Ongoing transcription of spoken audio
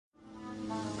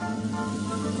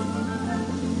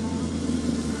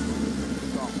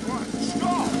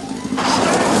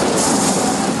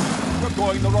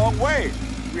going the wrong way.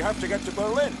 We have to get to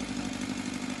Berlin.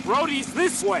 Brody's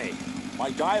this way.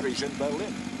 My diary's in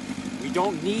Berlin. We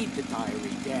don't need the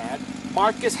diary, Dad.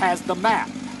 Marcus has the map.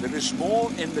 There is more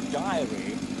in the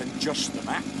diary than just the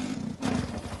map.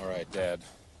 All right, Dad.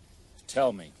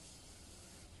 Tell me.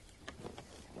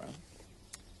 Well,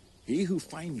 he who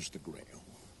finds the Grail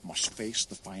must face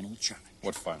the final challenge.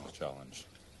 What final challenge?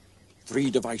 3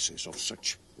 devices of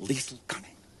such lethal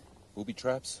cunning. Booby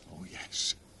traps? Oh,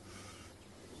 yes.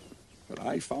 But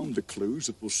I found the clues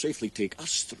that will safely take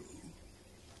us through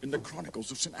in the Chronicles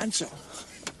of St. Anselm.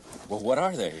 Well, what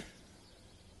are they?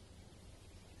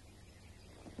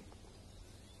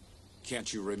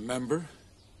 Can't you remember?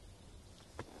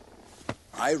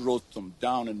 I wrote them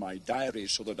down in my diary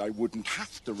so that I wouldn't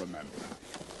have to remember.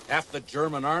 Half the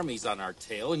German army's on our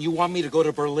tail, and you want me to go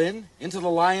to Berlin? Into the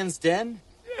lion's den?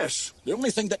 Yes. The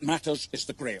only thing that matters is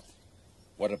the Grail.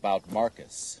 What about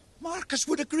Marcus? Marcus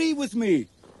would agree with me.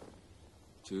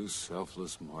 2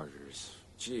 selfless martyrs.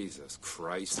 Jesus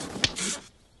Christ.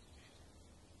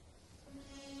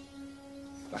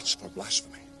 That's for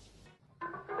blasphemy.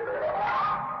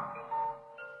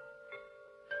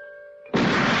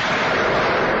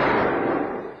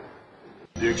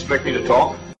 Do you expect me to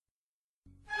talk?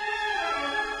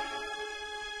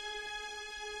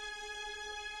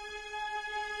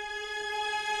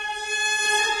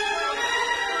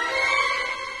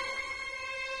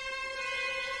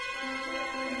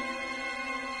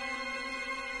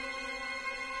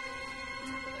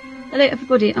 Hello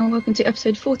everybody and welcome to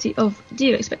episode 40 of Do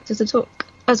You Expect Us to Talk?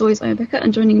 As always, I'm Rebecca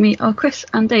and joining me are Chris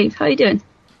and Dave. How are you doing?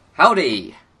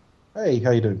 Howdy! Hey,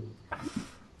 how you doing?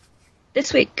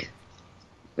 This week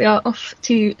we are off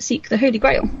to seek the Holy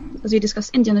Grail as we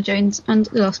discuss Indiana Jones and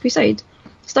The Last Crusade,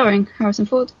 starring Harrison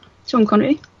Ford, Sean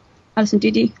Connery, Alison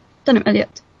Doody, Denham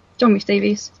Elliott, John Rhys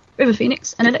Davies, River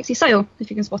Phoenix and Alexei Sayle, if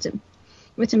you can spot him.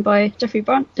 Written by Jeffrey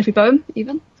Boehm,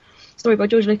 story by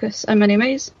George Lucas and Manny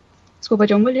Mays, score by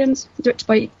John Williams, directed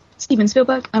by Steven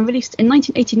Spielberg, and released in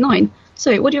 1989.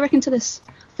 So, what do you reckon to this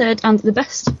third and the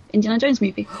best Indiana Jones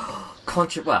movie?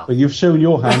 Well, you've shown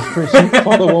your hand, Chris. You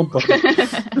follow on, buddy.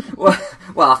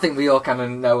 well, I think we all kind of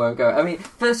know where we're going. I mean,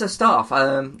 first to start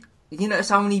off, you notice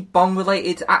how many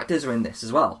Bond-related actors are in this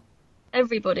as well?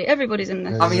 Everybody's in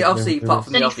this. I mean, obviously, apart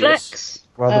from the obvious. Flex,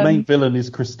 well, the main villain is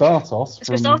Christatos.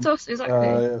 It's Christatos,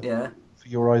 exactly. Yeah. For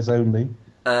Your Eyes Only.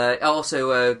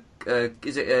 Also,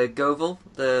 is it Govel,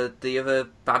 the other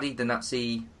baddie, the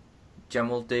Nazi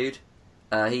general dude?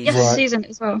 He's in it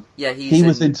as well. Yeah, he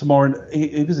was in Tomorrow.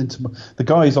 He was in the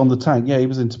guy's on the tank. Yeah, he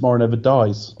was in Tomorrow Never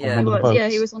Dies. Yeah,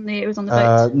 he was on the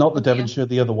boat. Not the Devonshire,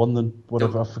 the other one.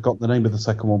 Whatever. I forgot the name of the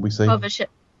second one we see. Oh, the ship.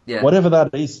 Yeah. Whatever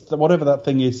that is, whatever that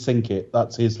thing is, sink it.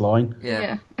 That's his line.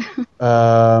 Yeah.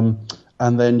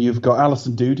 And then you've got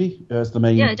Alison Doody as the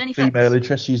main female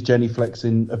interest. She's Jenny Flex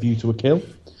in A View to a Kill.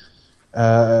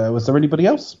 Was there anybody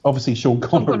else? Obviously, Sean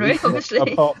Connery. Obviously.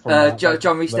 Apart from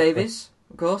John Rhys Davies,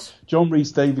 of course. John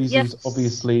Rhys Davies is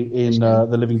obviously in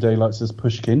The Living Daylights as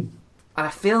Pushkin. And I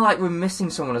feel like we're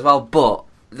missing someone as well, but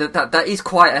that is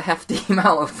quite a hefty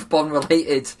amount of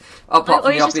Bond-related, apart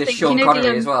from the obvious Sean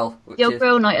Connery as well. The old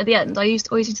Grail Knight at the end, I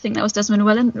always used to think that was Desmond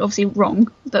Llewellyn, obviously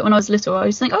wrong, but when I was little I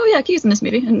used to think, oh yeah, Q's in this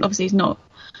movie, and obviously he's not.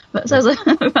 But there's a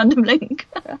random link.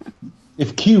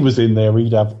 If Q was in there,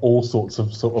 he'd have all sorts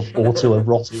of sort of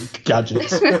autoerotic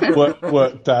gadgets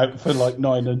worked out for like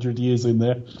 900 years in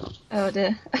there. Oh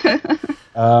dear.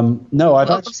 No, I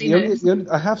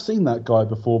have seen that guy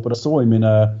before, but I saw him in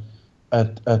a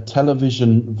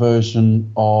television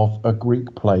version of a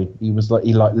Greek play. He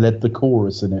led the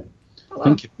chorus in it. Oh,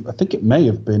 wow. I think it may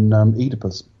have been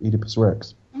Oedipus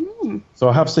Rex. Mm. So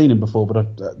I have seen him before,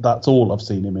 but that's all I've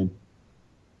seen him in.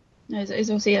 No, he's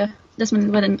obviously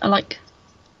Desmond Llewellyn alike.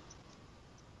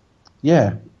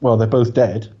 Yeah, well, they're both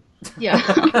dead. Yeah.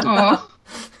 Aww.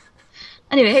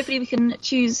 Anyway, hopefully we can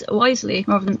choose wisely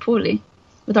rather than poorly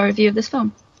with our review of this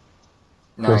film.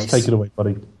 Nice. Chris, take it away,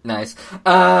 buddy. Nice.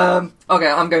 Okay,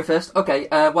 I'm going first. Okay,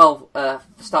 start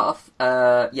off,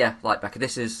 like Becca,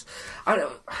 this is...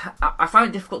 I find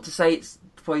it difficult to say it's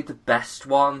probably the best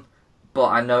one, but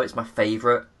I know it's my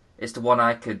favourite. It's the one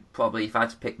I could probably, if I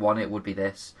had to pick one, it would be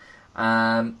this.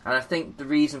 And I think the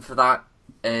reason for that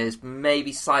is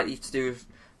maybe slightly to do with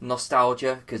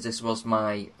nostalgia, because this was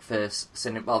my first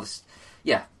cinema... Well,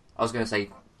 I was going to say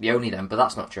the only then, but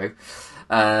that's not true.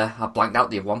 I blanked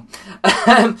out the other one.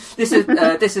 This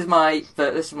is my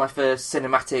first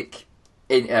cinematic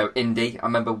indie. I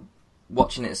remember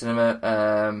watching it in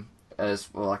cinema as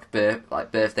like a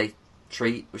birthday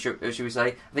treat, should we say?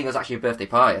 I think it was actually a birthday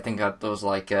party. I think there was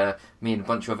me and a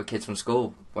bunch of other kids from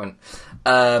school went.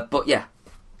 But yeah,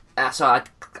 So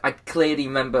I clearly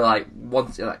remember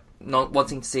not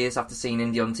wanting to see this after seeing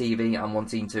Indy on TV and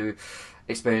wanting to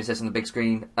experience this on the big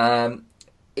screen.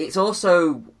 It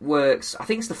also works. I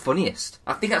think it's the funniest.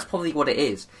 I think that's probably what it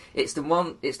is. It's the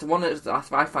one that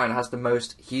I find has the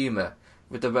most humour.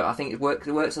 I think it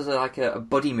works as a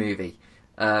buddy movie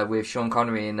with Sean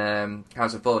Connery and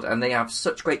Harrison Ford, and they have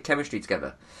such great chemistry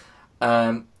together.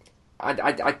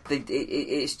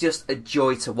 It's just a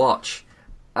joy to watch,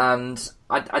 and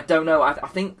I don't know. I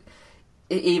think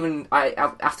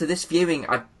after this viewing,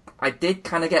 I did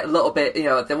kind of get a little bit,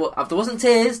 there wasn't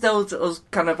tears. There was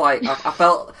kind of like I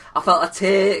felt a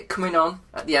tear coming on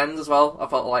at the end as well. I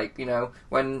felt like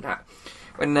when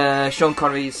Sean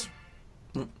Connery's.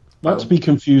 Not to be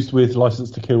confused with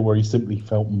License to Kill, where he simply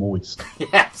felt moist.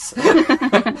 Yes.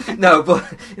 No, but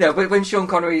when Sean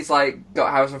Connery's like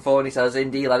got Harrison Ford and he says,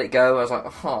 "Indy, let it go," I was like,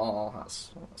 "Oh, that's."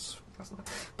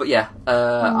 But yeah,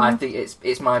 I think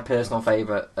it's my personal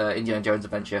favourite Indiana Jones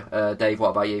adventure. Dave, what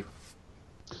about you?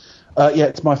 Yeah,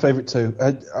 it's my favourite too.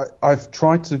 I've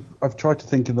tried to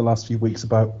think in the last few weeks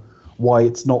about why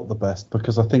it's not the best,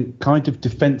 because I think kind of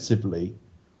defensively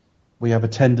we have a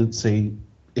tendency,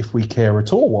 if we care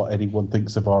at all what anyone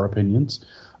thinks of our opinions,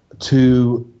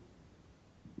 to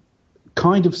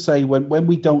kind of say when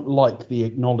we don't like the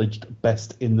acknowledged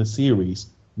best in the series,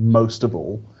 most of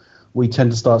all, we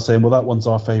tend to start saying, well, that one's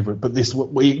our favourite, but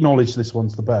we acknowledge this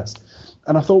one's the best.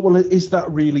 And I thought, well, is that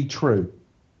really true?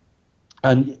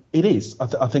 And it is.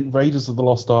 I think Raiders of the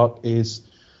Lost Ark is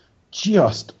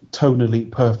just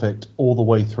tonally perfect all the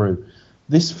way through.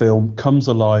 This film comes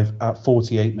alive at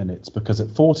 48 minutes, because at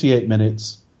 48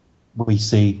 minutes, we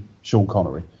see Sean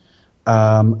Connery.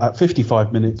 At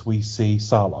 55 minutes, we see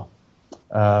Salah,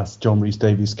 John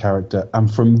Rhys-Davies' character.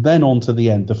 And from then on to the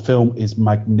end, the film is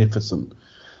magnificent.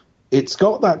 It's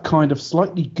got that kind of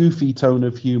slightly goofy tone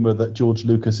of humour that George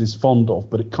Lucas is fond of,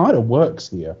 but it kind of works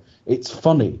here. It's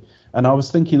funny. And I was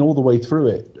thinking all the way through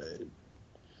it,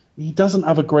 he doesn't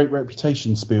have a great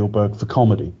reputation, Spielberg, for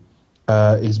comedy.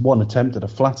 His one attempt at a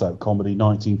flat-out comedy,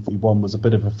 1941, was a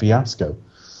bit of a fiasco.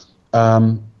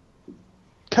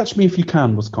 Catch Me If You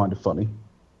Can was kind of funny.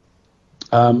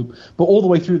 But all the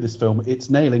way through this film, it's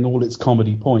nailing all its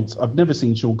comedy points. I've never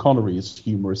seen Sean Connery as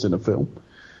humorous in a film.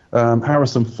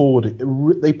 Harrison Ford,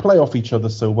 they play off each other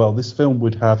so well. This film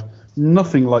would have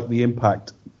nothing like the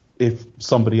impact if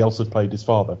somebody else had played his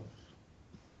father.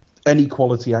 Any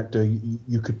quality actor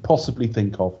you could possibly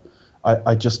think of.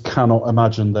 I just cannot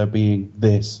imagine there being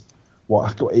this.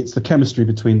 It's the chemistry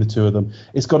between the two of them.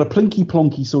 It's got a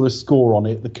plinky-plonky sort of score on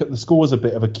it. The score is a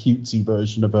bit of a cutesy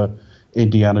version of a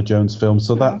Indiana Jones film,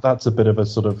 so that's a bit of a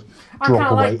sort of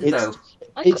drop away.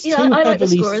 I like the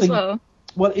score as well.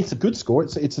 Well, it's a good score.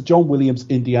 It's a John Williams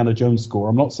Indiana Jones score.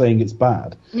 I'm not saying it's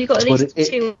bad. You've got at least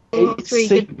two or three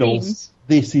good themes.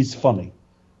 This is funny.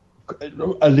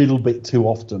 A little bit too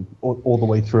often, all the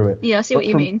way through it. Yeah, I see what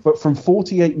you mean. But from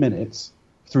 48 minutes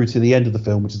through to the end of the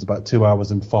film, which is about 2 hours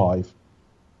and 5,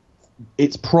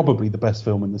 it's probably the best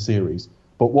film in the series.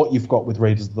 But what you've got with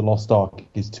Raiders of the Lost Ark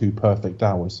is 2 perfect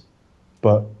hours.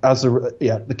 But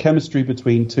the chemistry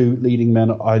between two leading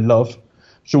men, I love.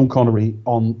 Sean Connery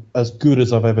on as good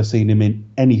as I've ever seen him in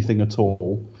anything at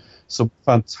all. Some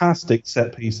fantastic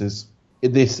set pieces.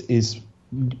 This is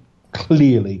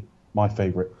clearly my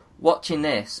favourite. Watching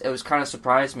this, it was kind of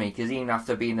surprised me, because even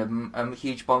after being a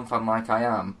huge Bond fan like I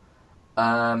am,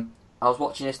 I was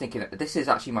watching this thinking, this is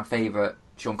actually my favourite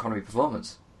Sean Connery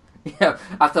performance.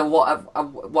 After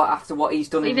what he's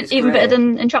done in his career. Even better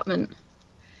than Entrapment.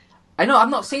 I know,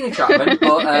 I've not seen Entrapment,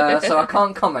 but so I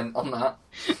can't comment on that.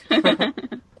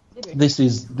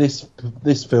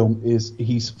 This film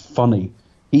he's funny.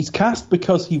 He's cast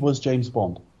because he was James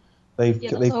Bond. They've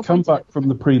come back from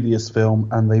the previous film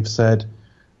and they've said,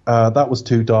 that was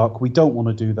too dark. We don't want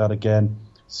to do that again.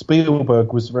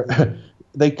 Spielberg was.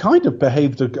 They kind of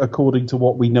behaved according to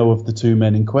what we know of the two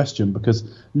men in question, because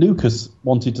Lucas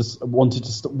wanted to.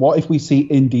 What if we see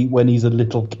Indy when he's a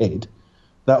little kid?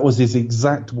 That was his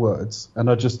exact words, and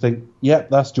I just think,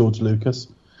 that's George Lucas.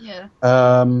 Yeah.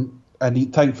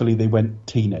 And thankfully they went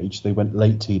teenage. They went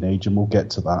late teenage, and we'll get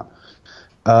to that.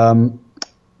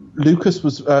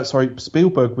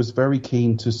 Spielberg was very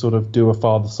keen to sort of do a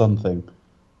father-son thing.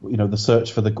 The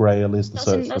search for the Grail is the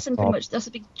search for the father. That's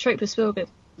a big trope of Spielberg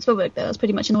there. That's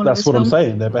pretty much in all of his films. That's what I'm film.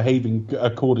 saying. They're behaving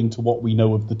according to what we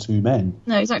know of the two men.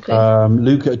 No, exactly.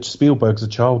 Spielberg's a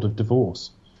child of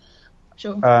divorce.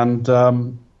 Sure. And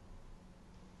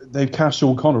they've cast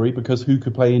Sean Connery because who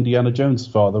could play Indiana Jones'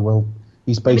 father? Well,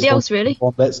 he's based on... really?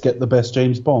 Let's get the best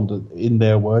James Bond, in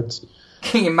their words.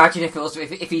 Can you imagine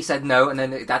if he said no and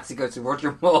then it had to go to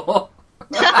Roger Moore?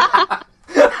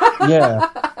 Yeah.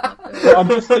 But I'm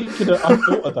just thinking. I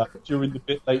thought of that during the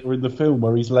bit later in the film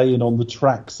where he's laying on the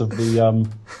tracks of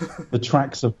the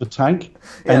tracks of the tank,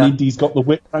 and Indy's got the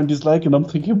whip around his leg, and I'm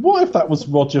thinking, what if that was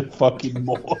Roger fucking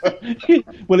Moore?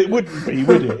 Well, it wouldn't be,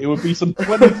 would it? It would be some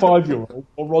 25-year-old,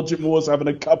 or Roger Moore's having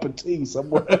a cup of tea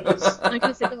somewhere else. I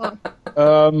can see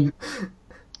that.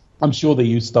 I'm sure they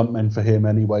use stuntmen for him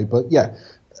anyway, but yeah.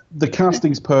 The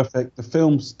casting's perfect. The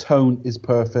film's tone is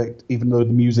perfect, even though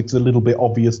the music's a little bit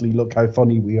obviously, look how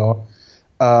funny we are.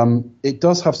 It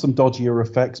does have some dodgier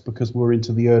effects because we're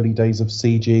into the early days of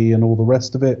CG and all the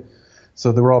rest of it.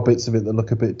 So there are bits of it that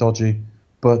look a bit dodgy.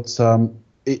 But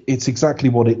it's exactly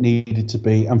what it needed to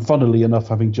be. And funnily enough,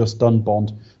 having just done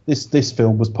Bond, this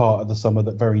film was part of the summer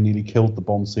that very nearly killed the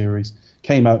Bond series.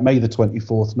 Came out May the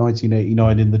 24th,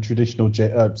 1989 in the traditional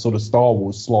sort of Star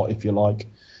Wars slot, if you like.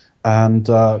 And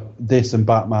this and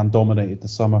Batman dominated the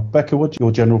summer. Becca, what's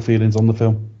your general feelings on the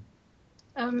film?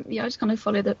 I just kind of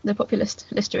follow the popular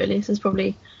list really. This is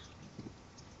probably,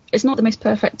 it's not the most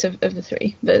perfect of the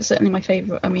three, but it's certainly my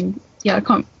favourite. I mean,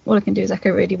 all I can do is echo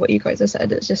really what you guys have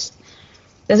said. It's just,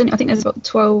 I think there's about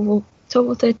 12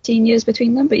 or 13 years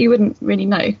between them, but you wouldn't really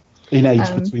know. In age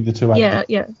between the two actors.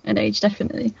 Yeah, in age,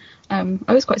 definitely. I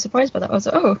was quite surprised by that. I was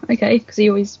like, oh, okay, because he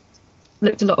always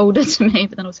looked a lot older to me,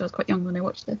 but then also I was quite young when I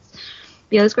watched this. But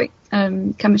yeah, there's great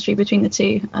chemistry between the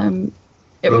two.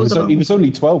 He was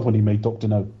only 12 when he made Dr.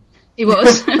 No. He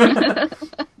was.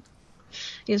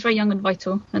 He was very young and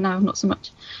vital, and now not so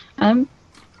much. But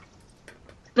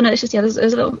no, it's just there's a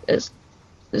little. It's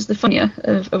the funnier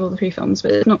of all the three films,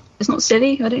 but it's not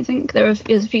silly. I don't think there's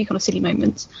a few kind of silly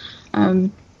moments.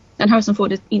 And Harrison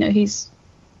Ford is, he's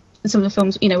in some of the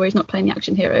films, where he's not playing the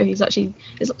action hero, he's actually,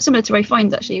 it's similar to Ray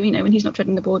Fiennes actually, when he's not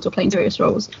treading the boards or playing serious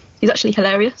roles, he's actually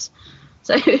hilarious.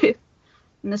 So, and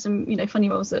there's some, funny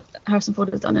roles that Harrison Ford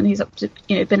has done, and he's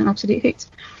been an absolute hoot.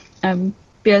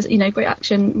 But yeah, great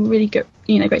action, really good,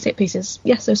 great set pieces.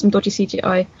 Yes, there's some dodgy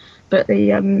CGI, but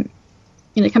the,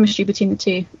 chemistry between the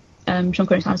two, Sean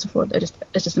Connery and Harrison Ford, it's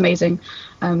just amazing.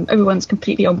 Everyone's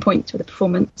completely on point with the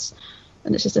performance.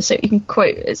 And it's just you can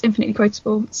quote, it's infinitely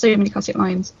quotable, so many classic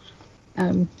lines.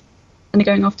 And they're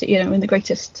going after, in the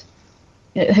greatest,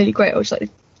 the Holy Grail, which is like the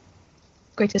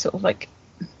greatest sort of like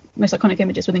most iconic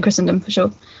images within Christendom for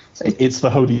sure. So it's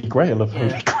the Holy Grail of Holy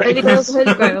Grail. Holy Grail of the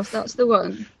Holy Grail, that's the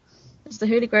one. It's the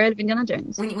Holy Grail of Indiana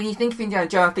Jones. When you think of Indiana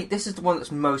Jones, I think this is the one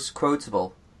that's most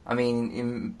quotable. I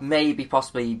mean, maybe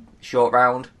possibly Short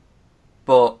Round.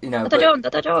 But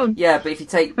John. Yeah, but if you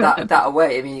take that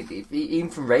away, I mean, even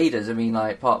from Raiders, I mean,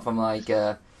 like apart from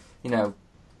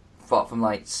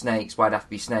snakes, why'd have to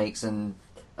be snakes and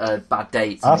bad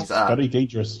dates. And that's like very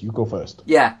dangerous. You go first.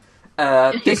 Yeah,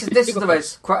 this is the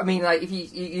most. I mean, like if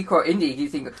you quote Indy, you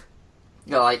think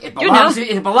like it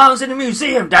belongs in a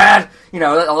museum, Dad.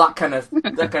 That kind of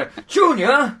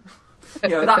Junior.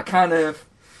 That kind of.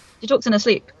 He talks in his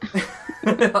sleep.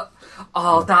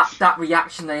 Oh, that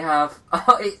reaction they have.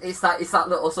 It's that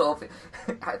little sort of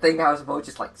thing how Ford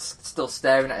just like still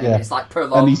staring at him. Yeah. It's like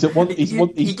prolonged. And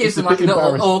he gives him like a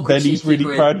little awkward. Then he's really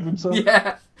proud of himself.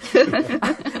 Yeah.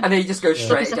 And then he just goes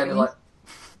straight again. And like,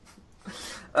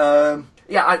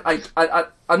 I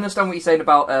understand what you're saying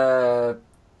about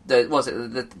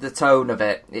the tone of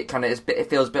it. It kind of it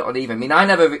feels a bit uneven. I mean, I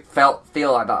never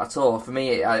feel like that at all. For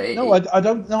me, I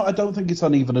don't think it's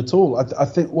uneven at all. I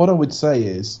think what I would say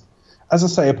is, as I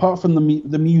say, apart from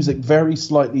the music, very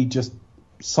slightly just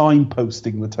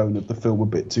signposting the tone of the film a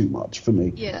bit too much for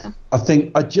me. Yeah.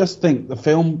 I just think the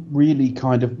film really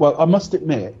kind of, well, I must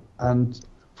admit, and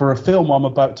for a film I'm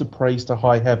about to praise to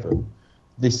high heaven,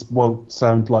 this won't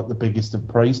sound like the biggest of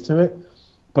praise to it,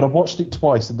 but I watched it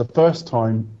twice, and the first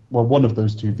time, well, one of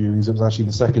those two viewings, it was actually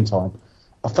the second time,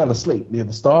 I fell asleep near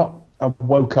the start. I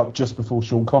woke up just before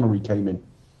Sean Connery came in,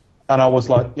 and I was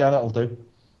like, yeah, that'll do.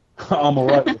 I'm all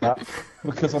right with that,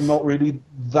 because I'm not really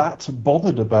that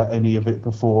bothered about any of it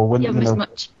before. When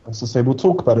much. As I say, we'll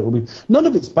talk about it. None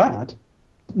of it's bad.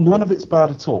 None of it's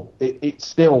bad at all. It's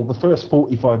still, the first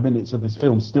 45 minutes of this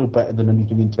film is still better than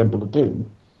anything in Temple of Doom.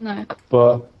 No.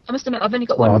 But I must admit, I've only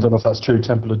got one. I don't know if that's true.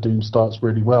 Temple of Doom starts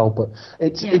really well, but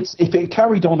it's if it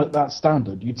carried on at that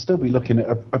standard, you'd still be looking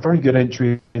at a very good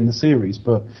entry in the series.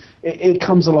 But it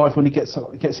comes alive when he gets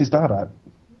his dad out.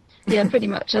 Yeah, pretty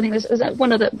much. I think there's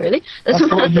one other, really. There's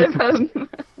one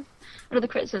other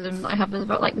criticism that I have is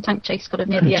about like the tank chase kind of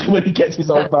near the end. When he gets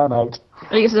his old van out.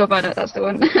 When he gets his old van out, that's the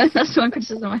one. That's the one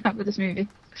criticism I have with this movie.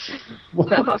 What?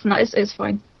 But apart from that, it's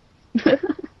fine.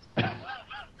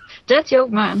 Dirty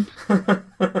old man.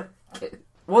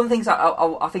 one of the things that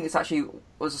I think it's actually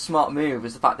was a smart move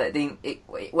was the fact that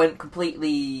it went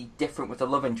completely different with the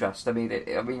love interest. I mean,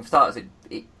 for starters,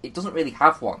 it doesn't really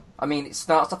have one. I mean, it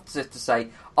starts off to say,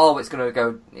 oh, it's going to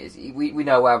go. We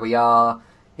know where we are.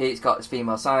 He's got this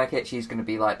female sidekick. She's going to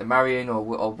be like the Marion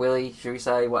or Willie, should we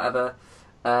say, whatever.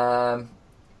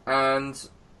 And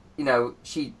you know,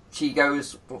 she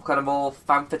goes kind of more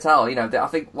femme fatale. You know, I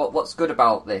think what's good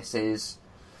about this is.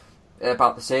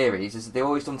 About the series is that they've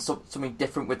always done something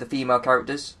different with the female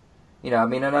characters. You know, I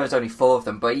mean, I know there's only 4 of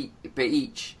them, but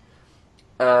each.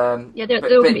 They're all going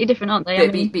to be different, aren't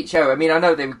they? Each show. I mean, I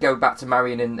know they would go back to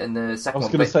Marion in the second one. I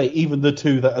was going to say, even the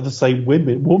 2 that are the same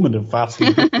woman are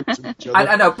vastly different to each other.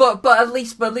 I know, but at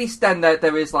least then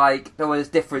there was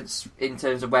difference in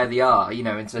terms of where they are. You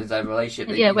know, in terms of their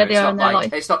relationship. Yeah, where they are in their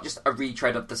life. It's not just a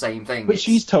retread of the same thing. But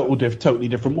she's totally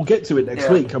different. We'll get to it next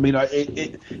week. I mean,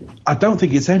 I don't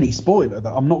think it's any spoiler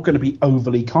that I'm not going to be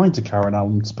overly kind to Karen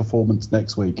Allen's performance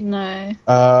next week. No.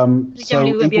 So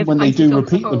even when they do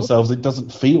repeat themselves, it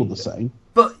doesn't feel the same.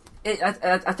 But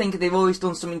I think they've always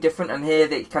done something different, and here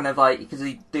they kind of like, because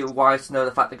they were wise to know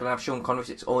the fact they're going to have Sean Connery,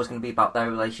 so it's always going to be about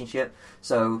their relationship.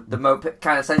 So kind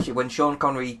of essentially when Sean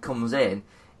Connery comes in,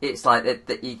 it's like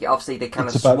obviously they kind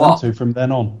of swap. It's about them two from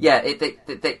then on. Yeah,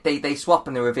 they swap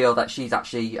and they reveal that she's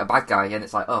actually a bad guy, and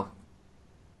it's like, oh,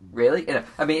 really? You know,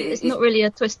 I mean, it's not really a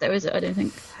twist, though, is it? I don't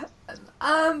think.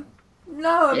 No,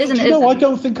 I mean, I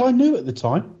don't think I knew at the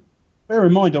time. Bear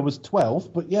in mind, I was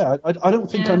 12, but yeah, I don't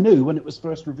think I knew when it was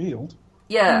first revealed.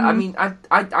 Yeah, I mean,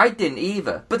 I didn't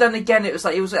either. But then again, it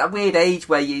was a weird age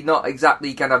where you're not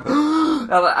exactly kind of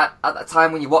at that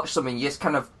time when you watch something, you just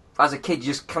kind of, as a kid,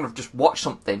 you just kind of just watch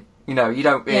something. You know, you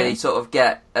don't really sort of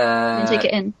get and take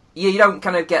it in. Yeah, you don't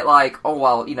kind of get like, oh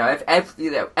well, you know,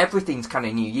 everything's kind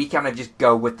of new. You kind of just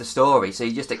go with the story, so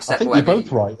you just accept. I think you're both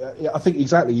right. I think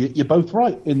exactly. You're both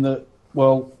right in that.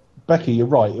 Well, Becky, you're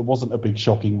right. It wasn't a big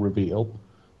shocking reveal,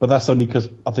 but that's only because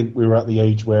I think we were at the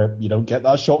age where you don't get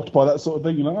that shocked by that sort of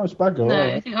thing. You know, oh, it's bad girl. No,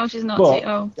 I think she's not. But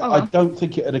I don't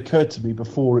think it had occurred to me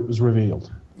before it was revealed.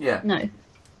 Yeah. No.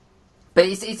 But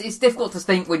it's difficult to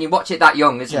think when you watch it that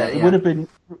young, isn't it? It would have been.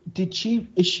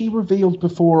 Is she revealed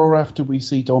before or after we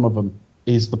see Donovan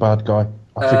is the bad guy?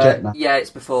 I forget now. Yeah, it's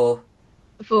before.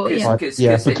 Before, yeah.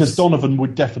 Because Donovan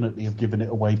would definitely have given it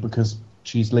away because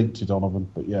she's linked to Donovan.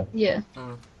 But yeah. Yeah.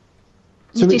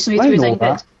 So to explain all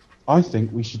that, I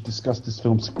think we should discuss this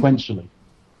film sequentially.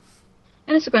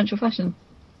 In a sequential fashion.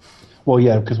 Well,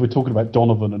 yeah, because we're talking about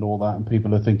Donovan and all that, and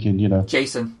people are thinking, you know...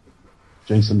 Jason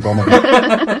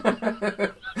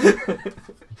Donovan.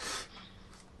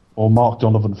 Or Mark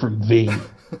Donovan from V.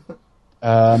 Yeah,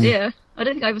 I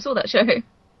don't think I ever saw that show. There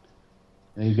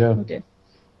you go. Oh dear.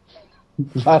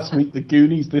 Last week the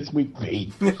Goonies, this week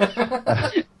V.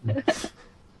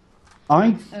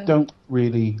 I don't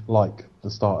really like the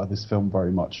start of this film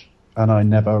very much, and I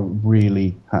never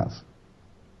really have.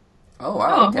 Oh,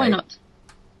 wow. Okay. Why not?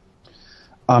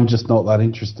 I'm just not that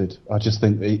interested. I just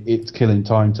think it's killing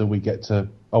time till we get to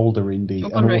older Indy,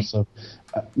 and also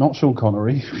not Sean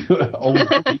Connery,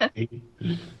 older Indy.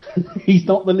 He's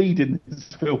not the lead in this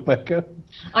film, Becca.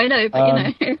 I know, but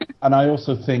you know. And I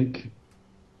also think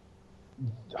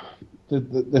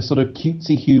the sort of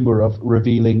cutesy humour of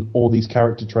revealing all these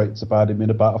character traits about him in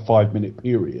about a 5-minute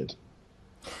period,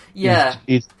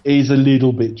 is a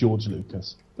little bit George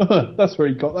Lucas. That's where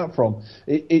he got that from.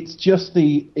 It's just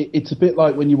it's a bit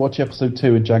like when you watch episode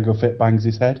 2 and Jango Fett bangs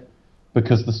his head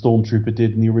because the Stormtrooper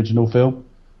did in the original film.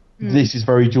 This is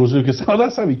very George Lucas. Oh,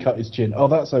 that's how he cut his chin. Oh,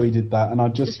 that's how he did that. And I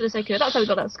just for the sake of it, that's how he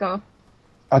got that scar.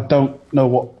 I don't know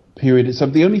what period it's. So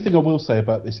the only thing I will say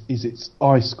about this is it's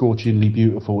eye-scorchingly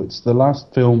beautiful. It's the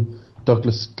last film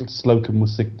Douglas Slocum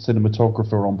was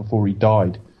cinematographer on before he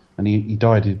died, and he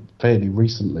died fairly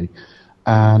recently.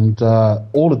 And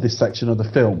all of this section of the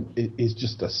film is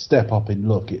just a step up in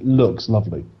look. It looks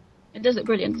lovely. It does look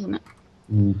brilliant, doesn't it?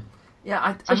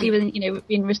 Yeah, especially with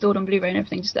being restored on Blu-ray and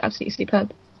everything, just absolutely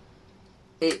superb.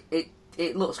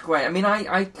 It looks great. I mean,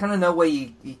 I kind of know where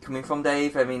you're coming from,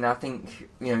 Dave. I mean, I think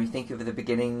you think of the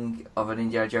beginning of an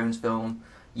Indiana Jones film,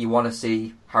 you want to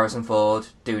see Harrison Ford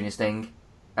doing his thing.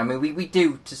 I mean, we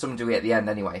do to some degree at the end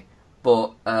anyway.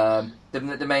 But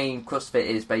the main crust of it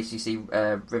is basically see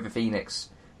River Phoenix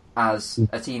as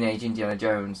a teenage Indiana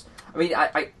Jones. I mean,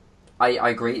 I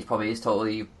agree. It probably is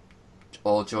totally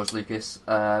all George Lucas.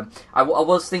 I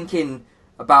was thinking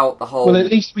about the whole. Well, at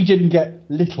least we didn't get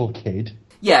little kid.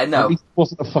 Yeah, no. At least it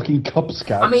wasn't a fucking Cub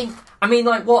Scout. I mean,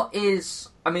 like, what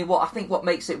I think what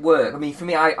makes it work. I mean, for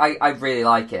me, I really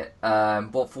like it.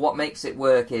 But for what makes it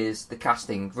work is the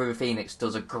casting. River Phoenix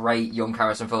does a great young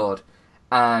Harrison Ford.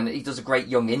 And he does a great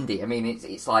young Indy. I mean,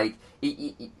 it's like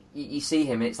you see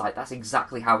him, and it's like that's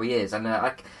exactly how he is, and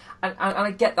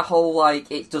I get the whole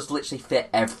like it does literally fit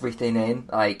everything in,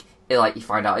 like you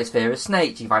find out his fear of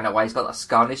snakes, you find out why he's got that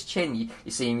scar on his chin, you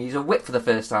see him use a whip for the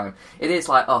first time. It is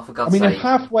like, oh, for God's sake.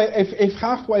 If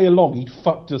halfway along he'd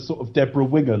fucked a sort of Deborah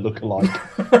Winger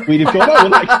lookalike, we'd have gone, oh, well,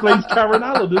 that explains Karen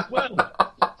Allen as well.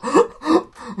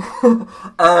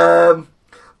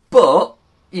 But,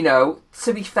 you know,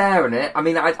 to be fair in it, I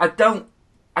mean, I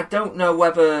don't know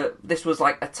whether this was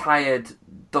like a tired,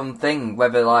 done thing,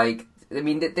 whether like, I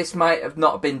mean, this might have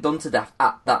not been done to death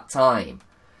at that time.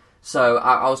 So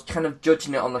I was kind of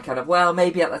judging it on the kind of, well,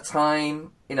 maybe at the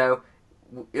time, you know,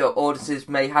 audiences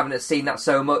may haven't seen that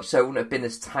so much, so it wouldn't have been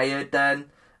as tired then.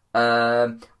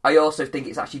 I also think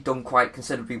it's actually done quite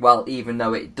considerably well, even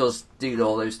though it does do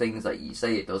all those things that you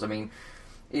say it does. I mean,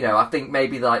 you know, I think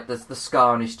maybe like the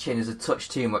scar on his chin is a touch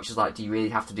too much. It's like, do you really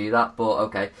have to do that? But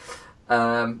okay.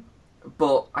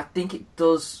 But I think it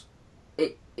does.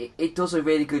 It does a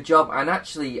really good job, and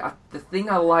actually, the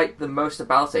thing I like the most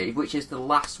about it, which is the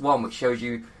last one, which shows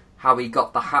you how he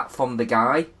got the hat from the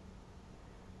guy.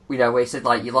 You know, where he said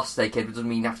like, "You lost it, kid," but doesn't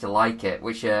mean you have to like it.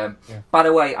 Which, by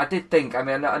the way, I did think. I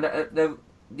mean, I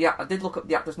did look up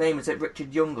the actor's name. Is it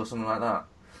Richard Young or something like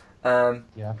that?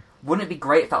 Yeah. Wouldn't it be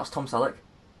great if that was Tom Selleck?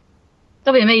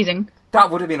 That'd be amazing.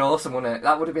 That would have been awesome, wouldn't it?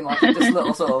 That would have been like this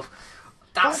little sort of.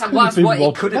 That's what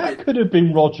it could have been. That could have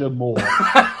been Roger Moore.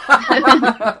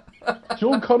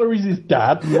 Sean Connery's his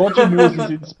dad, and Roger Moore's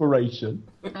his inspiration.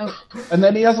 Oh. And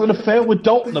then he has an affair with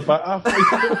Dalton about halfway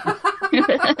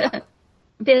through.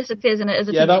 Pierce appears in it as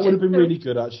a yeah, that would have been really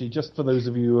good, actually, just for those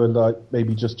of you who are like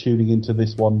maybe just tuning into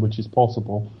this one, which is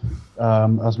possible,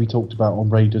 as we talked about on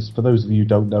Raiders. For those of you who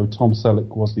don't know, Tom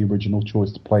Selleck was the original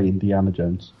choice to play Indiana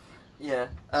Jones. Yeah.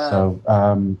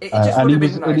 And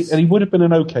he would have been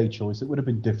an okay choice. It would have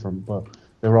been different, but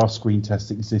there are screen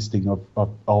tests existing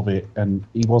of it, and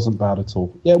he wasn't bad at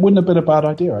all. Yeah, it wouldn't have been a bad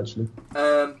idea, actually.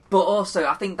 But also,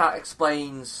 I think that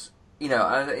explains, you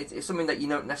know, it's something that you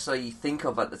don't necessarily think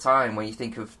of at the time when you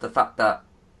think of the fact that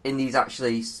Indy's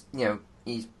actually, you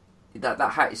know, that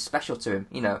hat is special to him.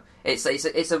 You know, it's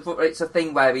a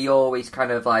thing where he always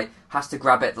kind of like has to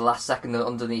grab it at the last second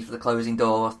underneath the closing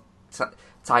door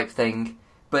type thing,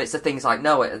 but it's the things like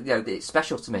it's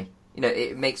special to me. You know,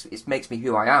 it makes me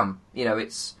who I am. You know,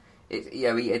 you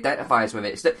know, he identifies with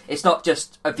it. It's not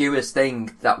just a viewer's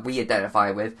thing that we identify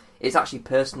with. It's actually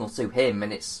personal to him,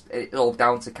 and it's all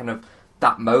down to kind of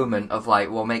that moment of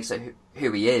like what makes it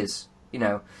who he is. You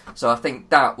know, so I think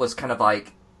that was kind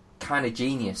of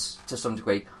genius to some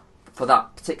degree for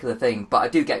that particular thing. But I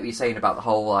do get what you're saying about the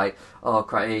whole like, oh,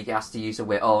 Craig has to use a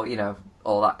whip, or you know,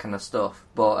 all that kind of stuff.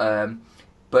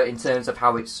 But in terms of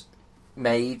how it's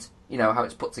made, you know, how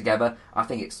it's put together, I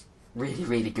think it's really,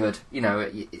 really good. You know,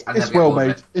 it's well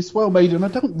made. It's well made, and I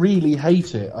don't really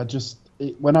hate it.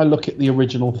 When I look at the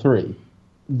original three,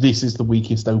 this is the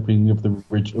weakest opening of the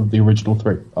original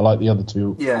three. I like the other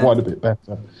two quite a bit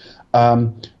better.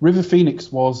 River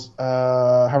Phoenix was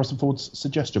Harrison Ford's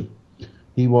suggestion.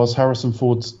 He said,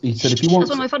 if you want... That's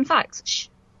one of my fun facts. Shh.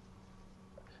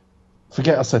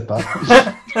 Forget I said that.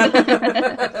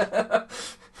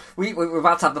 We're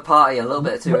about to have the party a little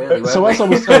bit too early, so as I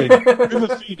was saying,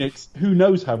 River Phoenix, who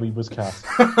knows how he was cast?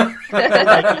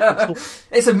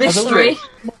 It's a mystery.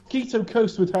 Mosquito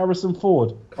Coast with Harrison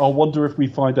Ford. I wonder if we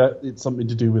find out it's something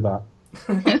to do with that.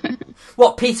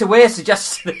 What Peter Weir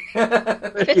suggested.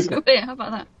 Peter Weir, how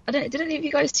about that? Did any of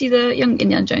you guys see the Young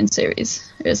Indiana Jones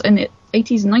series? It was in the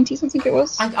 80s and 90s, I think it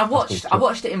was. I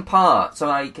watched it in part, so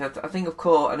I think I've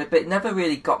caught, and it never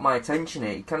really got my attention.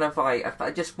 It kind of like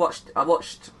I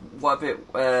watched whatever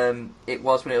it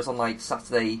was when it was on like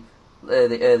Saturday.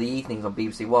 The early evenings on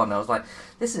BBC One. I was like,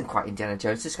 this isn't quite Indiana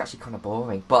Jones. This is actually kind of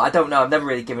boring. But I don't know. I've never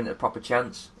really given it a proper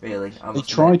chance. Really, they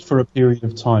tried for a period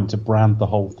of time to brand the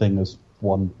whole thing as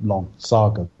one long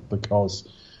saga, because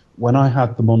when I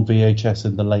had them on VHS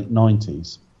in the late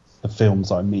 90s, the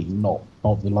films I mean, not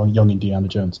the Young Indiana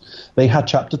Jones, they had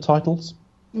chapter titles.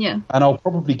 Yeah. And I'll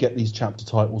probably get these chapter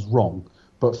titles wrong,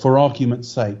 but for argument's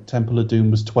sake, Temple of Doom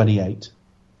was 28.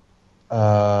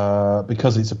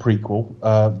 Because it's a prequel,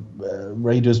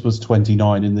 Raiders was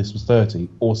 29 and this was 30,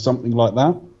 or something like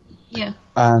that. Yeah.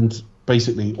 And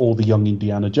basically all the Young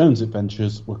Indiana Jones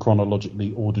adventures were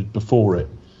chronologically ordered before it.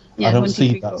 Yeah, I don't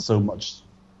see that so much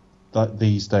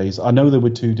these days. I know there were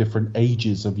two different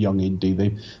ages of Young Indy.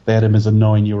 They had him as a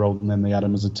 9-year-old and then they had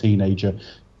him as a teenager.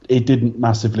 It didn't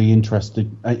massively interest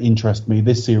me.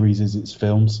 This series is its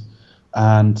films.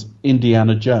 And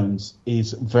Indiana Jones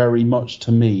is very much,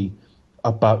 to me,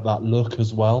 about that look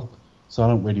as well, so I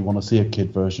don't really want to see a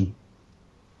kid version.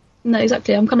 No,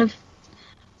 exactly. I'm kind of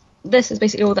this is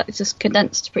basically all that. It's just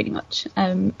condensed pretty much,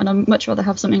 and I'd much rather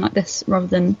have something like this rather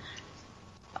than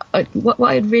what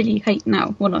I'd really hate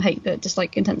now. Well, not hate, but just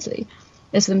like intensely,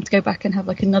 is for them to go back and have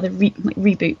like another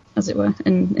reboot, as it were,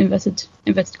 in inverted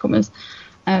commas.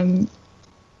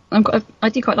 I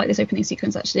do quite like this opening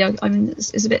sequence actually. I mean,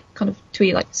 it's a bit kind of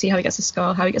twee, like see how he gets the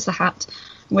scar, how he gets the hat,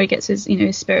 where he gets his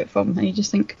his spirit from, and you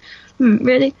just think,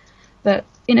 really? But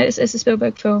it's a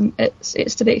Spielberg film.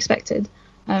 It's to be expected.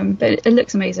 But it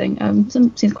looks amazing.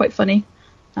 Some seems quite funny.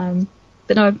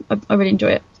 But no, I really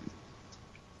enjoy it.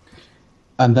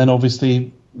 And then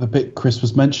obviously the bit Chris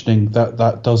was mentioning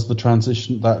that does the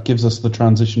transition, that gives us the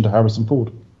transition to Harrison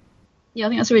Ford. Yeah, I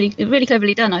think that's really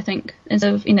cleverly done. I think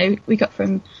instead of we got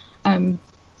from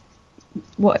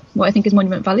what I think is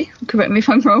Monument Valley, correct me if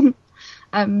I'm wrong,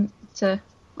 to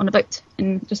on a boat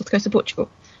just off the coast of Portugal.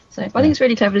 So I think it's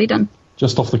really cleverly done.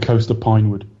 Just off the coast of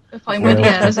Pinewood. Pinewood,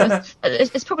 yeah.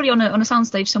 It's probably on a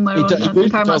soundstage somewhere on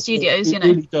Paramount Studios. It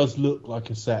really does look like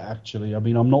a set, actually. I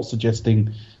mean, I'm not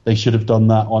suggesting they should have done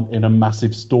that in a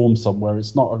massive storm somewhere.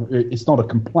 It's not a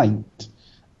complaint.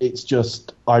 It's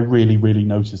just I really, really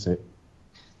notice it.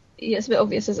 Yeah, it's a bit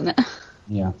obvious, isn't it?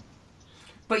 Yeah.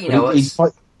 But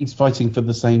he's fighting for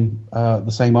the same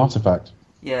artifact.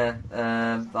 Yeah,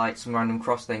 like some random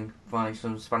cross thing by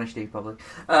some Spanish dude, probably.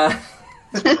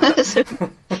 It's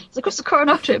across the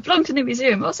coronation. It belonged to the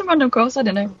museum. Or some random cross. I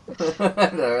don't know.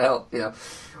 No,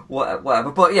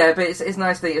 whatever. But yeah, but it's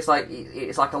nice that it's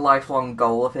like a lifelong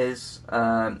goal of his.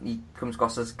 He comes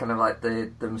across as kind of like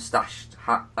the mustached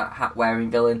hat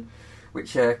wearing villain,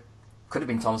 which could have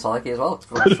been Tom Selleck as well.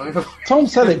 Tom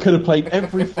Selleck could have played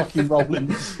every fucking role in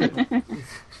this film.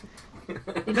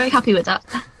 You're very happy with that.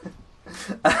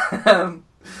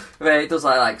 It does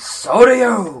like so do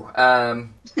you,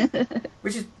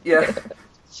 which is a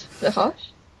bit harsh.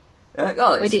 It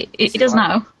does like,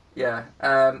 now. Yeah.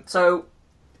 So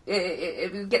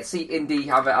it gets to see Indy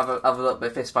have a little bit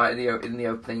of fist fight in the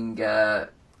opening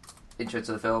intro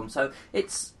to the film. So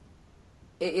it's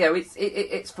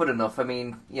fun enough. I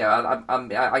mean,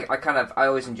 I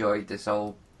always enjoyed this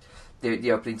whole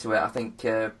the opening to it. I think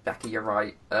Becky, you're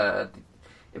right.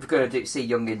 If we're going to see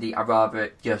young Indy, I'd rather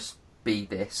it just be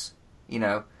this.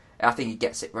 I think he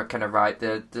gets it kind of right.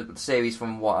 The series,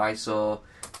 from what I saw,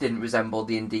 didn't resemble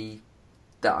the Indy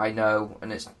that I know,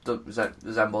 and it doesn't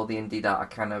resemble the Indy that I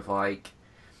kind of like,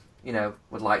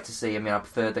 would like to see. I mean, I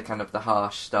prefer the kind of the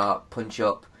harsh start, punch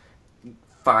up,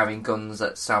 firing guns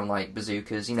that sound like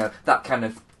bazookas. That kind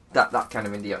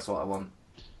of Indy. That's what I want.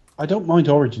 I don't mind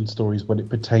origin stories when it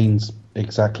pertains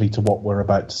exactly to what we're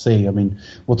about to see. I mean,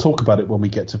 we'll talk about it when we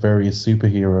get to various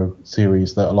superhero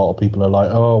series that a lot of people are like,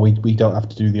 oh, we don't have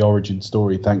to do the origin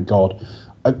story, thank God.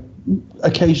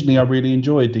 Occasionally I really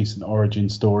enjoy a decent origin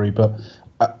story, but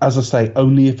as I say,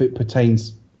 only if it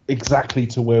pertains exactly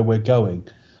to where we're going.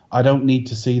 I don't need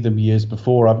to see them years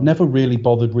before. I've never really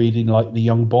bothered reading like the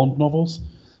young Bond novels.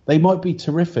 They might be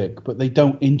terrific, but they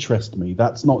don't interest me.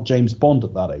 That's not James Bond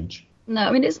at that age. No,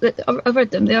 I mean I've read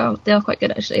them. They are quite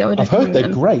good actually. I've heard they're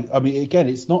great. I mean, again,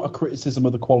 it's not a criticism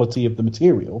of the quality of the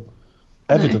material,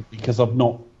 evidently, because I've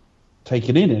not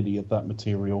taken in any of that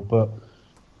material. But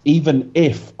even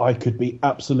if I could be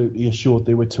absolutely assured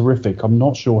they were terrific, I'm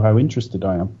not sure how interested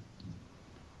I am.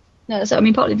 No, so I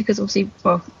mean, partly because obviously,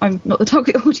 well, I'm not the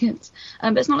target audience,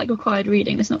 but it's not like required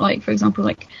reading. It's not like, for example,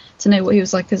 like to know what he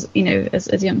was like as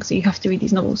young, so you have to read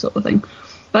these novels, sort of thing.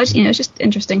 But it's just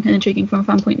interesting and intriguing from a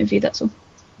fan point of view. That's all.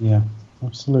 Yeah,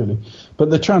 absolutely. But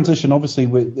the transition, obviously,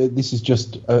 this is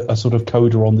just a sort of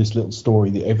coda on this little story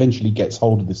that eventually gets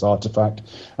hold of this artifact,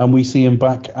 and we see him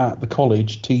back at the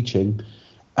college teaching.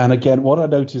 And again, what I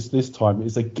noticed this time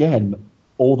is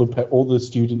all the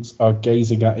students are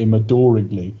gazing at him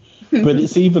adoringly, but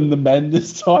it's even the men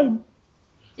this time.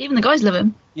 Even the guys love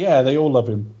him. Yeah, they all love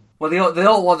him. Well, they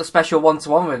all want a special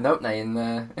one-to-one with him, don't they?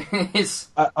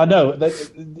 I know.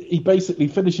 He basically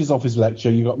finishes off his lecture.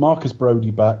 You got Marcus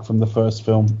Brody back from the first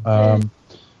film.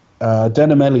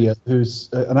 Denham Elliott, who's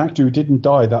an actor who didn't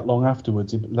die that long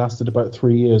afterwards. It lasted about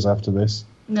 3 years after this.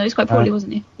 No, he's quite poorly,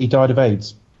 wasn't he? He died of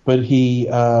AIDS. But he,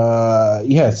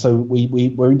 so we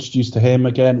were introduced to him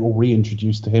again, or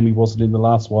reintroduced to him. He wasn't in the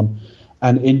last one.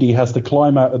 And Indy has to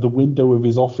climb out of the window of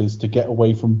his office to get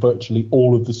away from virtually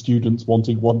all of the students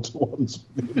wanting one-to-ones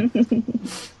with him.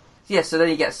 Yeah, so then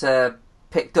he gets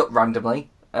picked up randomly.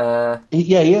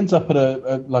 He ends up at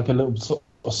a little sort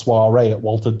of soiree at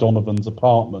Walter Donovan's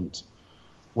apartment,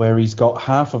 where he's got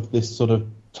half of this sort of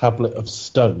tablet of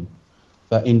stone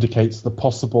that indicates the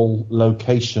possible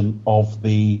location of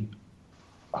the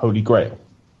Holy Grail.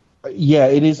 Yeah,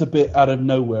 it is a bit out of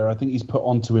nowhere. I think he's put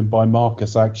onto him by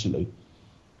Marcus, actually.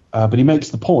 But he makes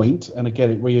the point, and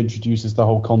again, it reintroduces the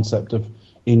whole concept of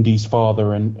Indy's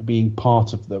father and being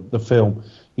part of the film.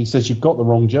 He says, you've got the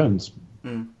wrong Jones.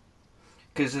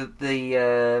 Because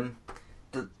the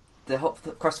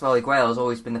Quest for the Holy Grail has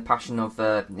always been the passion of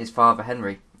his father,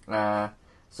 Henry.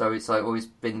 So it's like always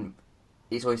been...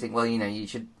 He's always think, well, you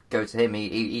should go to him.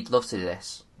 He'd love to do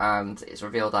this. And it's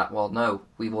revealed that, well, no,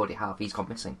 we already have. He's gone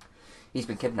missing. He's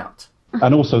been kidnapped.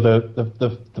 And also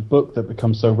the book that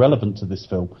becomes so relevant to this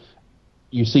film,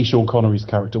 you see Sean Connery's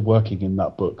character working in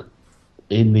that book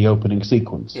in the opening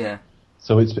sequence. Yeah.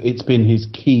 So it's been his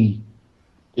key.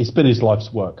 It's been his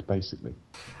life's work, basically.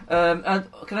 And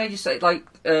can I just say, like,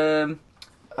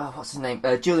 what's his name?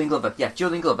 Julian Glover. Yeah,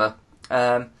 Julian Glover.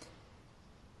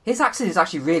 His accent is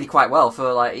actually really quite well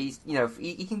for, like, he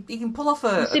can pull off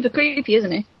a... He's super creepy,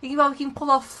 isn't he? He can pull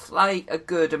off, like, a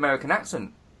good American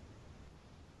accent.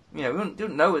 We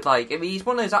don't know it, like... I mean, he's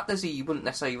one of those actors who you wouldn't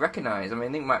necessarily recognise. I mean,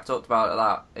 I think Mike talked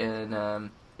about that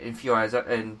in Few Eyes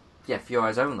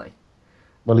Only.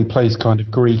 Well, he plays kind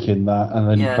of Greek in that, and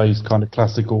then he plays kind of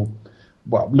classical...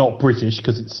 Well, not British,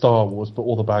 because it's Star Wars, but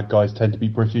all the bad guys tend to be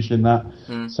British in that.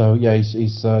 So, yeah,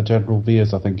 he's General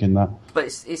Veers, I think, in that. But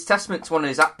it's testament to one of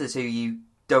those actors who you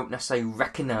don't necessarily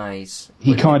recognise.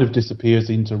 He kind of disappears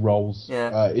into roles.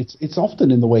 Yeah. It's often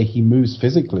in the way he moves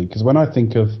physically, because when I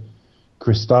think of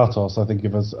Christatos, I think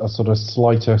of as a sort of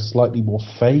slightly more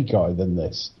fey guy than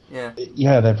this. Yeah.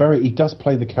 Yeah, he does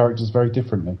play the characters very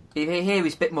differently. Here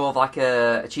he's a bit more of like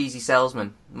a cheesy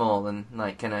salesman, more than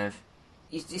like kind of...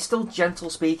 He's still gentle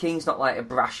speaking. He's not like a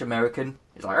brash American.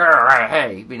 He's like,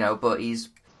 hey, but he's...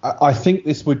 I think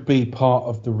this would be part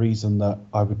of the reason that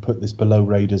I would put this below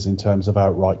Raiders in terms of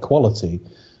outright quality,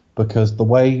 because the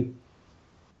way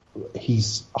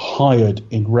he's hired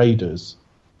in Raiders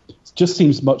just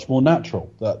seems much more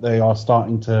natural, that they are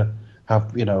starting to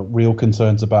have, real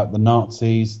concerns about the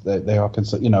Nazis. They are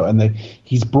concerned, and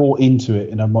he's brought into it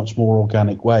in a much more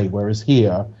organic way, whereas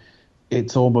here...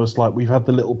 It's almost like we've had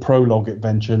the little prologue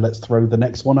adventure, let's throw the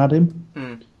next one at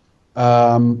him.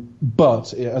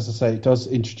 But, as I say, it does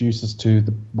introduce us to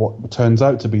what turns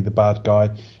out to be the bad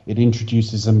guy. It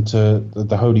introduces them to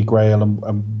the Holy Grail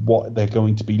and what they're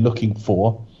going to be looking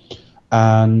for.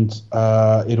 And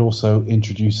it also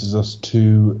introduces us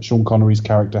to Sean Connery's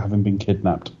character having been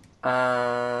kidnapped.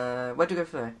 Where do we go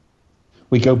from there?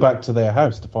 We go back to their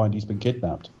house to find he's been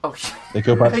kidnapped. Oh, they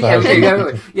go back to the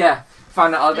house. Yeah.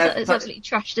 Find out it's absolutely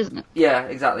trashed, isn't it? Yeah,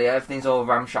 exactly. Everything's all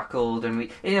ramshackled, and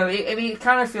it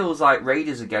kind of feels like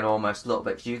Raiders again, almost a little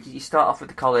bit. Cause you start off with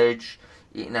the college,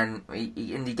 and then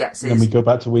Indy gets his. And we go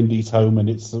back to Indy's home, and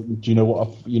it's do you know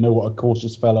what a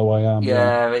cautious fellow I am?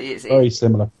 Yeah, it's very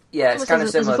similar. Yeah, it's kind of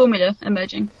similar. There's a formula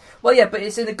emerging. Well, yeah, but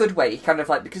it's in a good way. Kind of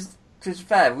like because to be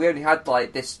fair, we only had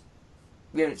like this.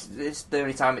 This is the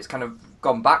only time it's kind of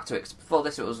gone back to it. 'Cause before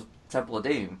this, it was Temple of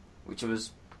Doom, which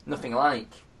was nothing like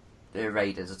the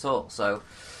Raiders at all. So,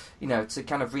 to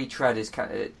kind of retread is kind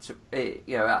of,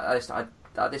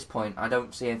 at this point, I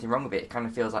don't see anything wrong with it. It kind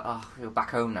of feels like, we're back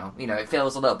home now. It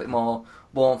feels a little bit more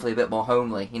warmly, a bit more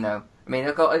homely. I mean,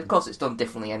 of course, it's done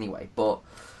differently anyway, but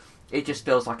it just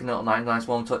feels like a little nice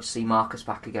warm touch to see Marcus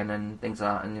back again and things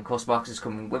like that. And of course, Marcus is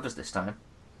coming with us this time.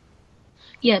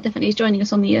 Yeah, definitely, he's joining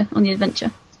us on the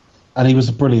adventure. And he was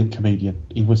a brilliant comedian.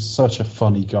 He was such a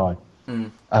funny guy.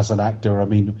 As an actor. I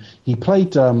mean, he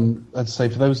played, let's say,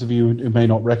 for those of you who may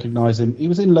not recognise him, he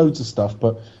was in loads of stuff,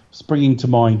 but springing to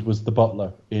mind was the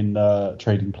butler in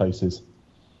Trading Places.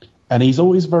 And he's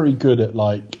always very good at,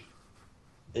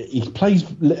 he plays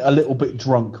a little bit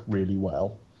drunk really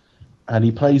well, and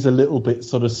he plays a little bit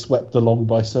sort of swept along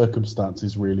by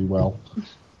circumstances really well.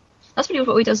 That's really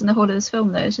what he does in the whole of this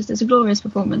film, though. It's a glorious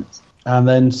performance. And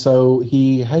then so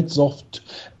he heads off.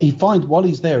 While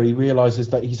he's there, he realises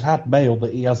that he's had mail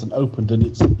that he hasn't opened, and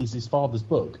it's his father's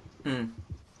book.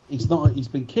 He's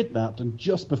been kidnapped, and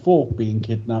just before being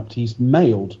kidnapped, he's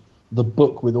mailed the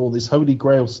book with all this Holy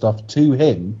Grail stuff to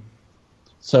him.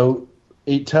 So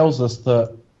it tells us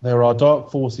that there are dark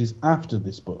forces after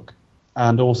this book,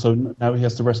 and also now he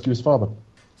has to rescue his father.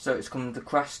 So it's come the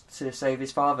quest to save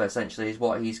his father, essentially, is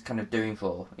what he's kind of doing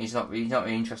for. He's not really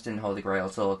interested in Holy Grail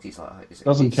at all. He's like...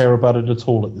 Doesn't care about it at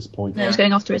all at this point. No, he's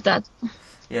going after his dad.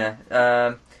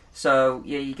 Yeah. So,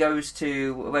 he goes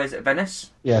to... Where is it? Venice?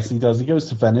 Yes, he does. He goes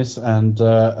to Venice and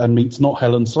meets not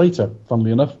Helen Slater,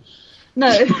 funnily enough.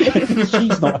 No.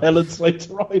 She's not Helen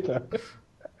Slater either.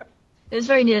 It was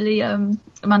very nearly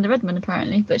Amanda Redman,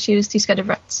 apparently, but she was too scared of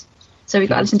rats. So we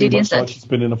got Alison Doody instead. Like she's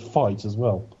been in a fight as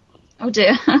well. Oh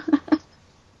dear.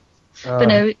 But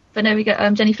no, we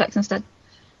got Jenny Flex instead.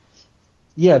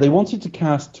 Yeah, they wanted to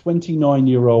cast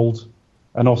 29-year-old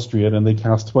an Austrian, and they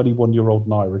cast 21-year-old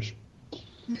and Irish.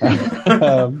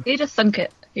 Edith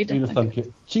Thunkett. Edith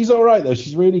Thunkett. She's all right though.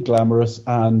 She's really glamorous,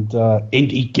 and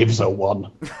Indy gives her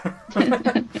one.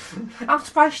 I'm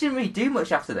surprised she didn't really do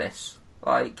much after this.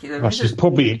 Like, she's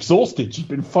probably exhausted. She's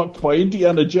been fucked by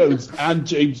Indiana Jones and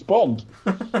James Bond.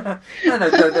 no,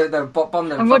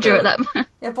 Bond. And Roger at that.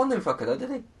 Yeah, Bond didn't fuck her though,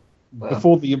 did he? Well.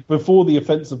 Before the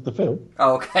offence of the film.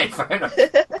 Oh, okay, fair enough.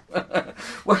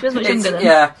 Well, she was much younger then.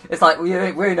 Yeah, it's like we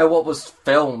really know what was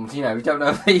filmed. You know, we don't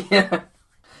know the.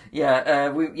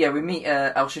 We meet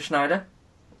Elsa Schneider.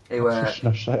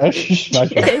 Elsa Schneider.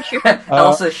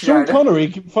 Sean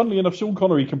Connery. Funnily enough, Sean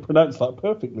Connery can pronounce that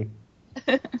perfectly.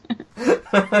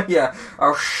 Yeah.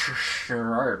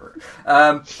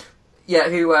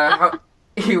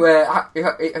 Who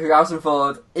Harrison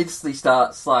Ford instantly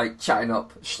starts like chatting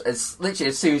up as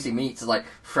soon as he meets, like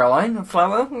Fräulein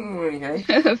Flower. Okay.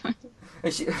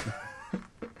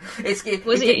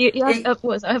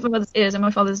 I have my mother's ears and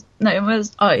my father's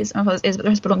eyes and my father's ears, but the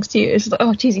rest belongs to you. It's like,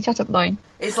 oh, cheesy chat up line.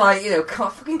 It's like,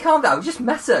 fucking calm down. We just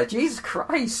met her. Jesus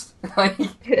Christ.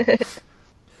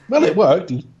 Well, it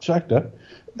worked. He shagged her.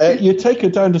 You take her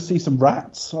down to see some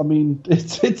rats. I mean,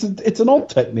 it's an odd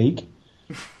technique.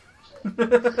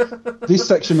 This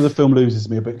section of the film loses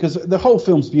me a bit because the whole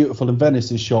film's beautiful and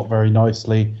Venice is shot very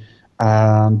nicely,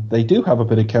 and they do have a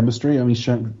bit of chemistry. I mean,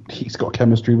 he's got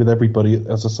chemistry with everybody,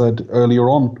 as I said earlier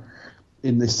on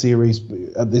in this series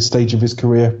at this stage of his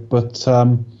career. But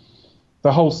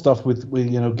the whole stuff with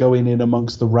going in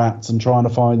amongst the rats and trying to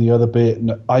find the other bit,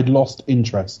 and I'd lost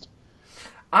interest.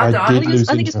 I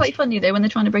think it's quite funny though when they're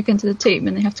trying to break into the tomb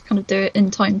and they have to kind of do it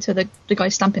in time to the guy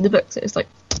stamping the book. So it's like,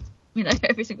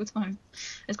 every single time.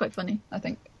 It's quite funny, I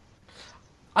think.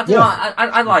 I don't know.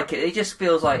 I like it. It just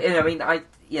feels like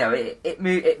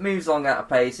it moves along at a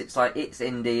pace. It's like it's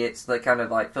indie. It's the kind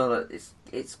of like feel that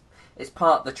it's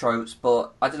part of the tropes,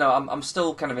 but I don't know. I'm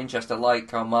still kind of interested. I like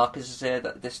how Marcus is here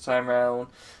this time around.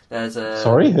 There's a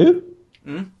sorry, who?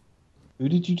 Who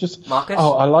did you just? Marcus.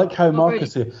 Oh, I like how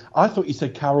Marcus here. I thought you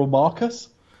said Carol Marcus,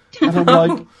 and I'm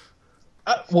like.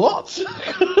 What?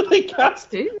 They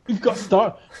cast you? You've got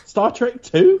Star Trek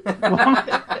 2?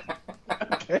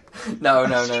 Okay. No.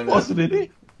 Wasn't in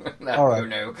it?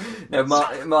 No.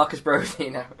 Marcus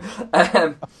Brody. No.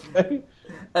 Okay.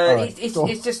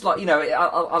 It's just like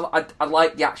I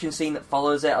like the action scene that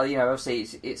follows it. Obviously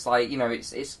it's like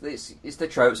it's the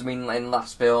tropes. I mean, in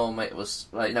last film it was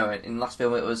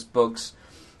bugs.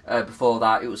 Before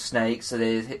that, it was snakes. So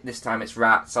this time it's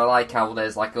rats. I like how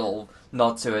there's like a little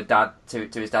nod to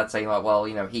his dad saying like, well,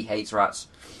 he hates rats.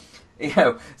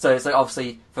 So it's like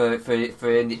obviously for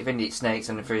Indy it's snakes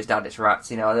and for his dad it's rats.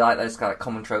 I like this kind of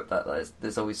common trope that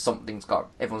there's always everyone's got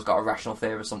a rational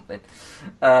fear of something.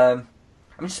 I'm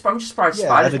just surprised.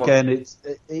 Yeah, and again,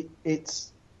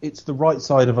 it's the right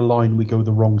side of a line we go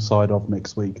the wrong side of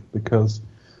next week because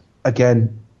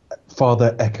again,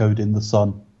 father echoed in the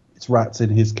son. It's rats in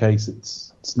his case,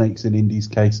 it's snakes in Indy's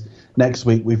case. Next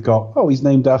week we've got, he's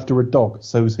named after a dog,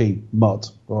 so's he, Mutt.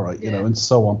 All right, and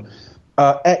so on.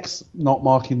 X not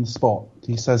marking the spot.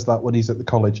 He says that when he's at the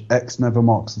college. X never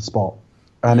marks the spot.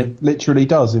 And it literally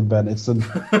does in Venice. And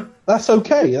that's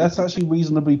okay. That's actually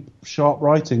reasonably sharp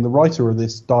writing. The writer of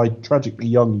this died tragically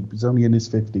young. He was only in his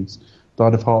 50s.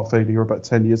 Died of heart failure about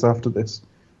 10 years after this.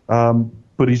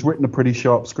 But he's written a pretty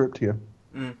sharp script here.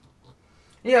 Mm.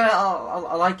 Yeah,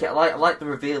 I like it. I like the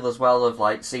reveal as well of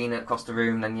like seeing it across the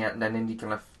room, and then Indy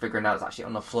kind of figuring out it's actually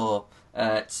on the floor.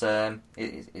 It's a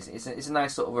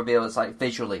nice sort of reveal. It's like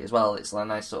visually as well. It's a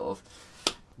nice sort of.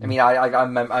 I mean,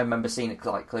 I remember seeing it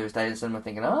like clear as day in the cinema,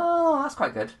 thinking, "Oh, that's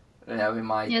quite good." In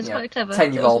my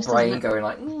 10-year-old brain, going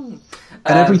like. And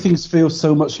everything feels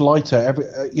so much lighter.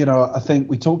 I think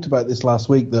we talked about this last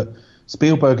week that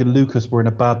Spielberg and Lucas were in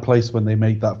a bad place when they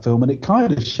made that film, and it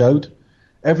kind of showed.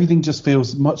 Everything just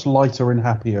feels much lighter and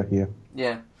happier here.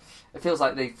 Yeah, it feels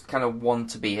like they kind of want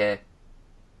to be here.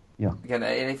 Yeah. Again,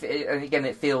 and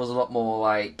it feels a lot more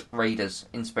like Raiders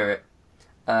in spirit.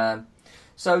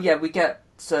 So yeah, we get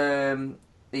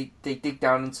they dig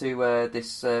down into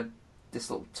this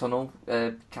little tunnel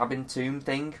cabin tomb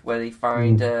thing where they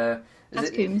find.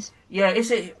 Catacombs. Yeah,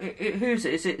 is it? Who's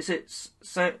it? Is it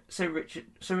Sir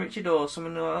Richard or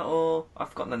someone or I've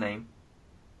forgotten the name.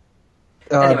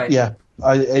 Anyway. Yeah.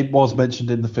 It was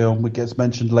mentioned in the film. It gets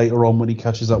mentioned later on when he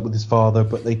catches up with his father.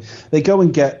 But they go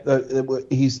and get.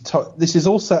 This is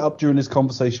all set up during his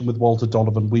conversation with Walter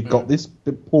Donovan. We've got this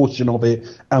portion of it,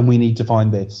 and we need to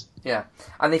find this. Yeah,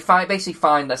 and they basically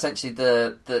find essentially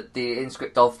the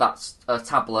inscript of that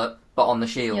tablet, but on the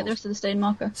shield. Yeah, the rest of the stone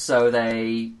marker. So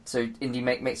Indy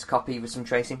makes a copy with some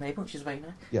tracing paper, which is very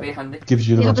nice, very handy. Gives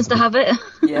you the He happens to have it.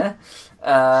 Yeah,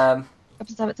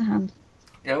 Happens to have it to hand.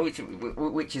 yeah,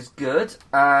 which is good.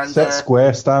 And set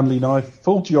square Stanley knife,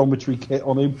 full geometry kit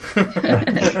on him.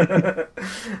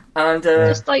 And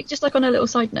just like on a little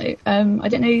side note, I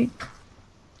don't know.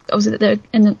 Obviously, they're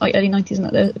in the early 90s, and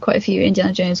there are quite a few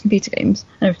Indiana Jones computer games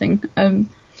and everything.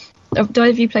 Do either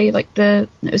of you play it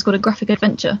was called a graphic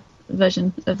adventure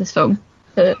version of this film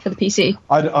for the PC?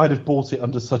 I'd have bought it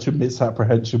under such a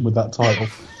misapprehension with that title.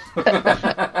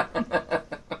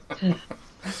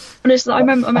 Honestly, I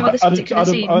remember this particular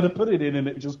scene. I'd have put it in, and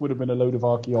it just would have been a load of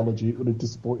archaeology. It would have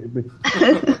disappointed me.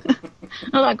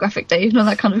 Not that graphic, Dave. Not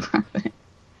that kind of graphic.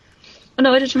 Oh,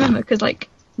 no, I just remember because I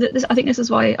think this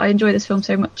is why I enjoy this film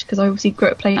so much, because I obviously grew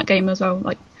up playing that game as well.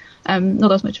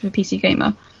 Not as much of a PC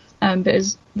gamer, but it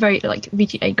was very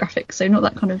VGA graphics, so not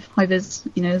that kind of high vis,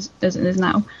 as it is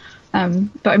now.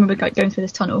 But I remember going through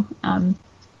this tunnel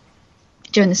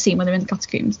during the scene where they're in the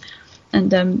catacombs, and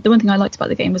the one thing I liked about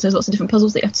the game was there's lots of different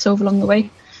puzzles that you have to solve along the way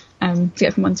to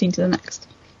get from one scene to the next.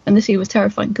 And this scene was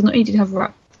terrifying because not only did you have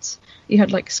rats, you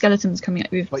had skeletons coming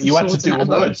at you with but you had to swords do and a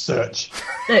that as well. word search.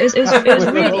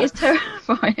 It was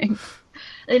terrifying.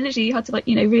 And literally, you had to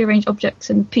rearrange objects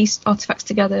and piece artifacts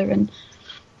together, and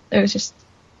it was just,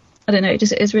 I don't know, it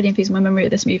is really infused in my memory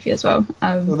of this movie as well.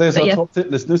 Well, there's our top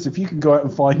tip, listeners. If you can go out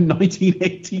and find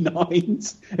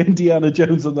 1989's Indiana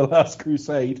Jones and the Last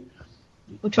Crusade,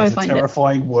 we'll try to find it.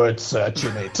 Terrifying word search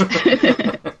in it.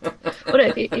 Well,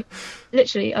 if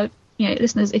literally,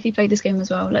 listeners, if you played this game as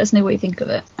well, let us know what you think of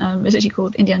it. It's actually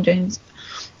called Indiana Jones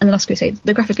and the Last Crusade,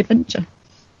 the graphic adventure.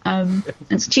 And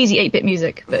it's cheesy 8-bit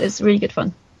music, but it's really good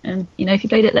fun. And if you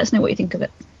played it, let us know what you think of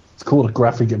it. It's called a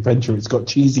graphic adventure. It's got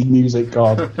cheesy music.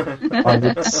 God, I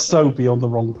would so be on the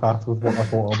wrong path with what I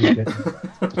thought I was getting.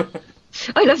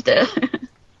 I loved it.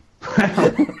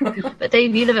 But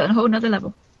Dave, you live it on a whole nother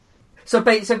level. So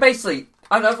basically,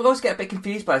 I always get a bit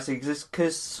confused by this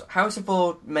because Harrison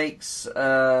Ford makes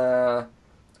a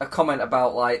comment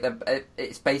about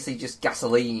it's basically just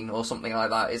gasoline or something like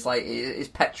that. It's it's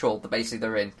petrol that basically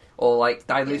they're in, or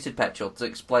diluted petrol, to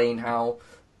explain how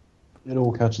it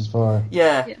all catches fire.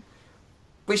 Yeah.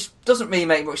 Which doesn't really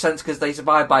make much sense because they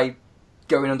survive by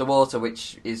going underwater,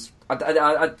 which is I've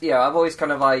always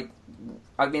kind of I'm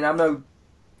no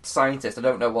scientist. I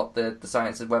don't know what the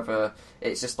science is, whether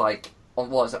it's just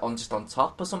just on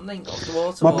top or something of the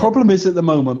water. My problem is at the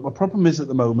moment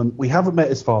we haven't met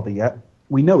his father yet.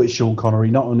 We know it's Sean Connery,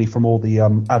 not only from all the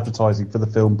advertising for the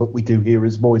film, but we do hear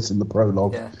his voice in the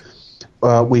prologue.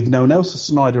 Yeah. We've known Elsa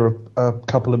Snyder a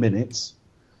couple of minutes.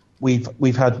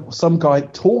 We've had some guy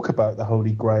talk about the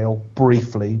Holy Grail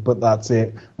briefly, but that's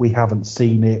it. We haven't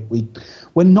seen it.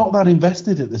 We're not that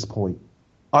invested at this point.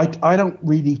 I don't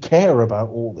really care about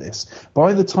all this.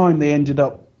 By the time they ended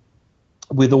up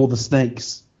with all the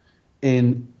snakes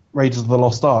in Raiders of the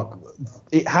Lost Ark,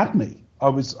 it had me. I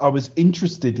was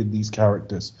interested in these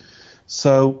characters.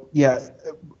 So yeah,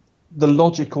 the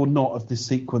logic or not of this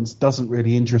sequence doesn't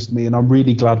really interest me, and I'm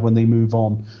really glad when they move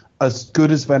on. As good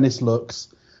as Venice looks,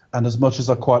 and as much as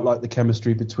I quite like the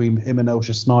chemistry between him and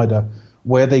Elsa Snyder,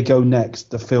 where they go next,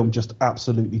 the film just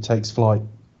absolutely takes flight.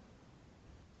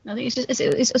 I think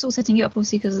it's all setting you up,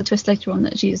 obviously, because of the twist later on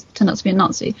that she's turned out to be a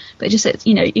Nazi. But it just says,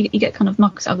 you get kind of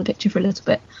Marcus out of the picture for a little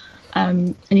bit,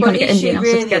 and you kind of get Indy and Elsa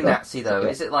really together. A Nazi though?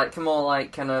 Is it more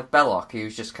like kind of Belloc,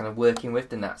 who's just kind of working with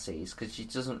the Nazis, because she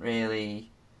doesn't really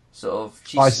sort of.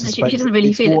 I suspect she doesn't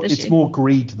really feel it. Does it's more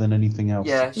greed than anything else.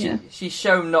 Yeah, she's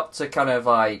shown not to kind of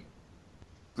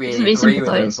really agree with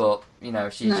him, sympathise.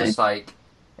 but she's just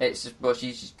it's just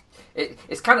she's.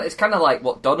 It's kind of like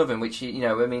what Donovan, which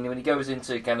when he goes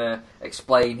into kind of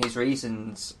explain his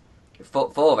reasons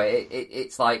for it,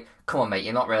 it's like, come on, mate,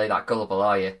 you're not really that gullible,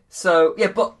 are you? So yeah,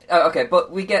 but okay, but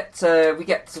we get to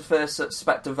the first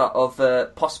suspect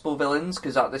of possible villains,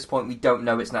 because at this point we don't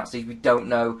know it's Nazis, we don't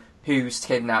know who's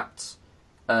kidnapped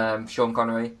Sean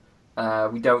Connery,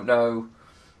 we don't know.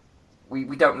 We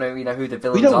don't know, who the villains are.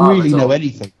 We don't really know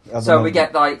anything. So we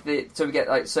get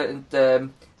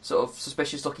certain sort of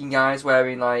suspicious-looking guys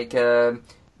wearing Tommy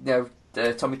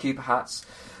Cooper hats,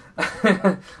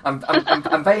 and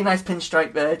very nice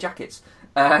pinstripe jackets,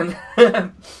 and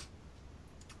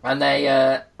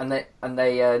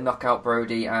they knock out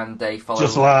Brody, and they follow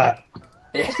just like that.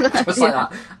 Yeah, just like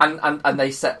that, and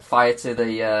they set fire to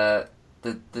the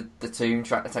tomb,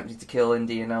 attempting to kill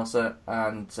Indy and Elsa,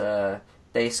 and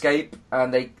they escape,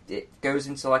 and it goes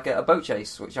into a boat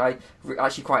chase, which I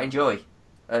actually quite enjoy.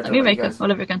 Moonraker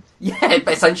all over again. Yeah,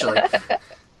 essentially.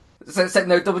 so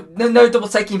no double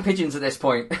taking pigeons at this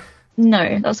point.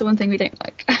 No, that's the one thing we don't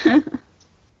like.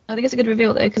 I think it's a good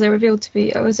reveal though, because they're revealed to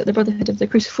be, was it the Brotherhood of the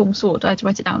Cruciform Sword? I had to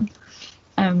write it down.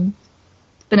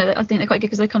 But no, I think they're quite good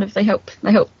because they help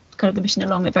kind of the mission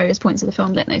along at various points of the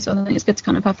film, don't they? So I think it's good to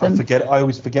kind of have them. I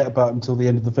always forget about them until the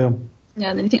end of the film. Yeah,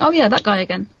 and then you think, oh yeah, that guy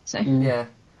again. So yeah.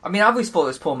 I mean, I always thought it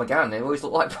was Paul McGann. It always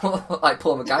looked like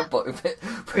Paul McGann, but with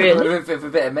a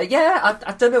bit of make. Yeah,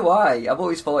 I don't know why. I've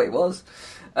always thought it was,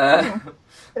 but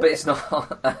it's not.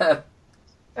 Fair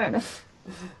enough.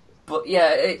 But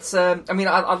yeah, it's. I mean,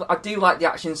 I do like the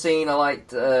action scene. I liked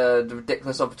the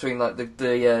ridiculous of between like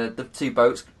the two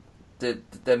boats,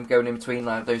 them going in between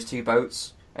like those two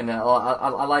boats, and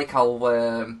I like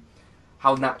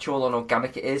how natural and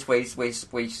organic it is.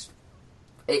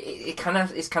 It's kind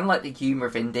of like the humour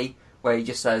of Indy, where he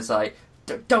just says like,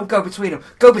 "Don't go between them.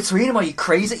 Go between them? Are you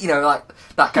crazy?" You know, like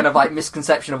that kind of like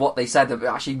misconception of what they said that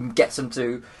actually gets them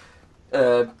to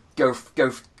go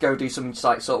do something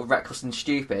like sort of reckless and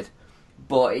stupid.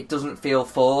 But it doesn't feel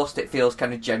forced. It feels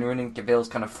kind of genuine and it feels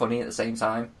kind of funny at the same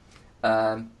time.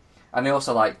 And I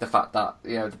also like the fact that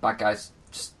the bad guys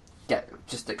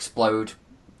just explode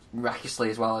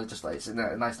miraculously as well. It's a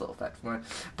nice little effect for me.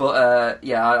 But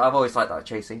I've always liked that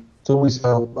chase scene. It's always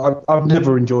felt I've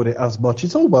never enjoyed it as much.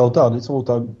 It's all well done. It's all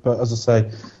done. But as I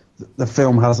say, the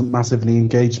film hasn't massively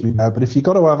engaged me now. But if you've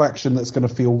got to have action that's going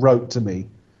to feel rote to me,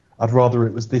 I'd rather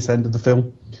it was this end of the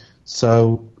film.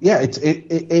 So yeah,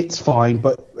 it's fine,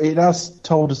 but it has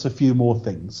told us a few more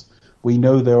things. We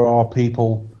know there are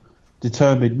people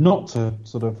determined not to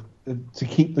to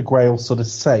keep the Grail sort of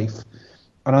safe,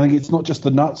 and I think it's not just the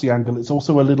Nazi angle; it's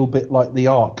also a little bit like the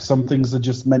Ark. Some things are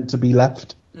just meant to be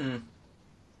left.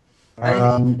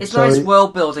 It's nice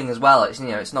world building as well. It's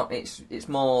it's not. It's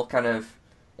more kind of.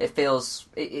 It feels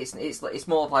it's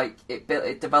more like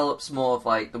it develops more of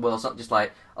like the world's not just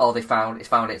like they found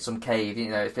it in some cave.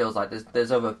 It feels like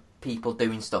there's other people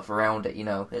doing stuff around it.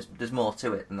 There's more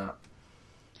to it than that.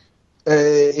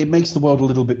 It makes the world a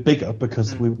little bit bigger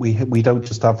because we don't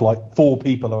just have like 4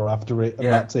 people are after it and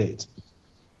that's it.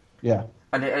 Yeah.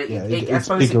 And it's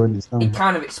bigger in its own. It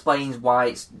kind of explains why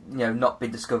it's not been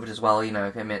discovered as well.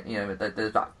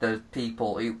 There's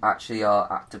people who actually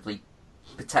are actively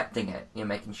protecting it,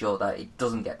 making sure that it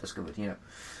doesn't get discovered,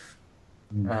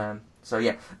 So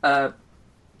yeah.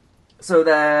 So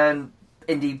then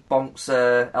Indy bonks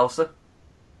Elsa.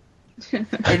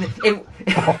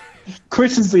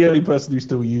 Chris is the only person who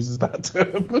still uses that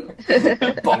term.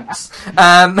 Bonks.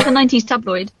 The 90s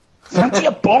tabloid. Fancy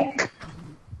a bonk?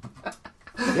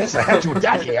 Yes, I had your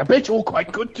daddy. I bet you're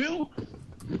quite good too.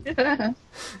 What can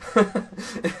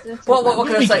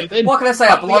I say? What can I say?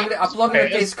 I belong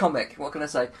in this comic. What can I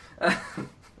say?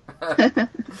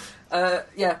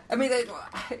 Yeah, I mean,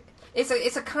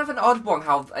 it's a kind of an odd one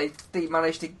how they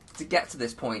managed to get to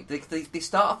this point. They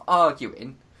start off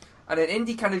arguing, and then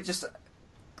Indy kind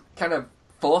of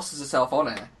forces herself on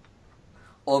it,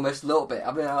 almost a little bit.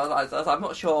 I mean, I'm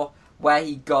not sure where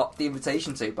he got the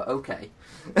invitation to, but okay.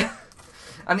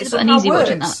 And it's an easy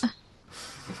watching that.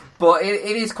 But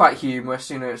it is quite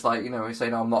humorous, it's like, he's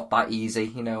saying, I'm not that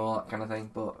easy, all that kind of thing.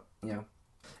 But,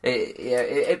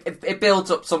 it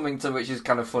builds up something to which is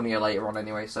kind of funnier later on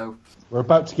anyway, so. We're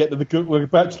about to get to the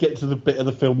bit of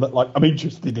the film that, like, I'm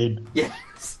interested in.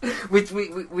 Yes. we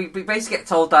basically get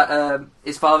told that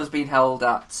his father's been held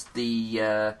at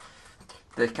the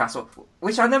castle,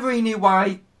 which I never really knew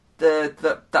why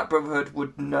that Brotherhood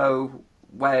would know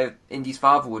where Indy's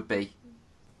father would be.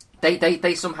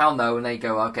 They somehow know, and they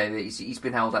go, okay, he's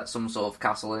been held at some sort of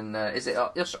castle in, is it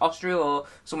Austria or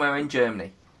somewhere in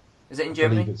Germany? Is it in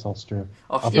Germany? I believe it's Austria.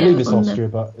 I believe it's Austria,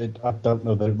 but I don't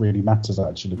know that it really matters,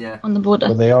 actually. Yeah. On the border.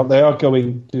 But they are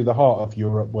going to the heart of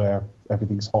Europe where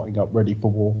everything's hotting up, ready for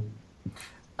war.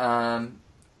 And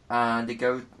they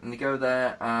go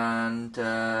there, and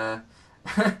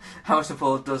Harrison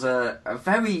Ford does a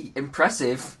very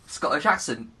impressive Scottish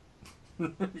accent.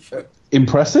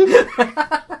 Impressive?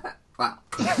 Wow.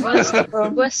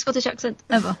 Worst Scottish accent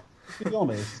ever. To be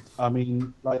honest, I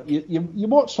mean, like you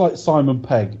watch like Simon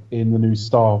Pegg in the new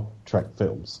Star Trek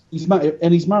films. He's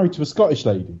married to a Scottish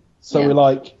lady,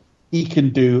 so he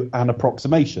can do an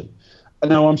approximation.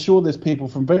 And now I'm sure there's people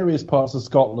from various parts of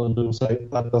Scotland who will say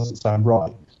that doesn't sound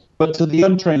right. But to the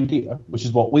untrained ear, which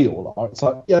is what we all are, it's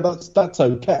like, yeah, that's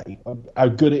okay. How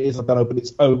good it is, I don't know, but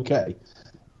it's okay.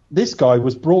 This guy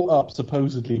was brought up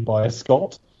supposedly by a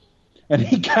Scot, and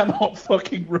he cannot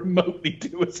fucking remotely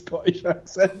do a Scottish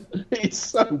accent. It's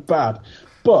so bad,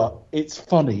 but it's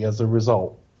funny as a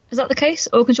result. Is that the case,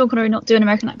 or can Sean Connery not do an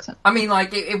American accent? I mean,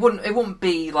 like it wouldn't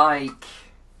be like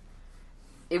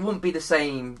it wouldn't be the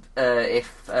same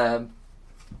if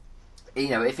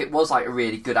if it was like a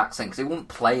really good accent, because it wouldn't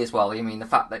play as well. The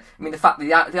fact that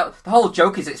the whole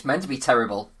joke is it's meant to be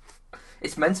terrible.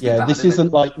 It's meant to be bad. This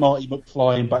isn't like Marty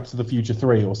McFly in Back to the Future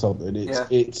 3 or something.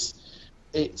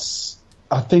 It's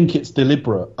I think it's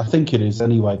deliberate. I think it is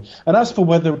anyway. And as for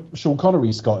whether Sean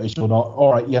Connery's Scottish or not,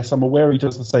 all right, yes, I'm aware he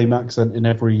does the same accent in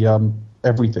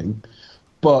everything.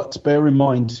 But bear in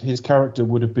mind, his character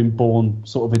would have been born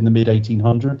sort of in the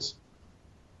mid-1800s.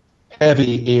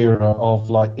 Heavy era of,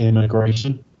 like,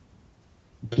 immigration.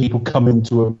 People coming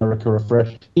to America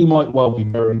afresh. He might well be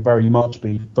very, very much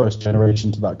be first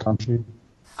generation to that country.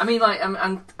 I mean, like,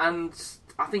 and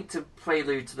I think to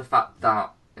prelude to the fact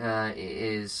that it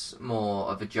is more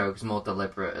of a joke, it's more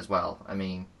deliberate as well. I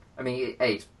mean,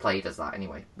 it's played as that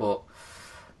anyway. But,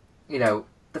 the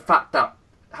fact that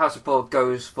Harrison Ford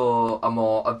goes for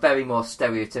a very more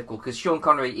stereotypical, because Sean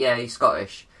Connery, yeah, he's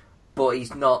Scottish, but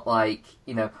he's not like,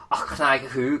 he's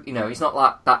not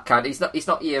like that kind. He's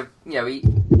not your,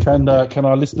 Can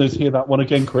our listeners hear that one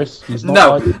again, Chris? He's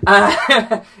no. not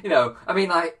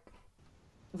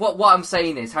What I'm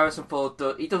saying is Harrison Ford,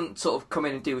 he doesn't sort of come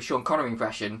in and do a Sean Connery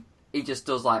impression. He just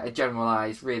does like a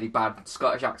generalised, really bad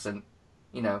Scottish accent.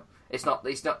 It's not.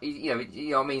 You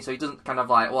know what I mean. So he doesn't kind of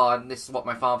like, well, this is what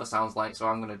my father sounds like, so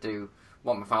I'm going to do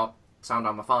what my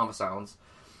my father sounds.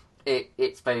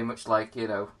 It's very much like,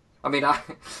 the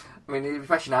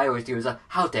impression I always do is like,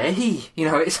 how dare he?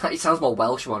 It sounds more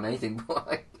Welsh more than anything. But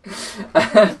like,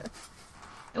 I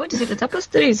want to see the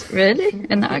tapestries, really,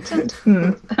 in that accent.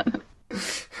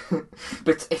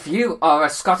 But if you are a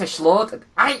Scottish lord,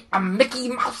 I am Mickey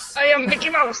Mouse. I am Mickey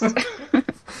Mouse.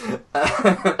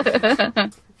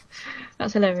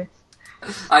 That's hilarious.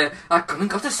 I couldn't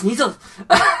got a sneasel.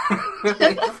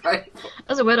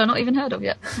 That's a word I've not even heard of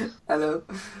yet. Hello.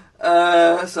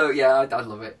 So yeah, I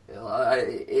love it.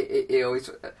 It always.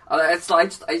 It's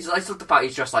like I just love the fact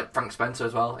he's dressed like Frank Spencer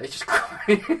as well. It's just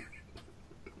great.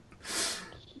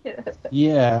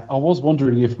 Yeah, I was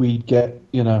wondering if we'd get,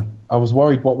 I was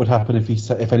worried what would happen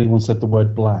if anyone said the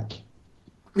word black.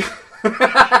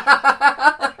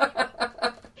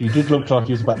 He did look like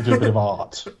he was about to do a bit of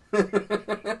art.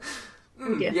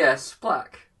 Yeah. Yes,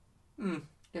 black.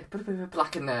 Yeah, put a bit of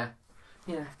black in there.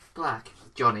 Yeah, black.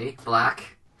 Johnny,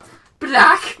 black.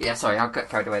 Black! Yeah, sorry, I got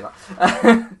carried away with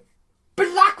that.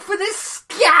 Black for the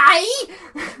sky!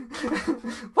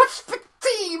 What's for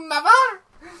tea, mother?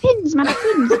 Pins, man,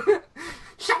 pins.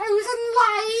 Shadows and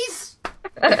lies.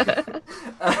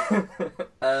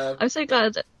 I'm so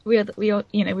glad we all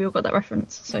got that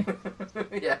reference. So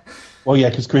yeah. Well, yeah,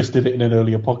 because Chris did it in an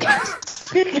earlier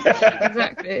podcast.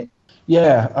 Exactly.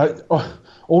 Yeah,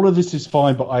 all of this is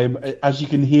fine, but as you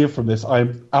can hear from this,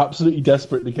 I'm absolutely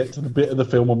desperate to get to the bit of the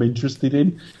film I'm interested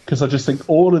in, because I just think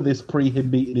all of this pre him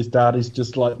meeting his dad is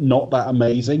just like not that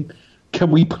amazing. Can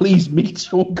we please meet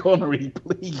Sean Connery,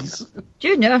 please?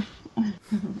 Junior.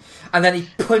 And then he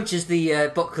punches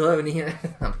the butler and he...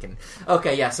 I'm kidding.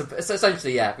 Okay, yeah, so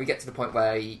essentially, yeah, we get to the point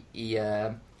where he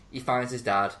finds his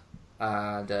dad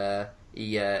and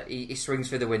he swings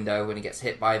through the window and he gets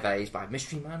hit by a vase by a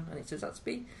mystery man, and it turns out to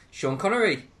be Sean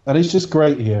Connery. And it's just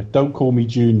great here. Don't call me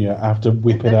Junior after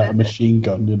whipping out a machine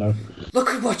gun, Look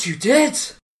at what you did!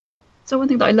 So one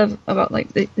thing that I love about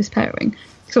this pairing,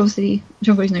 because obviously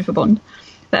Sean Connery's known for Bond,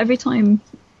 but every time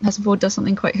Harrison Ford does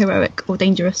something quite heroic or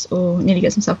dangerous or nearly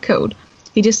gets himself killed,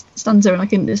 he just stands there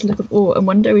in this look of awe and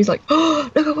wonder. He's like, "Oh,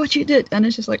 look at what you did!" And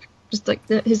it's just like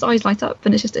his eyes light up,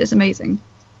 and it's amazing.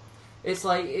 It's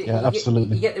like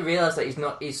absolutely. You get to realise that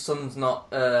his son's not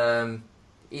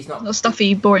he's not a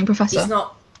stuffy, boring professor.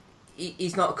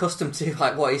 He's not accustomed to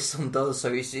like what his son does,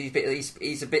 so he's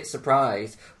a bit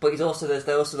surprised. But there's also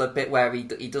the bit where he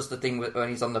does the thing when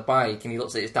he's on the bike and he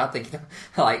looks at his dad thinking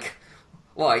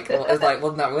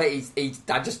wasn't that right? His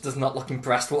dad just does not look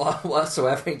impressed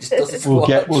whatsoever. He just doesn't. We'll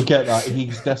get that.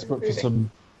 He's desperate for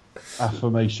some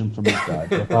affirmation from his dad,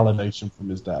 validation from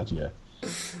his dad. Yeah,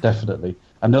 definitely.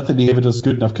 And nothing he ever does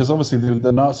good enough, because obviously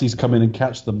the Nazis come in and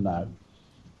catch them now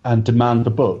and demand the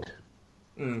book.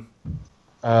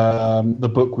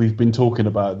 The book we've been talking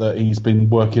about that he's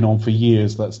been working on for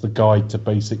years. That's the guide to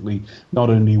basically not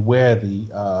only where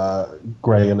the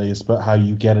Grail is, but how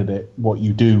you get at it, what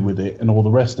you do with it, and all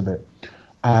the rest of it.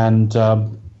 And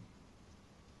of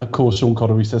course, Sean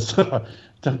Connery says,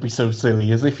 "Don't be so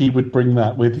silly," as if he would bring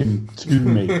that with him to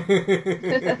me.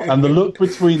 And the look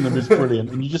between them is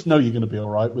brilliant, and you just know you're going to be all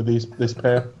right with this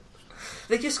pair.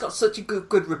 They just got such a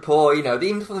good rapport,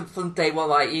 even from day one.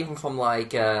 Like even from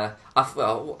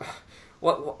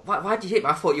Why did you hit me?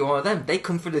 I thought you were one of them. They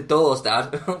come through the doors,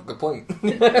 Dad. Good point.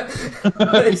 And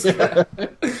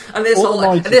this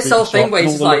whole thing where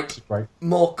he's like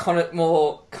more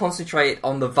concentrate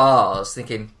on the vase,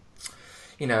 thinking,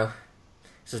 you know,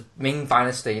 it's a Ming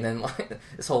Dynasty, and then like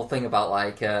this whole thing about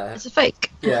like it's a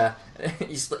fake. Yeah,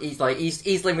 he's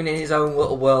living in his own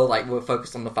little world. Like we're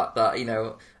focused on the fact that, you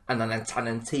know. And then an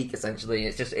antique, essentially.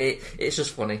 It's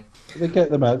just funny. They get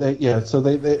them out. So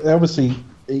they obviously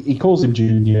he calls him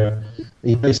Junior.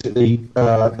 He basically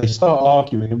they start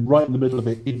arguing, and right in the middle of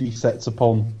it, Indy sets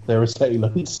upon their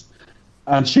assailants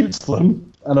and shoots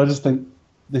them. And I just think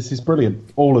this is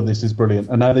brilliant. All of this is brilliant.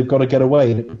 And now they've got to get away,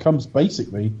 and it becomes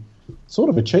basically sort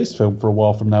of a chase film for a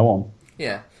while from now on.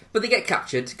 Yeah, but they get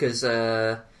captured because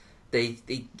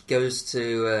he goes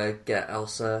to get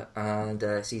Elsa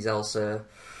and sees Elsa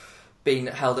being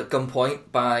held at gunpoint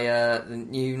by the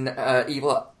new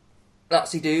evil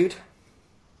Nazi dude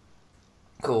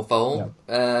called Vole.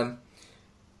 Yeah.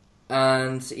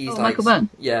 And he's like, Michael Byrne.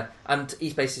 Yeah, and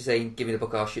he's basically saying, "Give me the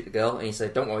book, I'll shoot the girl." And he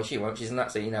said, "Don't worry, she won't. She's a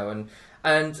Nazi, you know."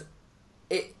 And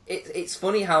it's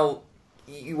funny how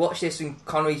you watch this and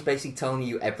Connery's basically telling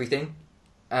you everything,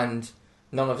 and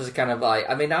none of us are kind of like.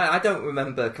 I mean, I don't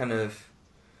remember kind of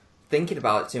thinking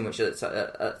about it too much at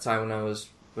the time when I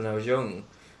was young.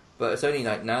 But it's only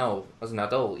like now, as an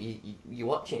adult, you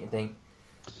watch it and think...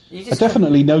 I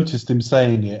definitely noticed him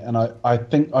saying it, and I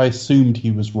think I assumed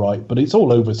he was right, but it's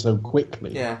all over so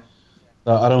quickly. Yeah.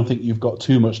 I don't think you've got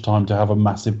too much time to have a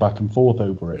massive back and forth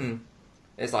over it.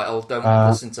 It's like, oh, don't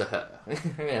listen to her.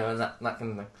 You know, and that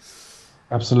kind of thing.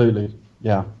 Absolutely,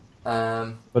 yeah.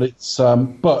 But it's...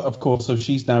 but, of course, so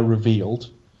she's now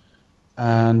revealed,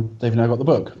 and they've now got the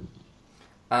book.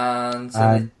 And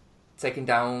so taken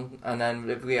down, and then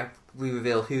we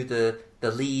reveal who the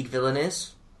lead villain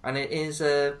is, and it is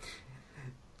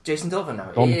Jason Donovan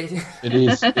now. It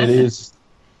is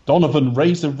Donovan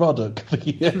Razor Ruddock,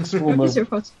 the ex-former...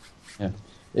 Yeah.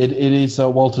 It is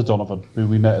Walter Donovan, who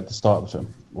we met at the start of the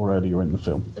film, or earlier in the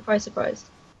film. Surprise.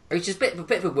 Which is a bit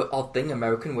of an odd thing,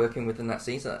 American working with the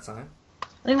Nazis at that time.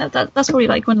 I think that's probably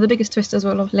like one of the biggest twists as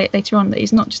well of later on, that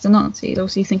he's not just a Nazi, he's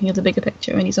obviously thinking of the bigger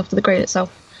picture, and he's after the Grail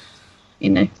itself, you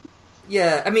know.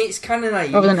 Yeah, I mean, it's kind of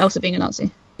naive. Rather than Elsa being a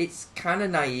Nazi. It's kind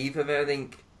of naive. I mean, I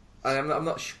think... I'm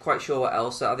not quite sure what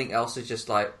Elsa... I think Elsa's just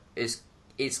like... It's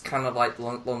kind of like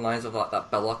along lines of like that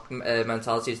Belloc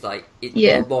mentality. It's like...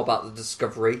 more about the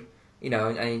discovery, you know,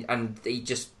 and he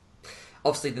just...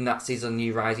 Obviously, the Nazis are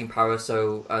new rising power,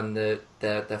 so... And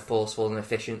they're forceful and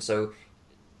efficient, so...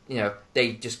 You know,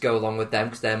 they just go along with them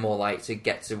because they're more like to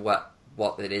get to what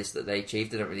it is that they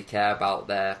achieve. They don't really care about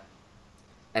their...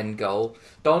 end goal.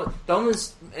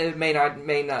 Donna's main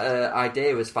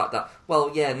idea was the fact that,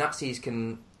 well, yeah, Nazis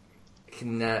can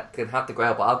have the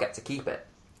Grail, but I'll get to keep it,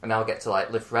 and I'll get to like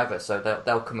live forever. So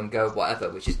they'll come and go, whatever.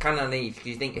 Which is kind of naive because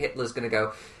you think Hitler's going to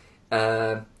go,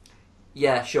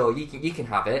 yeah, sure, you can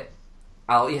have it.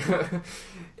 I'll, he's going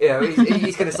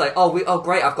to say, oh,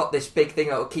 great, I've got this big thing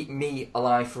that will keep me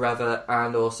alive forever,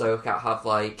 and also have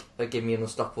like give me an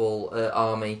unstoppable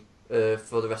army.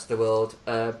 For the rest of the world.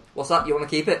 What's that? You want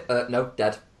to keep it? No,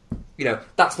 dead. You know,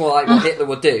 that's more like what Hitler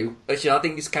would do. Which I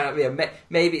think is kind of...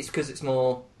 maybe it's because it's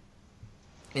more...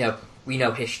 You know, we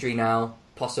know history now,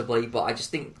 possibly, but I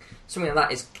just think something like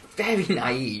that is very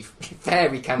naive.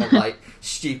 Very kind of like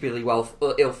stupidly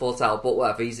ill thought out, but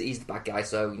whatever. He's the bad guy,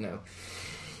 so, you know,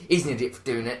 he's an idiot for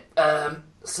doing it. But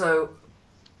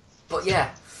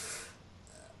yeah.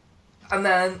 And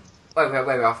then... Where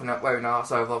are we off now? Where are we now?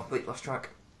 Sorry, I've completely lost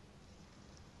track.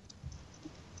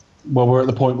 Well, we're at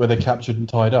the point where they're captured and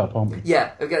tied up, aren't we?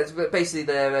 Yeah, basically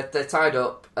they're tied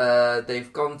up.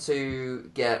 They've gone to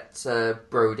get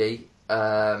Brody,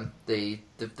 the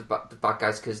bad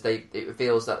guys, because it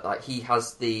reveals that like he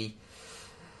has the.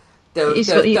 There are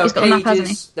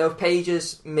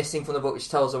pages missing from the book which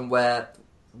tells them where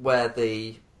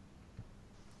the.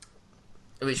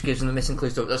 Which gives them the missing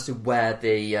clues as to where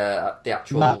the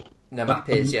actual map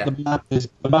is. Yeah, the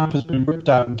map has been ripped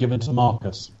out and given to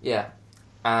Marcus. Yeah.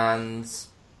 And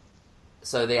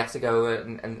so they have to go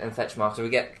and fetch Mark. So we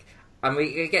get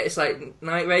this like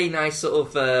very nice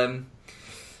sort of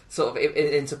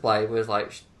interplay with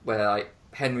where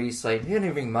Henry's saying, "You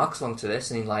didn't bring Marcus along to this,"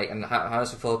 and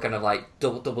Harrison Ford kind of like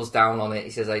doubles down on it.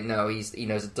 He says like, "No, he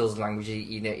knows a dozen languages.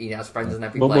 He has friends in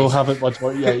every place." We'll have it much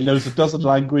more. Yeah, he knows a dozen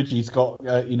languages. He's got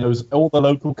he knows all the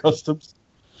local customs.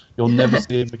 You'll never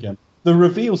see him again. The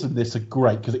reveals in this are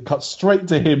great because it cuts straight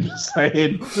to him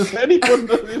saying, "Does anyone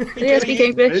speak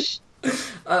English?"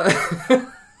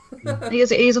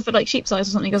 He's offered like sheep's eyes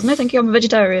or something. He goes, "No, thank you, I'm a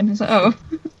vegetarian." It's like, oh.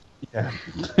 Yeah,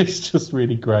 it's just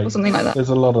really great. Or something like that. There's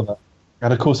a lot of that.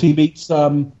 And of course, he meets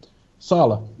Sala,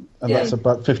 and that's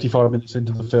about 55 minutes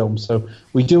into the film. So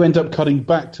we do end up cutting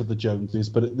back to the Joneses,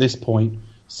 but at this point,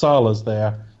 Sala's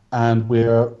there, and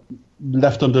we're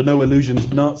left under no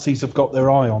illusions. Nazis have got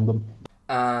their eye on them.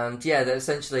 And yeah, they're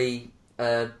essentially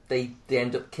they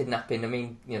end up kidnapping. I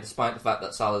mean, despite the fact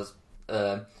that Sala's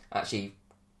actually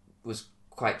was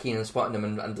quite keen on spotting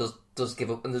them and does give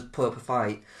up and does put up a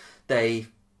fight, they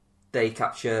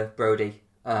capture Brody.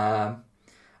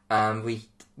 And we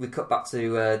cut back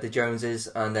to the Joneses,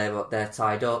 and they're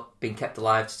tied up, being kept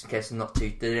alive just in case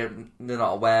they're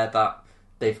not aware that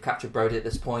they've captured Brody at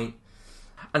this point.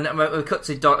 And then we cut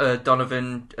to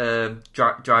Donovan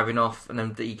driving off, and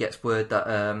then he gets word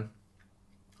that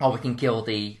we can kill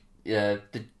the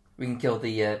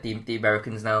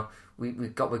Americans now.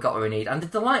 We've got what we need. And the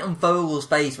delight on Vogel's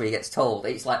face when he gets told,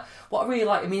 it's like, what I really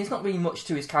like. I mean, it's not really much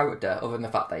to his character other than the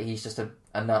fact that he's just a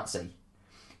Nazi,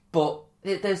 but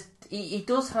he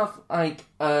does have like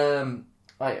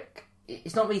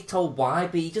it's not really told why,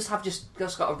 but he just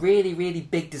got a really, really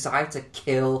big desire to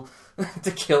kill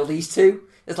these two.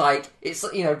 It's like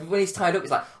when he's tied up,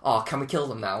 it's like, oh, can we kill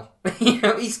them now?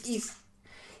 He's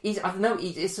I don't know.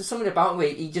 It's just something about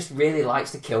him. He just really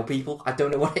likes to kill people. I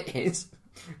don't know what it is,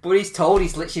 but he's told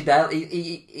he's literally there.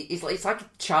 It's like a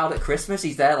child at Christmas.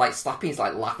 He's there like slapping. He's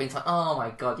like laughing. It's like, oh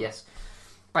my god, yes,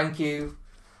 thank you.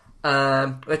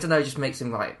 I don't know. It just makes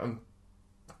him like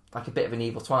a bit of an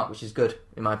evil twat, which is good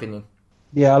in my opinion.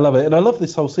 Yeah, I love it, and I love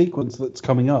this whole sequence that's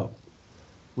coming up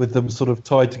with them sort of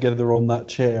tied together on that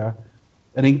chair,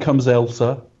 and in comes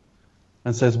Elsa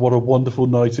and says, "What a wonderful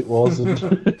night it was," and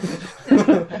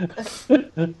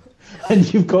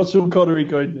you've got Sean Connery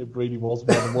going, "It really was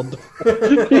wonderful."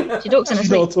 She's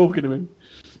not talking to him.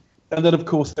 And then, of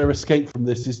course, their escape from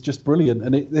this is just brilliant,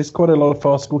 and there's quite a lot of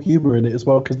farcical humour in it as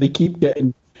well, because they keep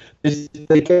getting.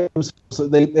 They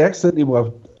accidentally.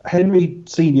 Well, Henry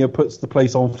Senior puts the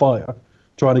place on fire,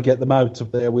 trying to get them out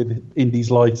of there with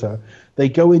Indy's lighter. They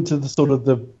go into the sort of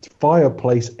the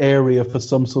fireplace area for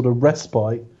some sort of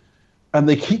respite, and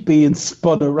they keep being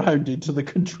spun around into the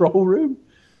control room,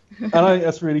 and I think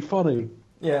that's really funny.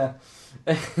 Yeah.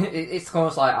 It's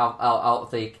almost like out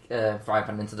of the frying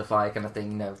pan into the fire kind of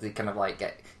thing. They kind of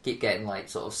like keep getting like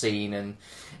sort of seen, and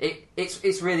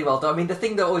it's really well done. I mean, the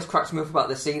thing that always cracks me up about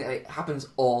this scene, it happens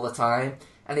all the time,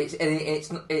 and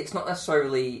it's not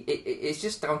necessarily it's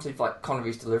just down to like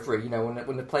Connery's delivery.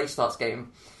 When the place starts getting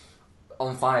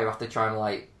on fire after trying to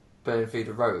like burn through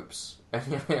the ropes,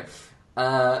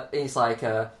 he's like,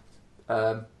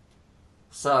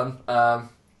 son,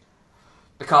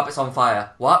 the carpet's on fire.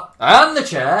 What? And the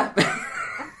chair.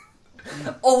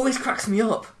 Always cracks me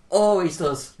up. Always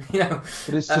does. But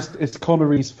it's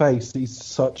Connery's face. He's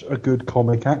such a good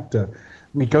comic actor.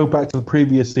 We go back to the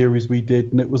previous series we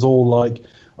did, and it was all like,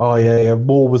 oh yeah,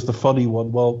 Moore was the funny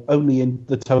one. Well, only in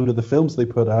the tone of the films they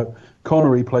put out.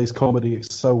 Connery plays comedy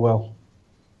so well.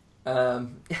 Yeah,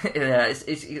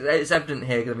 it's evident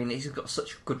here. I mean, he's got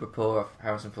such good rapport with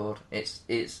Harrison Ford. It's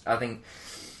I think.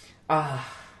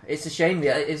 It's a shame.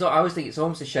 I always think it's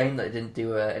almost a shame that they didn't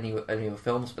do any other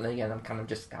films. But then again, I'm kind of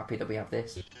just happy that we have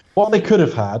this. What they could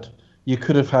have had, you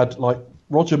could have had like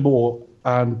Roger Moore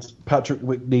and Patrick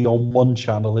Whitney on one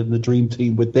channel in the Dream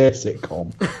Team with their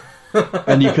sitcom,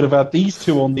 and you could have had these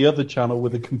two on the other channel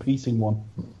with a competing one.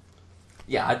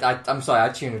 Yeah, I'm sorry, I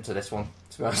tuned into this one.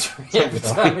 To be honest with you.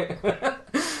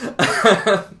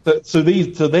 So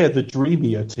they're the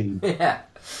dreamier team. Yeah,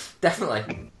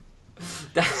 definitely.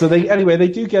 So they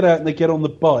do get out and they get on the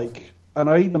bike, and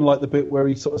I even like the bit where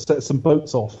he sort of sets some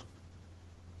boats off,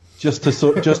 just as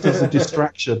a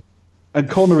distraction. And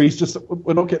Connery's just,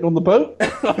 we're not getting on the boat.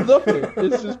 I love it.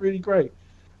 This is really great.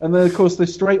 And then of course they're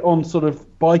straight on sort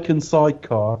of bike and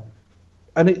sidecar,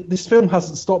 and this film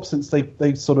hasn't stopped since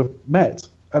they sort of met,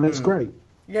 and it's great.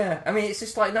 Yeah, I mean it's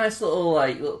just like nice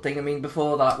little thing. I mean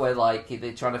before that where like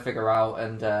they're trying to figure out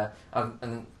and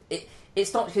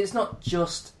it's not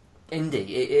just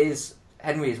Indy, it is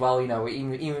Henry as well,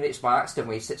 even if it's by accident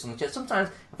where he sits on the chair. Sometimes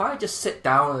if I just sit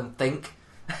down and think,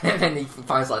 and then he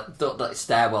finds like the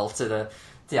stairwell to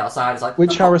the outside, it's like...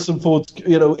 Which Harrison Ford,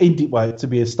 Indy, way to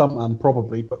be a stuntman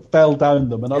probably, but fell down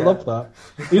them, and I love that.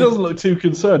 He doesn't look too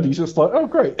concerned, he's just like, oh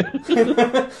great.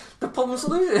 The problem's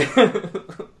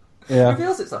solution. Yeah.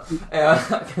 Reveals itself.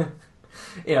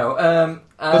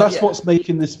 But that's what's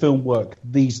making this film work.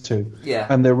 These two, yeah,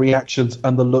 and their reactions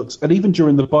and the looks, and even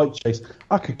during the bike chase,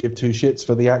 I could give two shits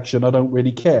for the action. I don't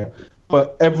really care.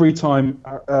 But every time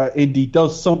Indy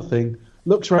does something,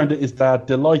 looks around at his dad,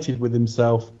 delighted with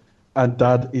himself, and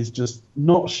Dad is just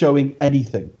not showing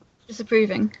anything.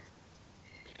 Disapproving.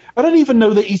 I don't even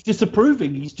know that he's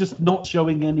disapproving. He's just not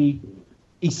showing any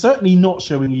he's certainly not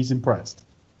showing he's impressed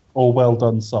or well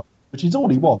done, son, which is all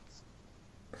he wants.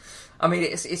 I mean,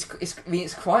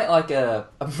 it's quite like a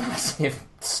massive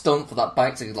stunt for that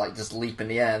bike to like just leap in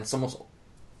the air and someone's.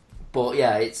 But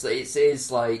yeah, it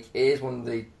is one of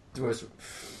the most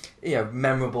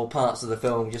memorable parts of the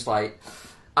film. Just like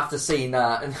after seeing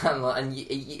that and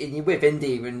you're with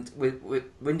Indy and with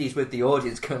Indy's with the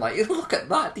audience going like, look at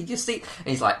that, did you see? And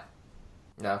he's like,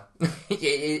 no.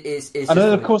 It's and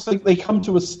then of course they come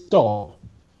to a stop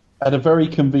at a very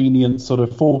convenient sort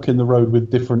of fork in the road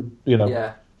with different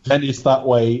Venice that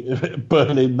way,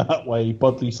 Berlin that way,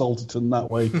 Budley Salterton that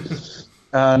way,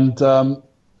 and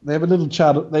they have a little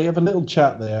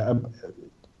chat. There.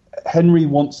 Henry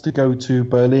wants to go to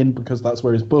Berlin because that's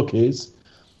where his book is.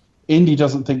 Indy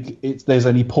doesn't think there's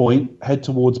any point. Head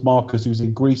towards Marcus, who's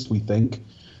in Greece, we think,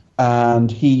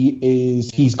 and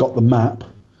he's got the map,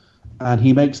 and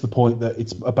he makes the point that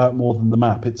it's about more than the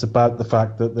map. It's about the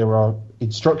fact that there are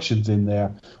instructions in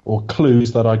there or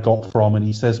clues that I got from, and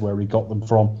he says where he got them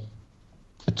from,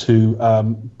 to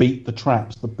beat the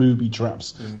traps, the booby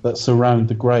traps that surround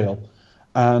the Grail.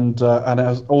 And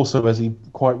as he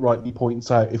quite rightly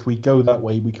points out, if we go that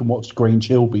way, we can watch Grange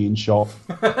Hill being shot.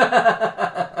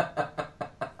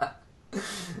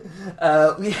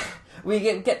 We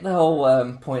get the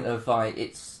whole point of like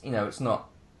it's not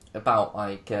about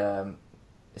like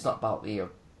it's not about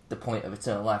the point of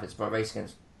eternal life. It's about race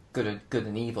against good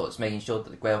and evil. It's making sure that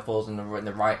the Grail falls in the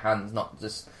right hands, not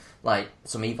just like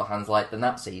some evil hands like the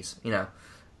Nazis.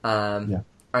 And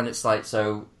it's like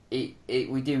so.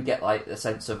 We do get like a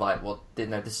sense of like, well,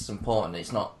 this is important.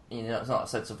 It's not, it's not a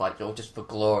sense of like, just for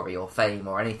glory or fame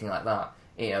or anything like that.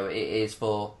 It is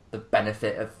for the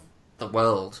benefit of the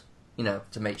world.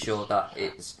 To make sure that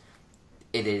it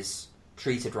is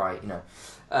treated right.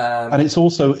 And it's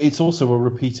also a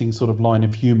repeating sort of line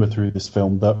of humour through this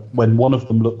film that when one of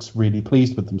them looks really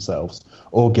pleased with themselves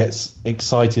or gets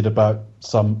excited about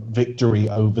some victory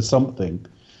over something,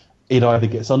 it either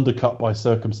gets undercut by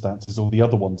circumstances or the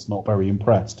other one's not very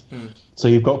impressed. So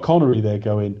you've got Connery there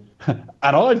going, and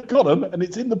I've got him, and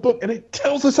it's in the book, and it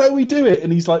tells us how we do it.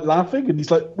 And he's like laughing, and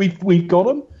he's like, we've got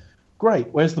him? Great,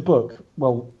 where's the book?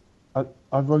 Well,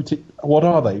 I wrote it. What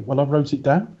are they? Well, I wrote it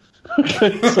down. So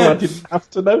I didn't have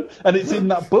to know. And it's in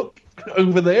that book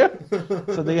over there.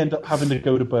 So they end up having to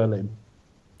go to Berlin.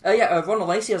 Ronald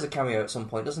Lacey has a cameo at some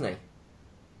point, doesn't he?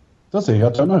 Does he? I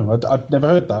don't know. I've never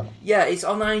heard that. Yeah, it's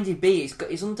on IMDb.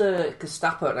 It's under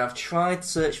Gestapo, and I've tried to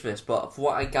search for this, but from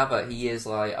what I gather, he is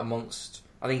like amongst.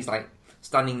 I think he's like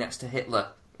standing next to Hitler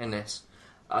in this.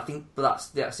 I think, but that's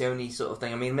the only sort of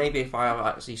thing. I mean, maybe if I have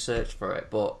actually searched for it,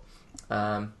 but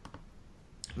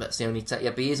that's the only.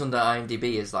 But he is under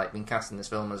IMDb as like been cast in this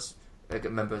film as a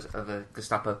member of a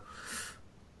Gestapo.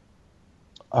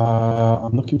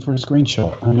 I'm looking for a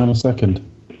screenshot. Hang on a second.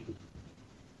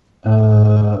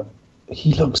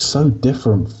 He looks so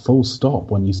different, full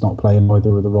stop, when he's not playing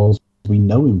either of the roles we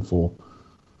know him for.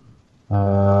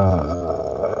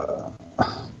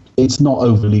 It's not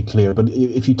overly clear, but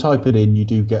if you type it in, you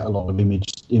do get a lot of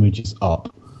images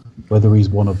up. Whether he's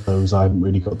one of those, I haven't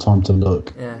really got time to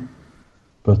look. Yeah.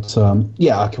 But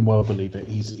I can well believe it.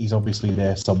 He's obviously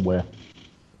there somewhere.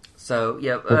 So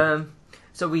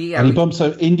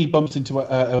Indy bumps into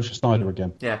Elsa Snyder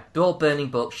again. Yeah, the old burning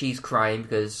book. She's crying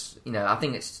because I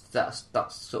think that's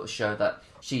sort of show that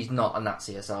she's not a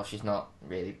Nazi herself. She's not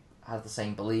really has the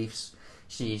same beliefs.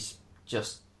 She's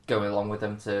just going along with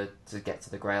them to get to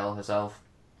the Grail herself.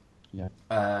 Yeah.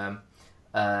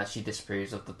 She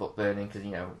disapproves of the book burning because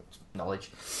knowledge,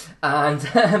 and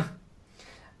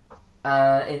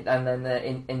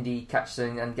then Indy catches her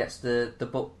and gets the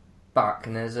book back,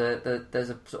 and there's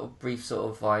a sort of brief sort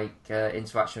of like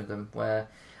interaction with them where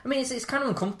it's kind of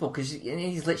uncomfortable because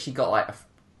he's literally got like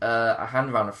a hand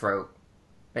around her throat.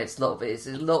 It's a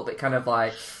little bit kind of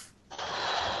like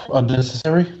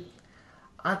unnecessary.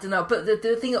 I don't know, but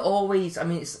the thing that always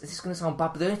it's going to sound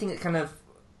bad, but the only thing that kind of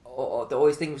the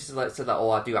always thing which is like said that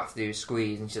I do have to do is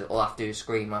squeeze, and she said all I have to do is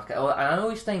scream. And I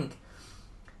always think,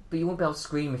 but you won't be able to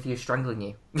scream if you're strangling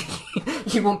you.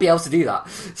 You won't be able to do that.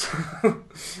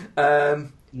 So,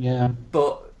 yeah.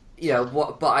 But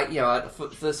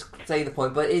for say the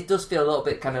point, but it does feel a little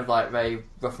bit kind of like very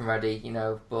rough and ready,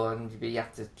 But you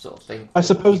have to sort of think. I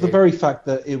suppose the very fact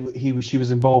that she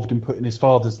was involved in putting his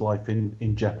father's life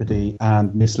in jeopardy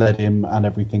and misled him and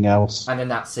everything else, and a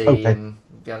Nazi. Okay. And,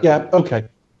 yeah. Okay.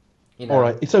 All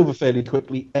right. It's over fairly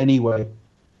quickly anyway.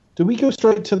 Do we go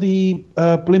straight to the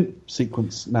blimp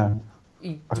sequence now?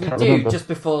 We do, remember. Just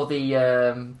before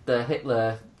the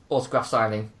Hitler autograph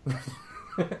signing.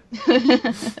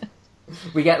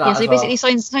 We get that. Yeah, so he basically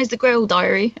signs the Grail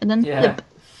diary, and then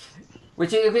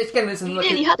Which again is he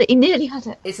nearly had it. He nearly had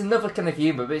it. It's another kind of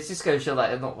humour, but it's just going to show that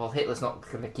Hitler's not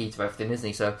kind of key to everything, isn't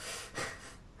he? So,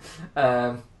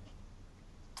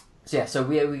 so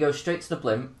we go straight to the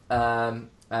blimp.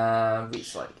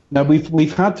 It's like now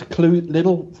we've had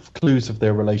little clues of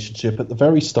their relationship at the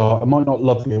very start. I might not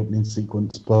love the opening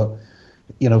sequence, but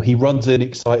he runs in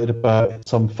excited about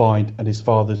some find, and his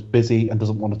father's busy and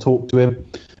doesn't want to talk to him.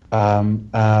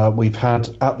 We've had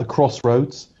at the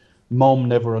crossroads. Mom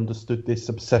never understood this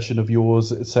obsession of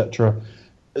yours, etc.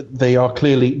 They are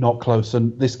clearly not close,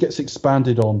 and this gets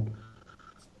expanded on.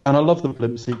 And I love the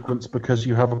blimp sequence because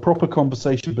you have a proper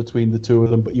conversation between the two of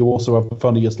them, but you also have the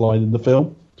funniest line in the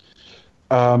film.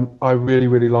 I really,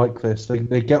 really like this.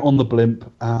 They get on the blimp,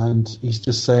 and he's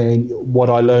just saying, what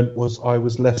I learned was I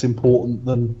was less important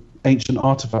than ancient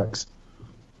artifacts.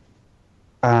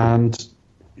 And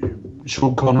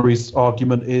Sean Connery's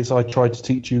argument is, I tried to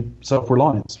teach you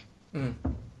self-reliance.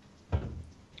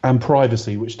 And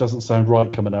privacy, which doesn't sound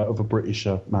right coming out of a British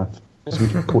mouth. So we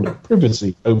can call it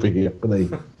privacy over here. But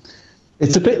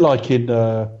it's a bit like in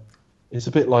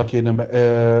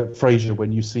Frasier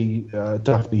when you see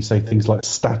Daphne say things like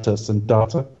status and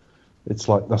data. It's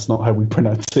like that's not how we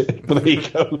pronounce it. But there you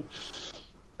go.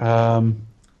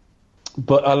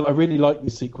 But I really like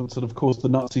this sequence, and of course the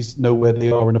Nazis know where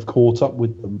they are and have caught up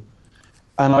with them.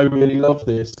 And I really love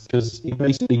this because he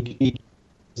basically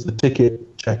the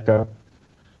ticket checker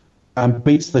and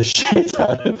beats the shit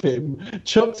out of him,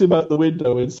 chucks him out the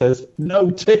window and says,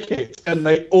 no ticket, and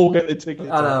they all get the tickets.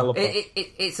 I know.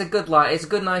 It's a good line. It's a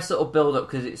good, nice little build-up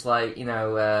because it's like,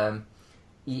 because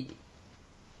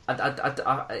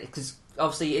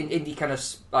obviously Indy kind of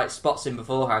like spots him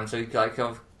beforehand, so he like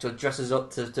to dresses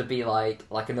up to be like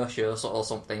an usher or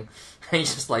something. And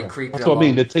he's just like creeping That's along. what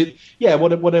I mean.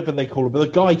 Whatever they call it. But the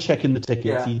guy checking the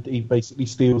tickets, he basically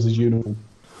steals his uniform.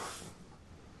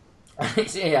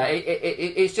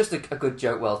 It's just a good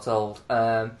joke, well told.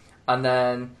 And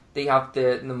then they have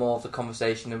the more of the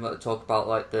conversation and talk about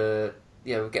like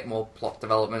get more plot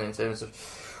development in terms of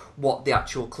what the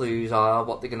actual clues are,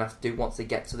 what they're going to have to do once they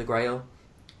get to the Grail.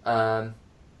 And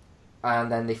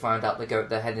then they find out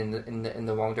they're heading in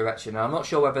the wrong direction. Now, I'm not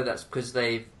sure whether that's because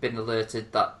they've been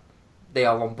alerted that they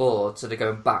are on board, so they're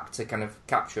going back to kind of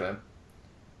capture him.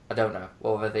 I don't know,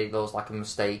 or whether there was like a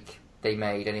mistake they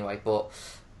made anyway. But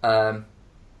I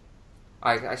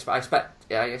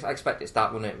expect it's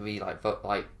that, wouldn't it? Be like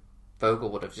Vogel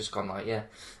would have just gone like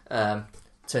turn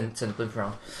the blimp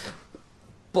around.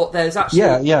 But there's actually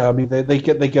I mean they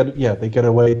get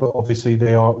away, but obviously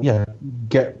they are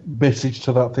get message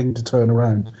to that thing to turn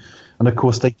around, and of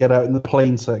course they get out in the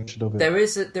plane section of it. There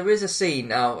is a scene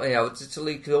now. It's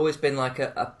always been like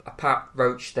a Pat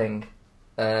Roach thing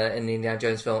in the Indiana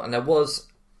Jones film, and there was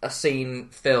a scene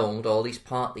filmed, or at least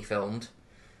partly filmed,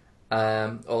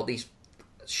 or at least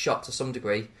shot to some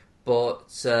degree.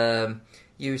 But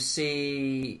you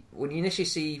see when you initially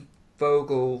see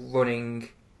Vogel running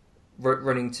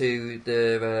to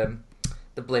the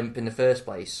blimp in the first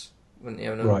place when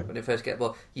they first get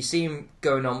well, you see him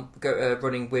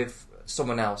running with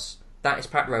someone else. That is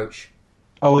Pat Roach.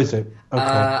 Oh, is it? Okay.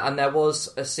 And there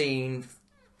was a scene.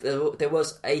 There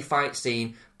was a fight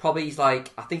scene. Probably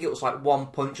like I think it was like one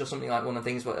punch or something, like one of the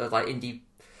things where like Indy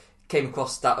came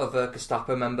across that other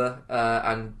Gestapo member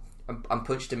and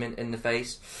punched him in the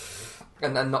face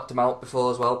and then knocked him out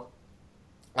before as well.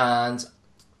 And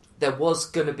there was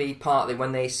going to be partly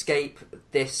when they escape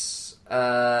this,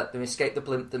 they escape the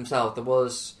blimp themselves. There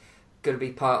was going to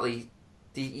be partly.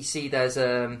 You see, there was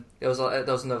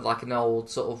another, like an old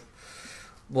sort of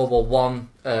World War One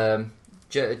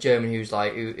German who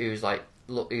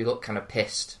looked kind of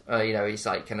pissed. He's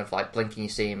like kind of like blinking. You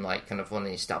see him like kind of one of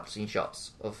the establishing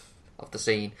shots of the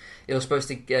scene. It was supposed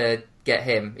to get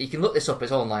him. You can look this up.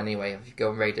 It's online anyway. If you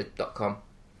go on Raiders.com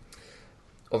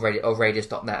or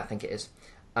Raiders.net, I think it is.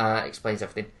 Explains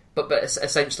everything, but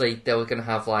essentially they were going to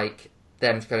have like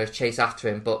them kind of chase after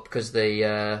him, but because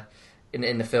the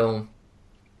in the film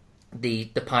the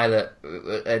pilot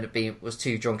was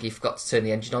too drunk, he forgot to turn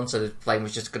the engine on, so the plane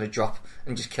was just going to drop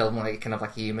and just kill him, like kind of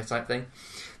like a humour type thing.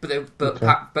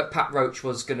 But Pat Roach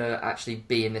was going to actually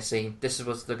be in this scene. This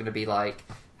was they're going to be like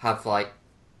have like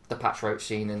the Pat Roach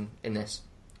scene in this,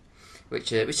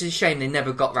 which is a shame they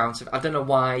never got round to. I don't know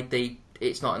why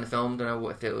it's not in the film. I don't know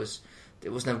if it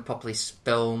was never properly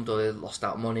filmed, or they lost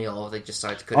out money, or they just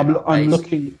decided to cut it out. I'm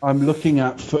looking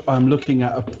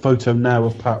at a photo now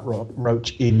of Pat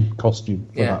Roach in costume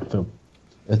for that film.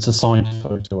 It's a signed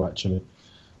photo, actually.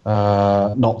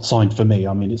 Not signed for me.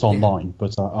 I mean, it's online,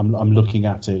 but I'm looking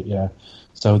at it. Yeah.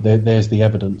 So there's the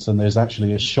evidence, and there's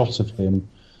actually a shot of him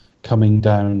coming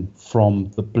down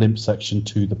from the blimp section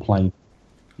to the plane.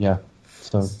 Yeah.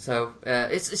 So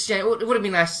it's yeah, it would have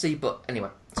been nice to see, but anyway.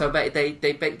 So they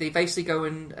basically go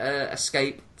and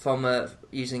escape from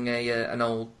using an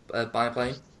old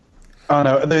biplane. I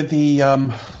know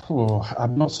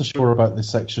I'm not so sure about this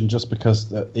section just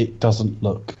because it doesn't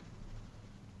look.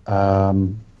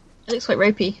 It looks quite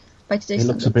ropey by today's standards. It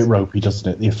looks a bit ropey,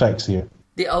 doesn't it? The effects here.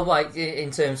 Like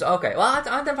in terms of, okay, well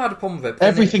I never had a problem with it.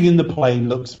 Everything in the plane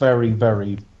looks very,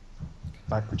 very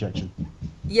back projection.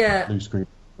 Yeah. Blue screen.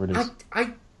 I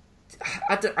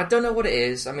don't know what it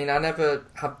is. I mean, I never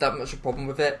had that much of a problem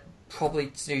with it.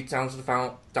 Probably down to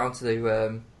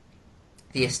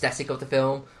the aesthetic of the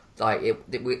film. Like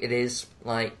it is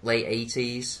like late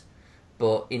 80s,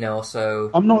 but so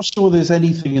I'm not sure there's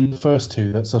anything in the first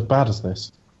two that's as bad as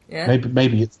this. Yeah.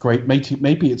 Maybe it's great.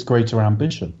 Maybe it's greater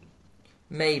ambition.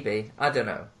 Maybe, I don't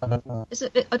know. I don't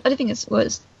think it's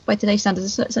by today's standards.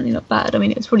 It's certainly not bad. I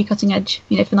mean, it's pretty cutting edge,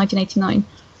 for 1989.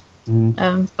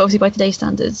 But obviously, by today's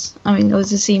standards, I mean, there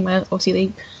was a scene where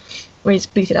obviously he's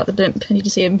booted out the blimp, and you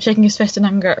just see him shaking his fist in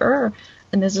anger,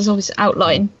 and there's this obvious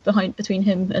outline between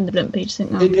him and the blimp. And you just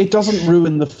think, it doesn't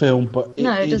ruin the film, but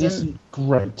it isn't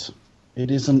great.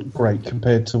 It isn't great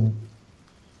compared to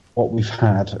what we've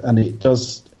had, and it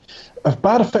does.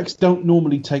 Bad effects don't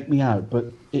normally take me out, but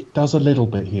it does a little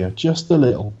bit here, just a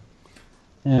little.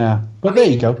 Yeah, but there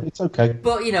you go. It's okay.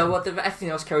 But what everything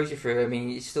else carries you through. I mean,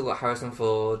 you still got Harrison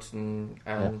Ford and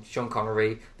Sean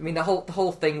Connery. I mean, the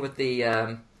whole thing with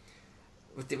the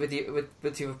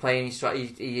plane,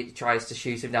 he tries to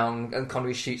shoot him down, and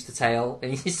Connery shoots the tail,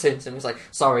 and he turns to him. He's like,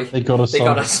 "Sorry, they got us."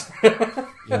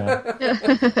 Yeah,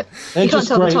 they're just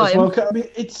great as well. I mean,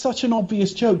 it's such an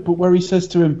obvious joke, but where he says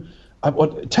to him,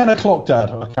 10 o'clock, Dad.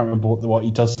 I can't remember what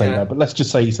he does say now, but let's just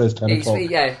say he says 10 o'clock.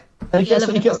 Yeah. And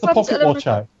he gets the pocket watch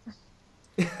out.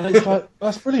 And it's like,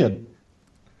 that's brilliant.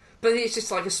 But it's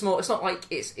just like a small. It's not like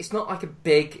a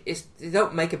big. They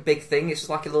don't make a big thing. It's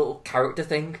just like a little character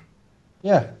thing.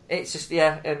 Yeah. It's just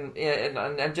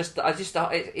it's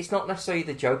not necessarily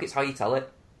the joke. It's how you tell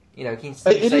it. It's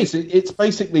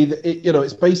basically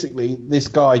it's basically this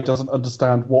guy doesn't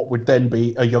understand what would then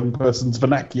be a young person's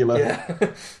vernacular. Yeah.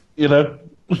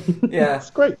 Yeah, it's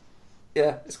great.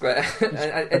 Yeah, it's great,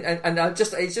 and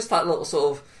it's just that little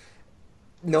sort of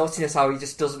naughtiness how he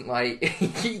just doesn't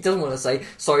he doesn't want to say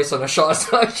sorry, son, I shot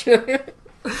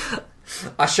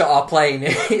our plane.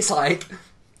 It's like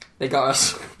they got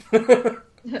us.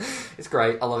 It's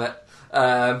great, I love it.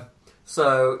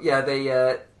 So yeah,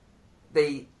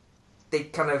 they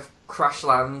kind of crash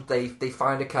land. They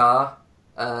find a car,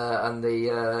 and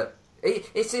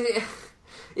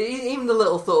even the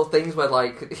little sort of things where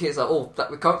he's like, oh,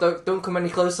 we can't, don't come any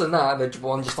closer than that, and then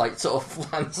one just sort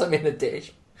of lands him in a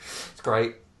ditch. It's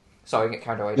great. Sorry, I get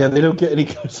carried away. Yeah, they don't get any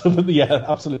closer, but yeah,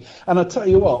 absolutely. And I tell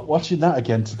you what, watching that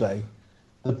again today,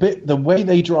 the way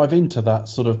they drive into that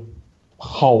sort of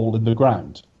hole in the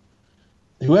ground,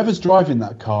 whoever's driving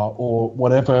that car or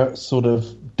whatever sort of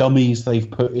dummies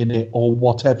they've put in it or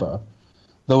whatever,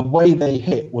 the way they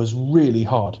hit was really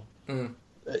hard.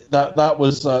 That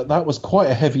was quite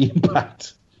a heavy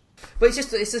impact. But it's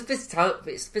the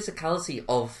physicality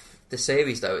of the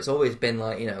series, though. It's always been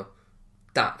that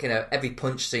every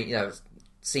punch scene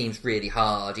seems really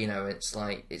hard. It's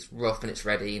like it's rough and it's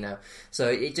ready. So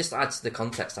it just adds to the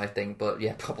context, I think. But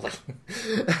yeah, probably.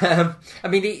 I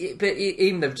mean,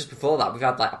 even though just before that we've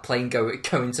had a plane go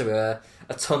into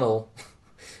a tunnel,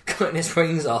 cutting its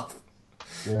wings off.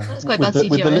 Yeah. That's quite bad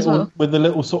CGI as well. With the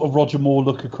little sort of Roger Moore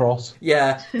look across.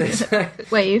 Yeah.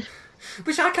 Wave.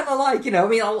 Which I kind of like, I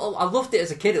mean, I loved it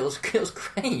as a kid. It was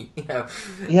great,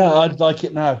 Yeah, I'd like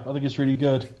it now. I think it's really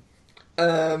good.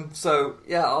 So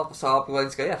yeah, I'll be willing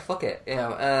to go. Yeah, fuck it,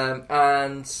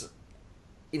 and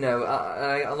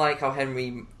I like how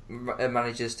Henry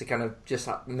manages to kind of just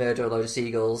murder a load of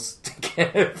seagulls to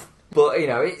give. But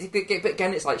but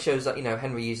again, it's shows that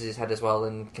Henry uses his head as well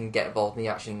and can get involved in the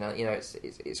action.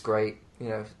 It's great.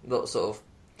 A little sort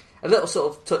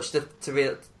of touch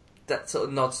that sort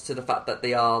of nods to the fact that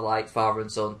they are father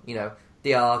and son.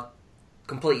 They are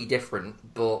completely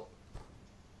different, but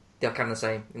they're kind of the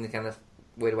same in the kind of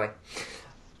weird way.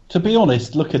 To be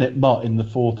honest, looking at Mutt in the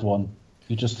fourth one,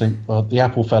 you just think, well, the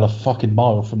apple fell a fucking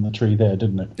mile from the tree there,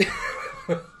 didn't it?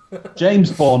 James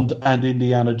Bond and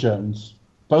Indiana Jones.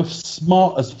 Both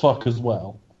smart as fuck as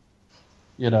well.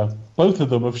 Both of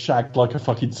them have shagged like a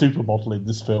fucking supermodel in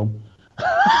this film.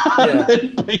 Yeah. And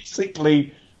then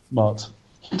basically, Mutt.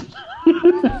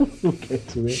 We'll get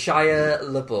to it. Shia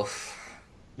LaBeouf.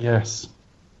 Yes.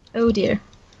 Oh dear.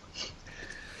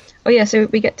 Oh yeah, so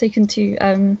we get taken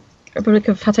to Republic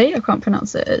of Hatay. I can't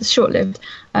pronounce it. It's short-lived.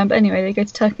 But anyway, they go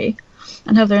to Turkey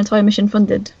and have their entire mission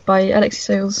funded by Alexei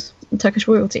Sayle and Turkish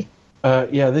royalty.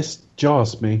 This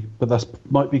jars me, but that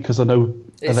might be because I know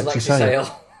Alexei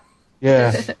Sayle.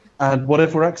 Yeah, and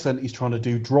whatever accent he's trying to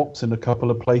do drops in a couple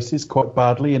of places quite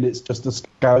badly, and it's just a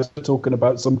scout talking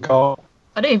about some car.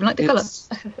 I don't even like the colour.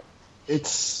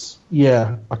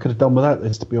 I could have done without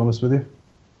this, to be honest with you.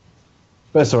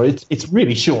 But sorry, it's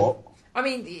really short. I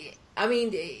mean,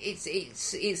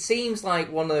 it seems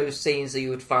like one of those scenes that you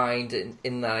would find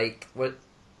in the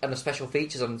special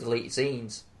features on deleted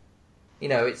scenes. You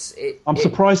know, I'm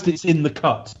surprised it's in the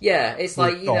cut. Yeah, it's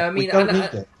like, you know, I mean,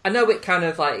 I know it kind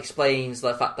of like explains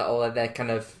the fact that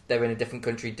they're in a different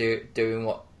country doing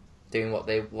what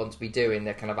they want to be doing.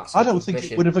 They're kind of asking. I don't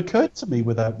think it would have occurred to me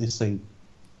without this scene.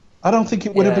 I don't think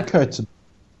it would have occurred to me.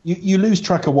 You lose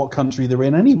track of what country they're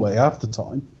in anyway half the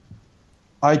time.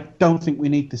 I don't think we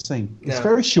need this scene. It's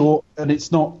very short and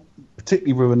it's not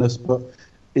particularly ruinous, but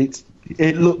it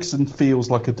looks and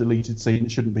feels like a deleted scene.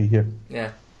 It shouldn't be here.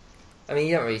 Yeah. I mean,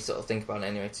 you don't really sort of think about it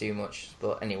anyway too much,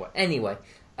 but anyway.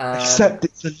 Except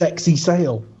it's Alexei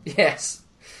Sayle. Yes.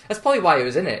 That's probably why he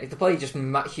was in it.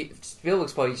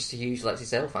 Spielberg's probably just a huge Alexei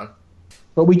Sayle fan.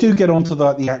 But we do get onto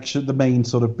the main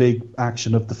sort of big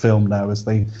action of the film now, as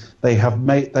the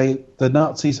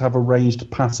Nazis have arranged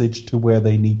passage to where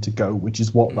they need to go, which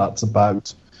is what that's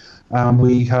about.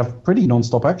 We have pretty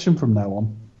non-stop action from now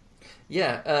on.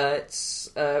 Yeah,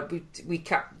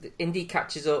 Indy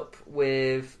catches up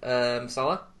with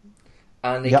Salah,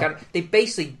 and they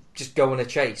basically just go on a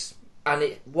chase.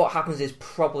 And what happens is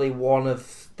probably one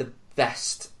of the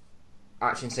best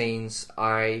action scenes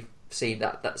I've seen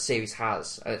that series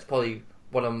has, and it's probably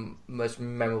one of the most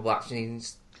memorable action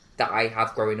scenes that I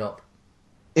have growing up.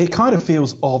 It kind of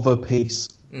feels of a piece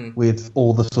with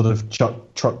all the sort of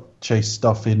truck chase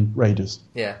stuff in Raiders.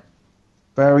 Yeah.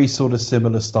 Very sort of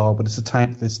similar style, but it's a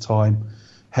tank this time.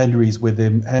 Henry's with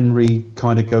him. Henry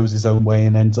kind of goes his own way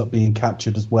and ends up being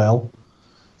captured as well.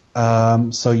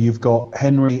 So you've got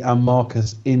Henry and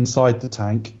Marcus inside the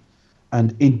tank,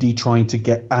 and Indy trying to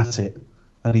get at it.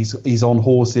 And he's on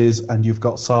horses, and you've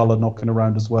got Salah knocking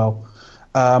around as well.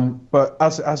 But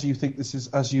as you think this is,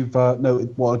 as you've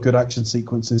noted what a good action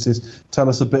sequence this is, tell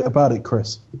us a bit about it,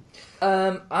 Chris.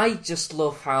 I just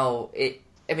love how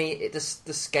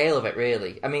the scale of it,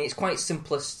 really. I mean, it's quite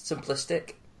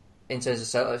simplistic in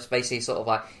terms of it's basically sort of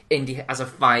like Indy has a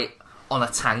fight on a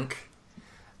tank,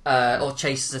 or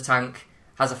chases a tank,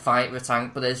 has a fight with a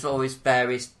tank, but there's always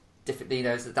various different,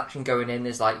 there's action going in.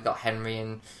 There's like, you've got Henry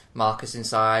and Marcus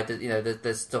inside,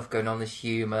 there's stuff going on, there's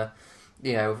humour,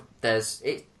 there's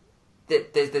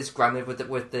grammar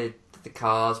with the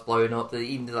cars blowing up,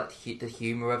 even the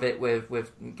humour of it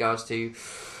with regards to,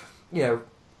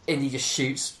 Indy just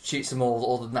shoots them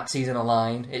all the Nazis in a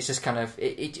line. It's just kind of,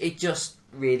 it just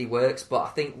really works. But I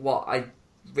think what I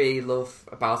really love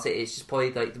about it, it's just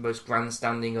probably like the most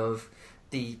grandstanding of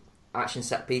the action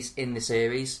set piece in the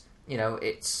series.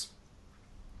 It's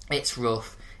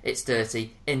rough, it's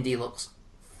dirty. Indy looks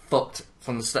fucked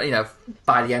from the start,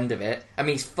 by the end of it. I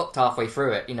mean, he's fucked halfway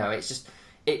through it. It's just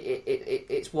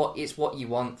it's what you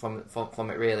want from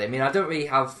it, really. I mean, I don't really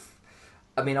have.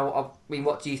 I mean,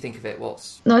 what do you think of it?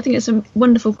 No, I think it's a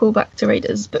wonderful callback to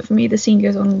Raiders, but for me, the scene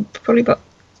goes on probably about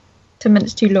 10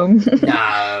 minutes too long.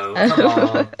 No, come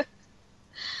on.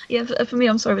 Yeah, for me,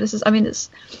 I'm sorry, but this is. I mean, it's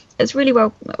really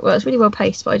it's really well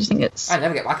paced, but I just think it's. I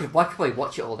could probably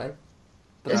watch it all day.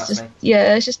 But it's just,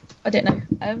 it's just, I don't know.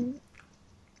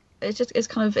 It's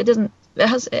kind of, it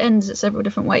ends at several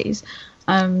different ways,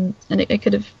 and it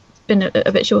could have been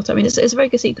a bit shorter. I mean, it's a very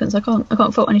good sequence. I can't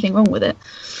fault anything wrong with it.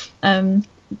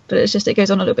 But it's just, it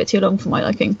goes on a little bit too long for my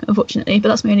liking, unfortunately. But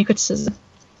that's my only criticism.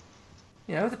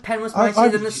 The pen was mightier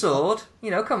than the sword.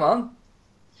 Come on.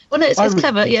 Well, no, it's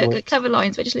clever. Yeah, clever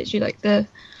lines, but just literally like the.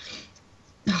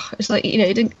 It's like,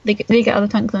 they get out of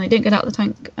the tank, then they don't get out of the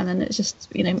tank, and then it's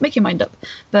just, make your mind up.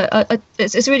 But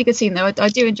it's a really good scene, though. I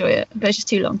do enjoy it, but it's just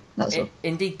too long. That's all.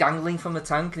 Indeed, dangling from the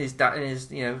tank, and his dad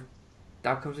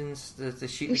comes in to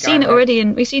shoot. We've seen it already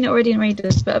in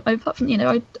Raiders, but apart from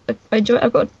I enjoy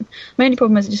it. My only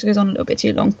problem is it just goes on a little bit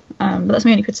too long. But that's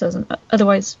my only criticism.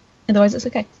 Otherwise it's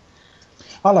okay.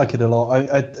 I like it a lot.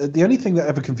 The only thing that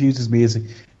ever confuses me is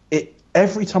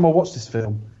every time I watch this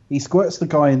film, he squirts the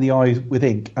guy in the eye with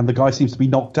ink, and the guy seems to be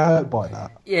knocked out by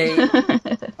that. Yeah.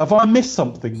 Have I missed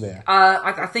something there?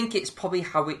 I think it's probably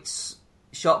how it's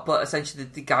shot, but essentially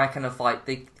the guy kind of like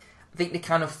I think they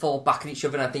kind of fall back at each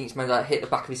other, and I think it's maybe like hit the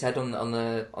back of his head on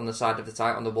the side of the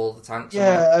tank, on the wall of the tank.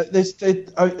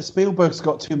 Spielberg's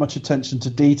got too much attention to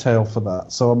detail for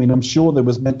that. So I mean, I'm sure there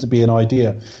was meant to be an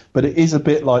idea, but it is a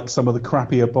bit like some of the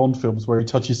crappier Bond films where he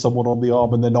touches someone on the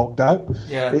arm and they're knocked out.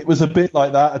 Yeah, it was a bit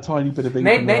like that, a tiny bit of.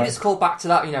 Maybe it's called back to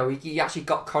that. You know, he actually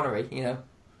got Connery. You know.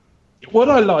 What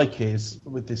I like is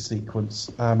with this sequence,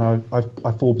 and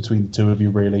I fall between the two of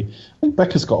you really. I think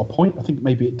Becca's got a point. I think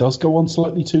maybe it does go on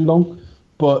slightly too long,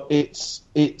 but it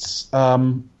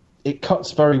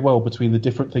cuts very well between the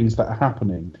different things that are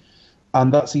happening,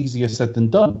 and that's easier said than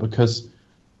done because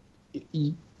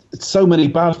so many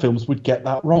bad films would get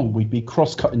that wrong. We'd be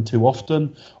cross-cutting too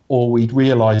often, or we'd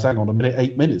realise, hang on a minute,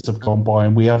 8 minutes have gone by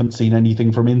and we haven't seen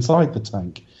anything from inside the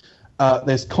tank.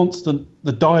 There's constant.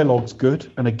 The dialogue's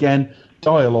good, and again,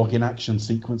 dialogue in action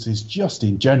sequences, just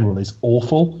in general, is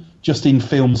awful. Just in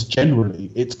films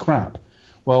generally, it's crap.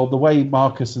 Well, the way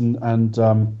Marcus and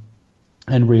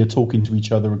Henry are talking to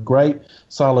each other are great.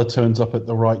 Salah turns up at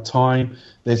the right time.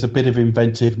 There's a bit of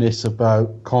inventiveness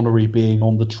about Connery being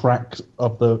on the track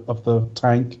of the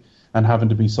tank and having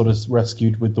to be sort of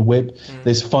rescued with the whip.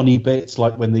 There's funny bits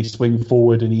like when they swing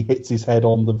forward and he hits his head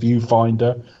on the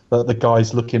viewfinder that the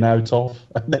guy's looking out of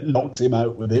and then knocks him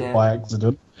out with it by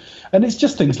accident. And it's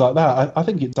just things like that. I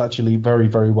think it's actually very,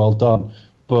 very well done.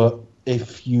 But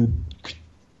if you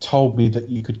told me that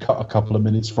you could cut a couple of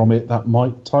minutes from it, that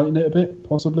might tighten it a bit,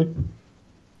 possibly.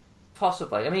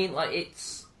 Possibly. I mean, like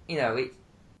it's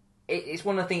it's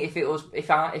one of the things.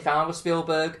 If I was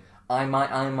Spielberg, I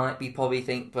might be probably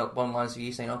think, but one lines of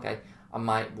you saying, okay, I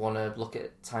might want to look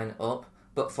at tying it up,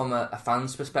 but from a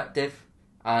fan's perspective,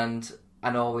 and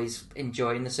always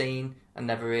enjoying the scene and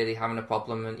never really having a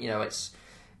problem, and to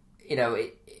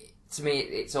me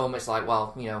it's almost like,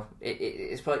 well,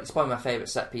 it's probably my favourite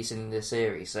set piece in the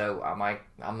series, so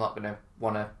I'm not going to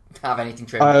want to have anything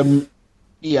trimmed.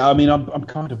 Yeah, I mean, I'm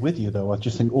kind of with you though. I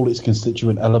just think all its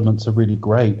constituent elements are really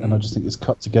great, and I just think it's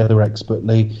cut together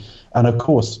expertly. And of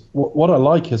course, what I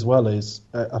like as well is,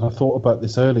 and I thought about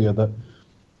this earlier, that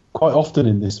quite often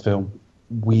in this film,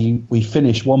 we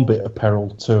finish one bit of peril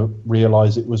to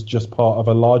realise it was just part of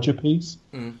a larger piece.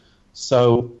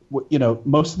 So,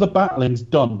 most of the battling's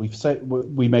done.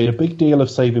 We made a big deal of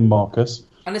saving Marcus.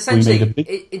 And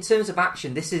essentially, in terms of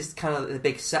action, this is kind of the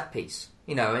big set piece.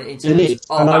 In terms it is.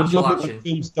 of and actual I love action. it when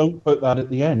films don't put that at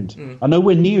the end. I know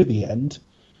we're near the end,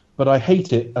 but I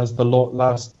hate it as the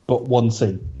last but one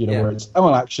scene, where it's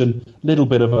action, little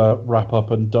bit of a wrap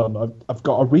up and done. I've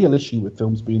got a real issue with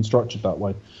films being structured that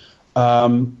way.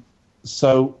 But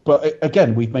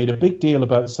again, we've made a big deal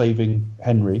about saving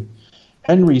Henry.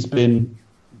 Henry's been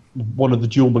one of the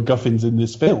dual MacGuffins in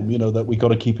this film, that we got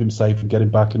to keep him safe and get him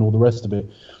back and all the rest of it.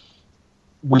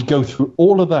 We go through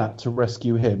all of that to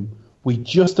rescue him. We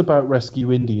just about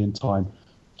rescue Indy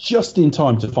just in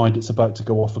time to find it's about to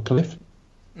go off a cliff.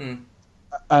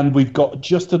 And we've got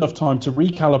just enough time to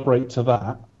recalibrate to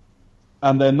that,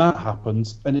 and then that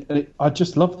happens, and I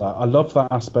just love that. I love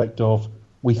that aspect of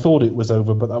we thought it was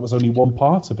over, but that was only one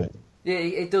part of it. Yeah,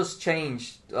 it does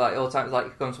change like all the time. Like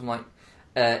it comes from like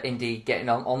Indy getting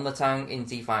on the tank,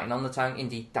 Indy fighting on the tank,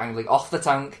 Indy dangling off the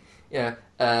tank.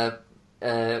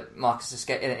 Marcus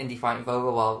escape, Indy fighting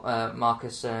Vogel while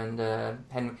Marcus and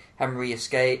Henry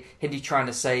escape. Indy trying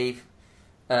to save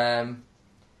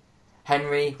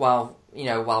Henry while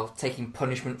taking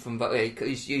punishment from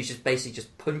he's just basically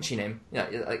just punching him.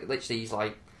 Like literally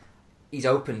he's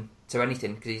open to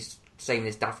anything because he's saving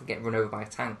his dad from getting run over by a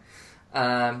tank.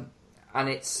 And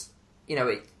it's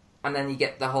and then you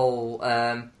get the whole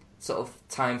sort of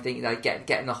time thing,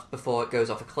 getting off before it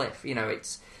goes off a cliff.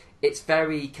 It's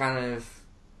very kind of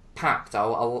packed. I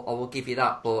will give you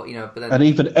that, but but then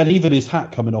and even his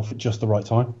hat coming off at just the right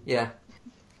time. Yeah.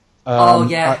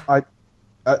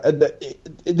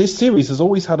 This series has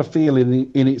always had a feel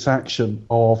in its action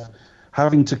of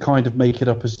having to kind of make it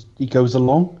up as he goes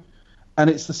along, and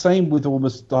it's the same with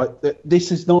almost like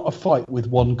this is not a fight with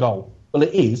one goal. Well,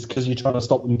 it is because you're trying to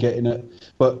stop them getting it,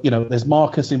 but there's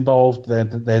Marcus involved.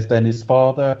 There's then his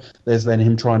father. There's then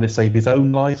him trying to save his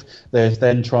own life. There's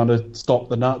then trying to stop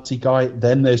the Nazi guy.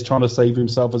 Then there's trying to save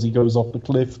himself as he goes off the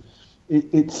cliff.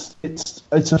 It's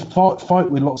a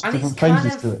fight with lots of different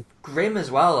phases to it. Grim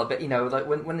as well, a bit, like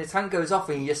when the tank goes off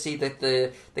and you just see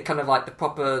the kind of like the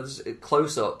proper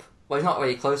close up. Well, it's not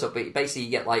really close up, but basically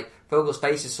you get like Vogel's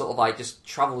face is sort of like just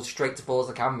travels straight towards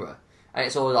the camera, and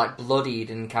it's all like bloodied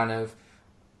and kind of,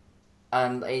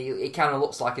 and it kind of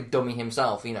looks like a dummy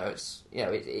himself.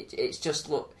 It just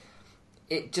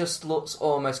looks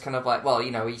almost kind of like, well,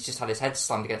 he's just had his head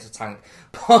slammed against a tank,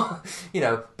 but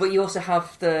but you also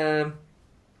have the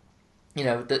you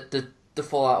know, the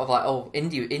fallout of like, oh,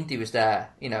 Indy was there,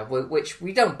 you know, which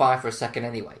we don't buy for a second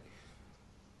anyway.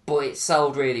 But it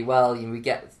sold really well, and we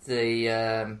get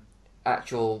the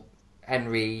actual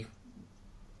Henry,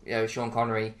 you know, Sean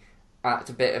Connery act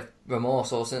a bit of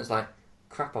remorse, or since like,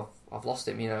 crap, I've lost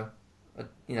him, you know.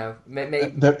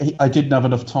 Maybe I didn't have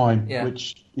enough time, yeah.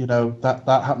 Which, you know, that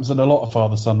happens in a lot of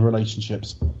father-son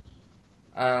relationships.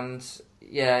 And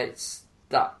yeah, it's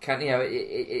that kind of, you know,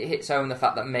 it hits home the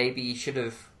fact that maybe he should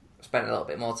have spent a little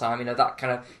bit more time, you know, that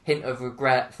kind of hint of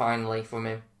regret finally from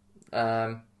him.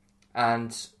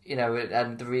 And, you know,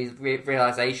 and the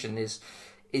realization is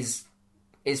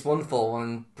wonderful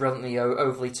and brilliantly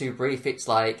overly too brief. It's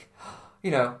like,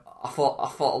 you know, I thought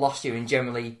I lost you, and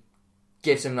generally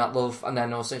gives him that love, and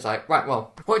then also it's like, right,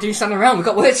 well, what do you stand around? We've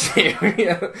got work to do. You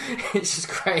know, it's just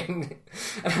great. And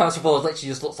House of Ford literally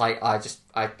just looks like,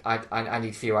 I need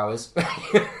a few hours.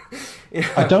 You know?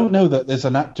 I don't know that there's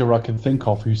an actor I can think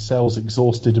of who sells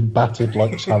exhausted and battered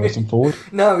like Harrison Ford.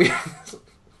 No.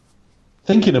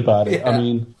 Thinking about it, Yeah. I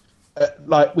mean,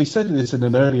 like we said this in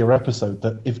an earlier episode,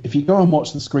 that if you go and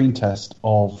watch the screen test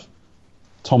of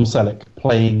Tom Selleck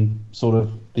playing sort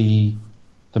of the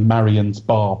Marion's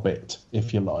bar bit,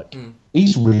 if you like,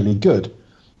 he's really good.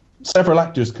 Several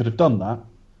actors could have done that.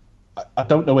 I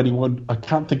don't know anyone, I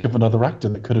can't think of another actor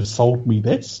that could have sold me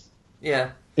this.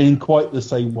 Yeah. In quite the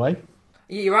same way.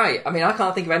 You're right. I mean, I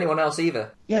can't think of anyone else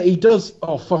either. Yeah, he does,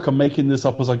 oh fuck, I'm making this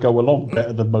up as I go along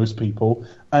better than most people,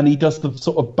 and he does the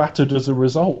sort of battered as a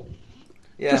result.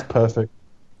 Yeah. Just perfect.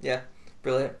 Yeah,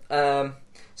 brilliant.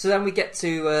 So then we get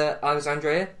to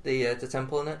Alexandria, the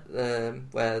temple in it,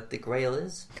 where the Grail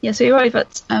is. Yeah, so you arrive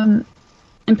at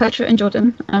in Petra and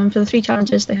Jordan. For the 3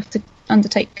 challenges they have to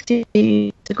undertake to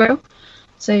the Grail.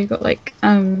 So you've got like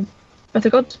Breath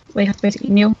of God, where you have to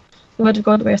basically kneel. The Word of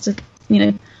God, where you have to, you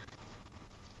know,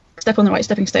 step on the right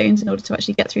stepping stones in order to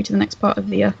actually get through to the next part of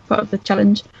the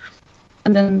challenge.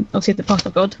 And then obviously the Path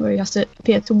of God, where you have to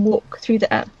appear to walk through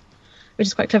the air, which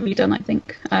is quite cleverly done, I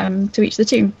think, to reach the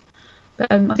tomb.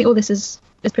 But I think all this is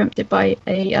preempted by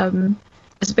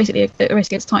it's basically a race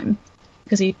against time,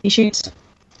 because he shoots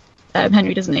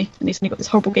Henry, doesn't he? And he's got this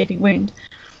horrible gaping wound.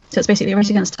 So it's basically a race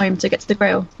against time to get to the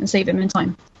Grail and save him in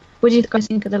time. What do you guys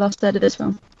think of the last third of this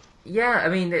film? Yeah, I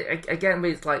mean, again,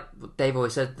 with like Dave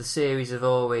always said, the series have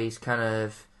always kind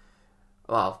of,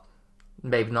 well,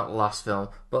 maybe not the last film,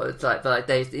 but it's like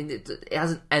it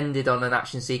hasn't ended on an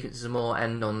action sequence. It's more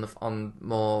end on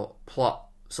more plot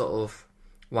sort of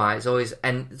wise.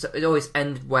 It always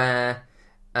end where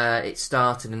it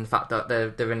started, in the fact that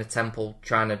they're in a temple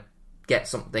trying to get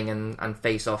something and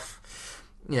face off,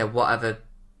 you know, whatever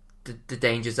the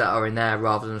dangers that are in there,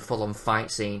 rather than a full on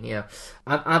fight scene. You know,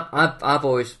 I've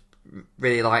always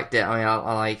really liked it. I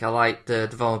mean, I like the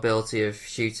vulnerability of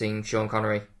shooting Sean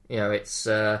Connery. You know, it's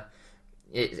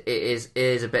it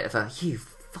is a bit of a, you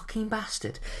fucking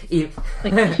bastard.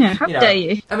 How dare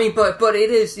you? I mean, but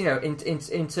it is, you know,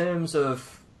 in terms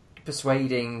of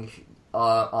persuading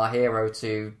our hero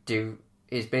to do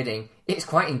his bidding, it's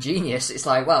quite ingenious. It's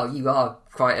like, well, you are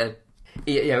quite a,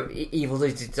 you know, evil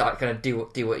dude to like, kind of do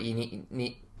what you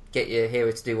need, get your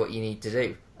hero to do what you need to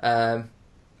do.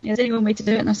 There's only one way to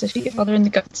do it, and that's to shoot your father in the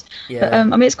guts. Yeah. But I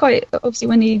mean, it's quite obviously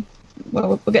when he,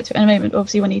 well, we'll get to it in a moment.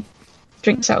 Obviously, when he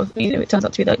drinks out of, you know, it turns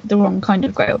out to be like the wrong kind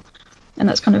of Grail, and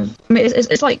that's kind of, I mean,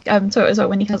 it's like so as well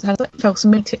when he has like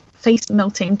face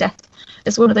melting death.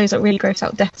 It's one of those like really gross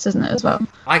out deaths, isn't it, as well?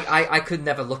 I could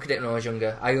never look at it when I was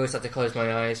younger. I always had to close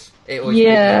my eyes. It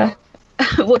always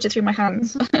watch it through my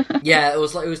hands. Yeah, it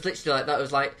was literally like that.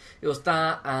 It was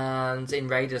that, and in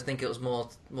Raiders, I think it was more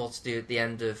to do at the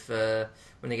end of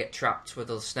when they get trapped with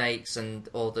all the snakes and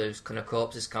all those kind of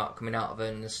corpses coming out of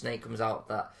it, and the snake comes out.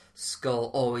 That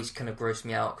skull always kind of grossed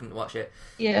me out. Couldn't watch it.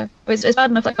 Yeah, it's bad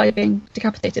enough that guy being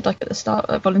decapitated, like at the start,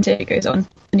 a volunteer goes on,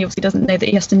 and he obviously doesn't know that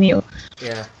he has to kneel.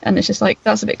 Yeah, and it's just like,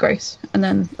 that's a bit gross. And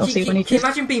then obviously can you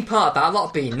imagine being part of that? A lot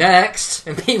of being next,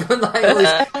 and people like all his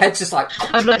heads just like.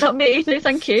 I'm like, not me. No,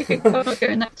 thank you. I'm not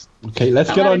going next. Okay,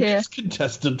 let's get our next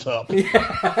contestant up.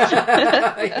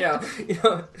 Yeah, you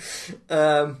know,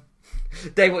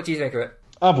 Dave, what do you think of it?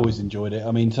 I've always enjoyed it.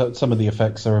 I mean, some of the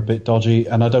effects are a bit dodgy,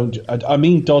 and I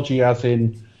mean dodgy as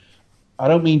in, I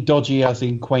don't mean dodgy as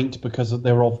in quaint because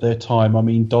they're of their time. I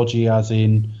mean dodgy as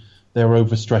in they're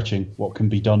overstretching what can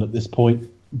be done at this point.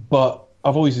 But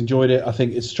I've always enjoyed it. I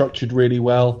think it's structured really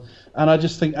well, and I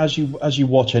just think as you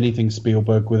watch anything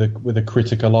Spielberg with a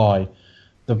critical eye,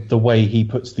 the way he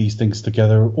puts these things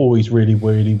together are always really,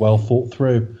 really well thought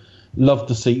through. Loved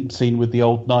the scene with the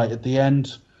old knight at the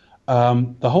end.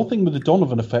 The whole thing with the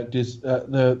Donovan effect is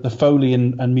the Foley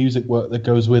and music work that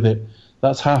goes with it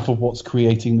That's half of what's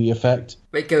creating the effect.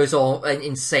 It goes all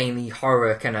insanely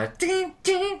horror kind of.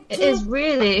 It is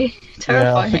really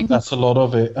terrifying. Yeah, I think that's a lot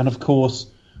of it. And of course,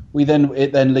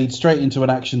 it then leads straight into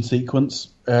an action sequence,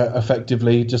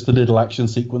 effectively, just a little action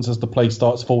sequence as the place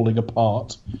starts falling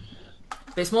apart.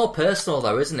 It's more personal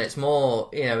though, isn't it? It's more,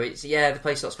 the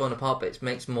place starts falling apart, but it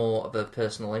makes more of a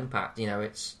personal impact.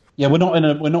 It's we're not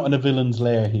in a villain's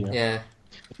lair here. Yeah.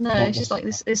 No, it's just like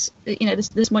this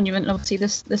monument. And obviously,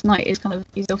 this knight is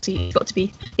he's got to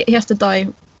be. He has to die.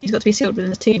 He's got to be sealed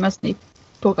within the tomb, hasn't he?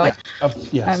 Poor guy.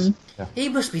 Yes. He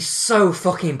must be so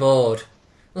fucking bored.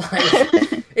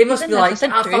 It must be like,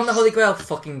 I found the Holy Grail.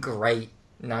 Fucking great,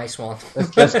 nice one.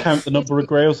 Let's count the number of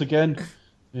grails again.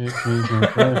 No,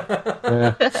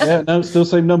 still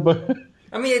same number.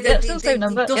 I mean, same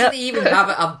number. Doesn't he even have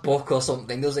a book or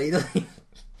something? Does he?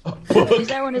 He's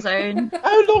there on his own.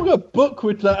 How long a book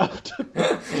would that have to be?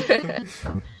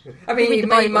 I mean, he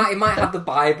might have the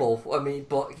Bible. I mean,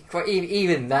 but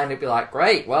even then, it'd be like,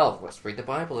 great. Well, let's read the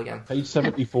Bible again. Page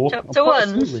 74. Chapter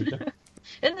 1.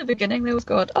 In the beginning, there was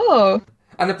God. Oh.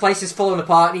 And the place is falling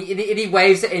apart. And he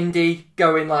waves at Indy,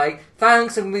 going like,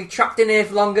 "Thanks, and we trapped in here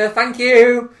for longer. Thank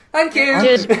you, thank you."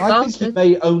 I think he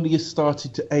may only have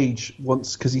started to age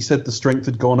once because he said the strength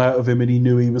had gone out of him and he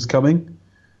knew he was coming.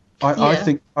 I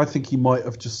think he might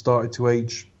have just started to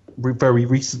age very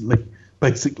recently,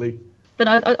 basically. But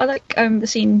I like the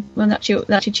scene when they're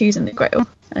actually choosing the Grail,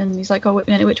 and he's like, "Oh,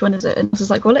 which one is it?" And he's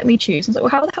like, "Well, let me choose." And it's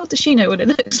like, "Well, how the hell does she know what it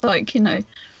looks like?" And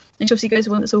she obviously goes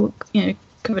to one that's all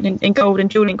covered in gold and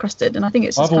jewel encrusted. And I think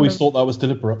it's. I've always thought that was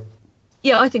deliberate.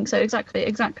 Yeah, I think so. Exactly.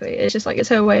 It's just like it's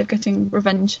her way of getting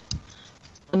revenge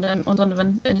on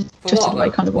Donovan in a twisted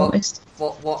way, kind of almost.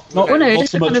 What? Not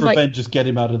so much revenge, just get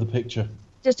him out of the picture.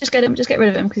 Just get rid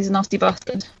of him because he's a nasty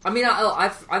bastard. I mean,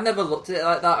 I've never looked at it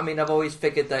like that. I mean, I've always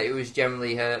figured that it was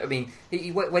generally her. I mean,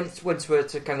 he went to her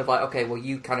to kind of like, okay, well,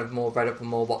 you kind of more read up on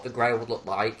more what the Grail would look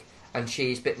like, and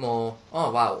she's a bit more, oh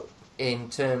wow,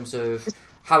 in terms of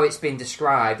how it's been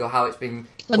described or how it's been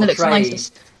portrayed.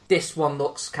 This one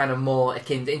looks kind of more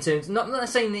akin in terms, not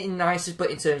saying in nicest,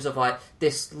 but in terms of like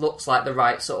this looks like the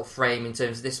right sort of frame in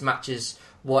terms of this matches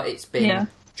what it's been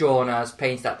drawn as,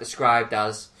 painted as, described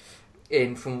as.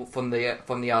 From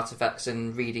the artifacts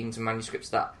and readings and manuscripts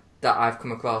that I've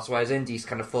come across, whereas Indy's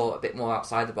kind of thought a bit more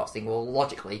outside the box, thinking, well,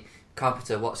 logically,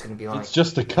 Carpenter, what's going to be like? It's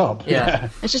just a cup. Yeah.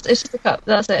 It's just a cup.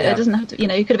 That's it. Yeah. It doesn't have to. It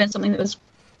could have been something that was,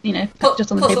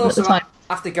 just on the table at the time.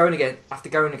 After going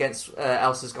against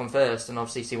Elsa's Gone First, and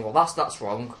obviously seeing, well, that's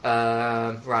wrong.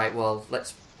 Right. Well,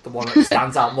 let's the one that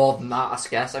stands out more than that, I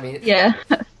guess. I mean, yeah.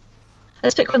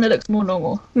 Let's pick one that looks more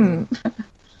normal.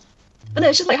 But no,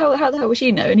 it's just like, how the hell would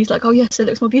she know? And he's like, oh yes, it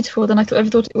looks more beautiful than I ever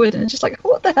thought it would. And it's just like,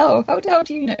 what the hell? How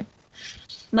do you know? And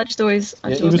that just always...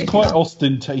 He was quite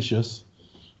ostentatious.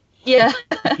 Yeah.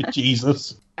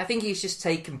 Jesus. I think he's just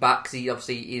taken back because he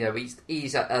obviously, he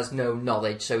has no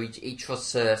knowledge, so he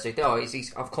trusts her. So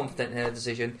he's confident in her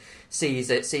decision. Sees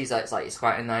that it's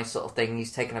quite a nice sort of thing.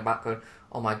 He's taken her back, going,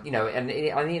 oh my, and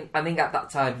I think at that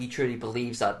time he truly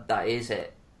believes that is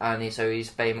it. And so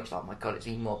he's very much like, oh my god, it's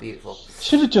even more beautiful.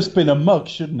 Should have just been a mug,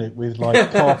 shouldn't it? With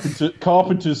like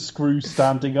carpenter's screw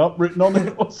standing up written on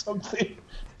it or something.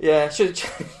 Yeah, should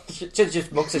have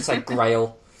just mugs. It's like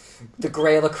Grail, the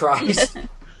Grail of Christ.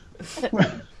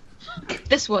 Yeah.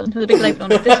 This one with a big label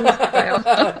on it. This one's the Grail.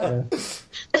 Yeah.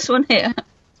 This one here,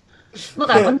 not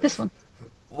that one. This one.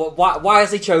 Why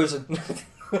has he chosen?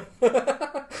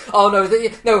 Oh no!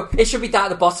 It should be that at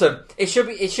the bottom. It should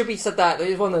be said that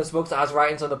there's one of those mugs that has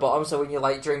writings on the bottom. So when you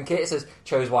like drink it says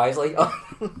 "chose wisely."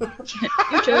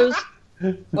 You chose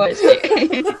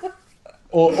wisely.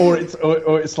 or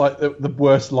it's like the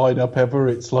worst lineup ever.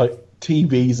 It's like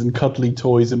TVs and cuddly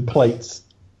toys and plates,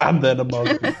 and then a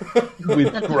mug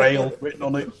with Grail written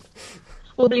on it.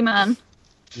 Wobbly man.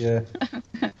 Yeah.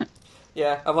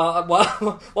 Yeah,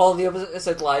 while the others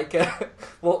said like,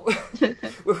 what?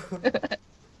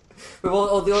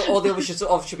 all the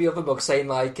others should be other books saying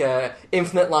like,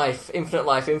 infinite life, with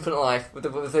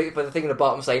the thing at the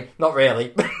bottom saying, not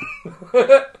really.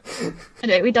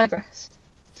 Anyway, we digress.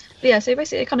 But yeah, so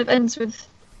basically it kind of ends with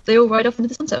they all ride off into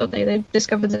the sunset, don't they? They've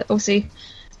discovered that obviously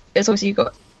you've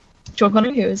got Sean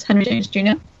Connery, who is Henry Jones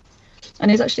Jr.,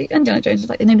 and he's actually Indiana Jones,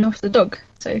 like they named him after the dog.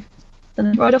 So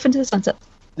then they ride off into the sunset.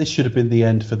 This should have been the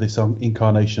end for this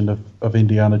incarnation of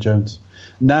Indiana Jones.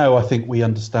 Now I think we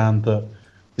understand that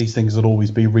these things will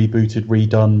always be rebooted,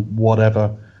 redone,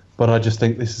 whatever. But I just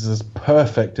think this is as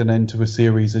perfect an end to a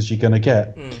series as you're going to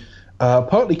get.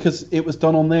 Partly because it was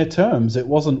done on their terms. It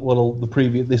wasn't, well,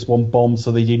 this one bombed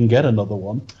so they didn't get another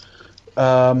one.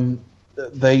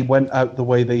 they went out the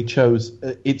way they chose.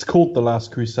 It's called The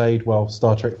Last Crusade. Well,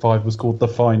 Star Trek V was called The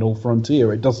Final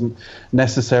Frontier. It doesn't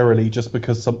necessarily, just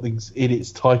because something's in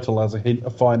its title as a hint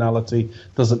of finality,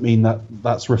 doesn't mean that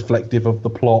that's reflective of the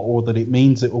plot or that it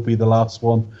means it will be the last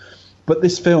one. But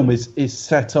this film is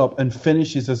set up and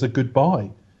finishes as a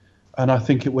goodbye. And I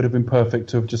think it would have been perfect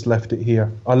to have just left it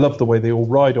here. I love the way they all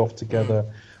ride off together.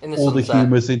 All the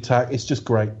humour's intact. It's just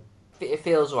great. It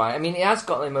feels right. I mean, it has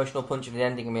got an emotional punch of the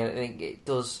ending. I mean, I think it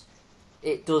does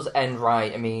end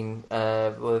right. I mean,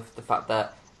 with the fact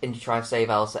that Indy tries to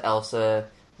save Elsa. Elsa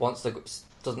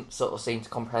doesn't sort of seem to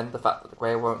comprehend the fact that the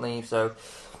Grail won't leave. So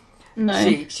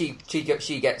no. she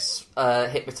gets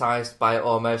hypnotized by it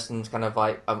almost, and kind of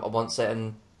like wants it,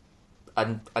 and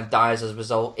dies as a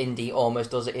result. Indy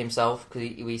almost does it himself because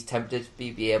he's tempted to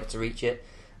be able to reach it,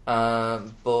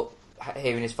 but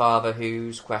hearing his father,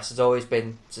 whose quest has always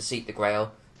been to seek the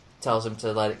Grail, tells him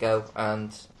to let it go,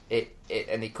 and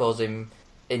it calls him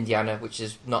Indiana, which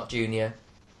is not Junior,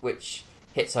 which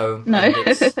hits home. No,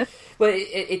 well,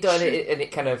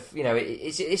 it kind of, you know,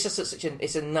 it's just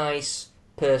it's a nice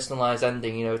personalised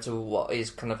ending, you know, to what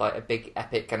is kind of like a big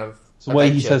epic kind of. It's the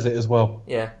way he says it as well.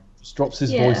 Yeah, just drops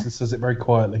his voice and says it very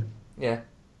quietly. Yeah.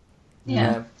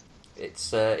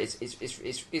 It's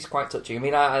quite touching. I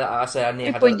mean, I say I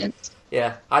nearly had poignant.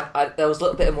 Yeah, there was a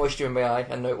little bit of moisture in my eye.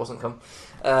 I know it wasn't cum.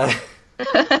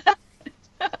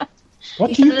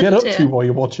 What do you get up to while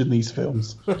you're watching these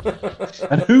films?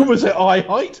 And who was at eye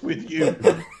height with you?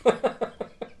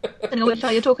 I don't know what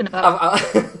you're talking about.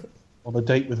 On a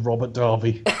date with Robert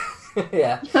Darby.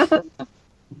 Yeah.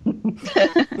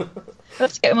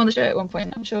 Let's get him on the show at one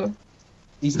point, I'm sure.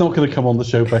 He's not going to come on the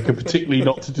show, Becca, particularly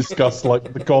not to discuss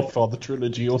like the Godfather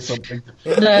trilogy or something.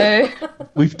 No.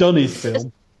 We've done his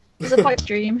film. It's a pipe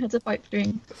dream. It's a pipe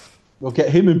dream. We'll get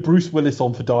him and Bruce Willis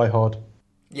on for Die Hard.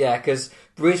 Yeah, because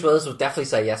Bruce Willis will definitely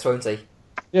say yes, won't he?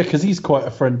 Yeah, because he's quite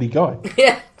a friendly guy.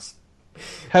 Yes.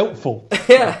 Helpful.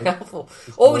 Yeah, helpful.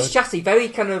 Always chatty, very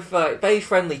kind of very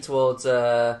friendly towards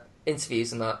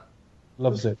interviews and that.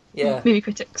 Loves it. Yeah. Movie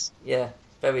critics. Yeah,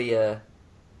 very.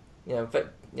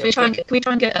 Can we try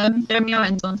and get Jeremy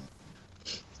Irons on?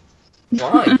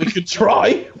 Why? We could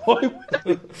try. Why?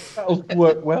 That'll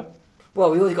work well.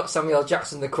 Well, we already got Samuel L.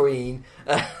 Jackson, the Queen.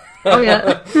 Oh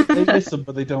yeah. They listen,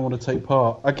 but they don't want to take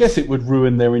part. I guess it would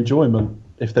ruin their enjoyment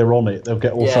if they're on it. They'll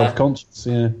get all self-conscious.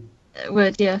 Yeah. It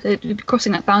would. Yeah. It'd be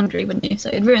crossing that boundary, wouldn't you? So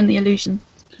it'd ruin the illusion.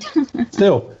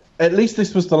 Still, at least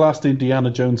this was the last Indiana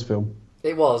Jones film.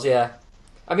 It was, yeah.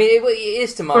 I mean, it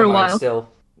is to my mind still.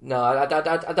 No,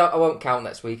 I won't count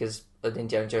next week as an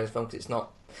Indiana Jones film because it's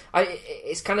not.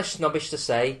 It's kind of snobbish to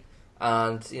say,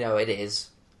 and you know it is,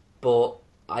 but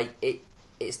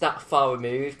it's that far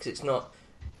removed because it's not.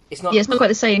 Yeah, it's not quite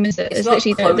the same, is it? It's not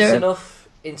close enough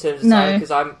in terms of time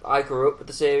because I grew up with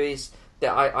the series.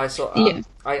 That I saw.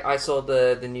 I saw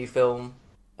the new film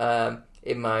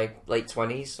in my late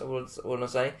 20s. I want to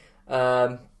say,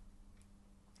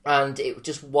 and it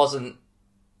just wasn't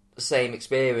the same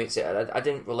experience. I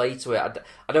didn't relate to it.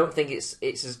 I don't think it's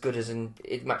as good as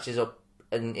it matches up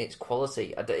in its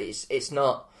quality. It's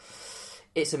not.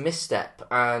 It's a misstep,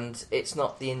 and it's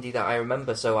not the indie that I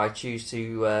remember. So I choose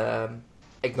to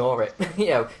ignore it. You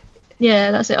know.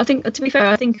 Yeah, that's it. I think, to be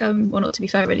fair, well, not to be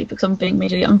fair really, because I'm being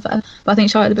majorly unfair, but I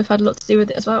think Shia LaBeouf had a lot to do with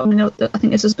it as well. I mean, I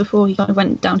think this was before he kind of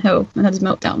went downhill and had his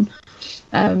meltdown.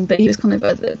 But he was kind of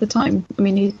at the time. I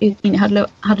mean, he had a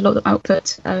lot of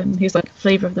output. He was like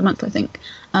flavour of the month, I think.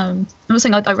 I'm not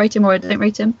saying I rate him or I don't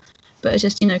rate him, but it's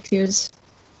just because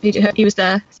he was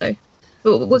there. So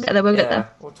we'll get there. We'll get there.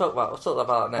 We'll talk about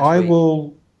that next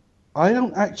week. I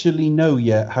don't actually know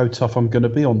yet how tough I'm going to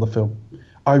be on the film.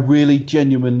 I really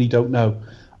genuinely don't know.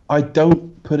 I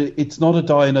don't put it. It's not a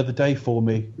Die Another Day for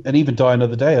me, and even Die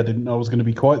Another Day, I didn't know I was going to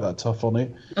be quite that tough on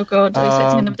it. Oh God, are you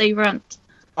expecting another day rant?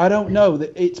 I don't know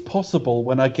that it's possible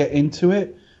when I get into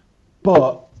it,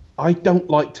 but I don't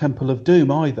like Temple of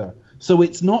Doom either. So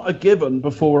it's not a given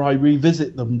before I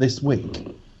revisit them this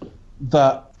week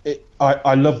that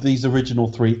I love these original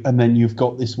three, and then you've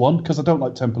got this one because I don't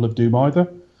like Temple of Doom either.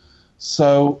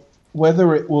 So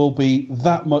whether it will be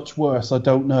that much worse, I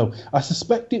don't know. I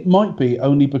suspect it might be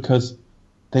only because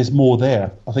there's more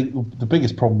there. I think the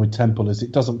biggest problem with Temple is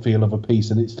it doesn't feel of a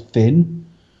piece and it's thin.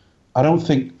 I don't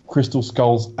think Crystal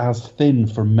Skull's as thin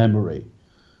from memory,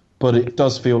 but it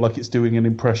does feel like it's doing an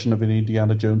impression of an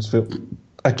Indiana Jones film,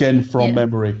 again from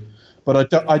memory.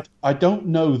 But I don't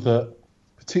know that,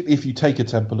 particularly if you take a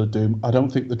Temple of Doom, I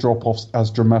don't think the drop-off's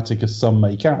as dramatic as some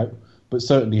make out. But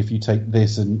certainly, if you take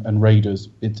this and Raiders,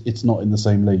 it's not in the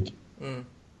same league.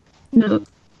 No.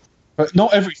 But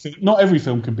not every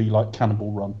film can be like Cannibal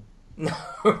Run.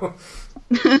 No.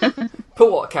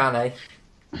 Put what can, eh?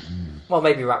 Well,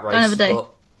 maybe Rat Race. Another day.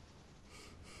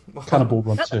 But... Cannonball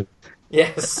Run 2,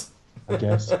 Yes. I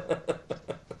guess. Do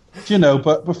you know,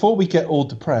 but before we get all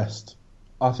depressed,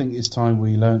 I think it's time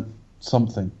we learn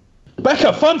something.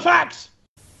 Becca, fun facts!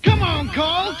 Come on,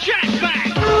 Cole, check back!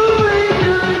 50,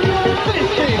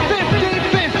 50,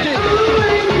 50,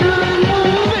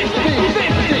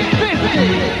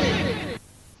 50,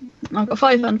 50. I've got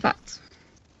 5 fun facts.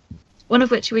 One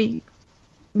of which we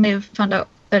may have found out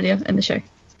earlier in the show.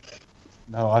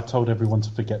 No, I told everyone to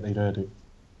forget they'd heard it.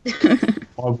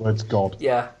 My word's God.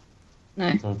 Yeah.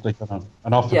 No. So they don't know.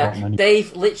 And I've forgotten Yeah, anyway.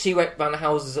 Dave literally went round the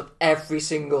houses of every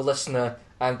single listener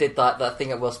and did that thing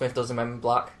that Will Smith does in Men in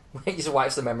Black. He just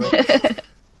wipes the memory.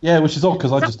 Yeah, which is odd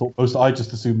because I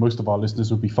just assumed most of our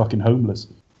listeners would be fucking homeless.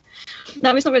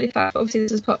 No, it's not really fact. Obviously,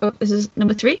 this is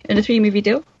number 3 in a 3-movie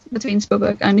deal between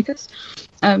Spielberg and Lucas.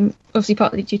 Obviously,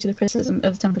 partly due to the criticism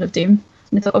of the Temple of Doom. And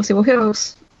they thought, obviously, well, who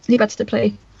else? Who better to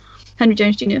play Henry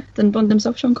Jones Jr. than Bond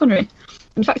himself, Sean Connery?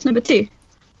 And fact number 2,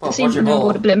 Well, the scene Roger from Moore.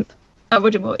 Aboard a Blimp.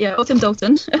 Roger Moore, yeah, or Tim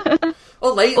Dalton.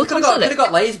 Oh, Or could Tom have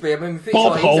got Lazenby. I mean, I'm pretty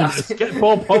Bob sure Holness! Get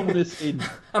Bob Holness in.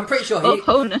 I'm pretty sure Bob he...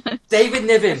 Holness. David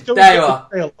Niven. Don't There you get are.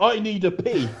 the tail. I need a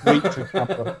pee. Wait to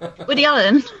camera. Woody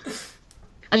Allen.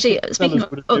 Actually, speaking Fellas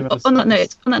of, would have given us on that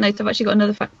this. note, I've actually got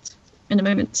another fact in a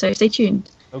moment, so stay tuned.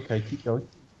 Okay, keep going.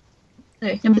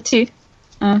 So, number 2,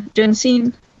 during the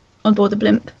scene on board the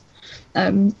blimp,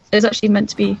 it was actually meant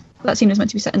to be, that scene was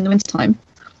meant to be set in the winter time.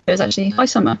 It was actually high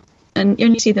summer, and you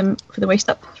only see them for the waist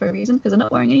up for a reason, because they're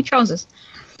not wearing any trousers.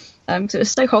 Because it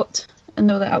was so hot,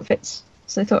 and all their outfits,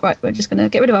 so they thought, right, we're just going to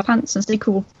get rid of our pants and stay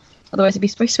cool, otherwise it'd be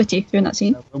very sweaty during that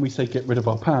scene. When we say get rid of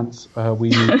our pants, we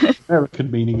mean the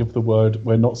American meaning of the word.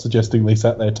 We're not suggesting they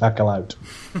set their tackle out.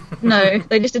 No,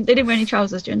 they didn't wear any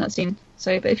trousers during that scene.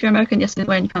 So, but if you're American, yes, they didn't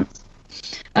wear any pants.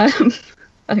 I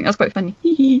think that's quite funny.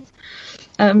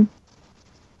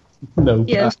 No,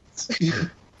 Yeah.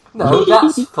 No,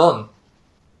 that's fun.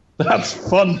 that's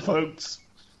fun, folks.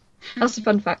 That's a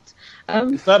fun fact.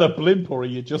 Is that a blimp or are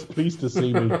you just pleased to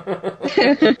see me?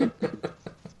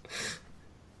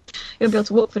 You'll be able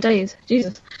to walk for days.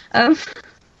 Jesus. So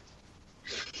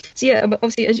yeah, but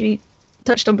obviously, as we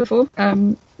touched on before,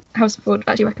 Harrison Ford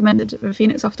actually recommended River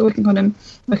Phoenix after working with him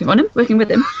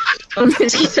on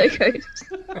Mosquito Code.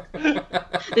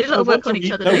 They did a lot of work on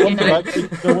each other, No don't you know?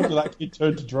 wonder that kid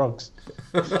turned to drugs.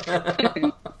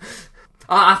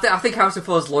 I think Harrison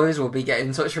Ford's lawyers will be getting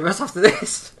in touch with us after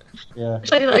this. Yeah.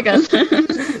 Should I do that again?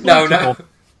 No.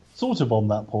 Sort of on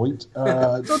that point.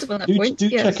 Sort of on that point, Do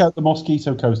yes. check out the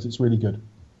Mosquito Coast. It's really good.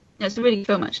 Yeah, it's a really good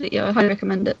film, actually. Yeah, I highly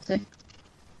recommend it. So.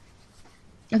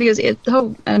 I think the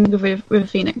whole ending of River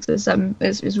Phoenix is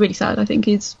really sad. I think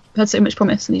he's had so much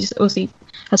promise, and he just obviously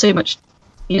had so much,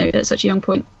 at such a young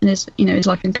point in his, his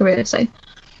life and career. So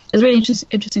it's a really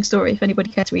interesting story. If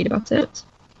anybody cares to read about it, it's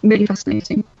really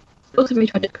fascinating. Also very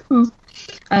tragic.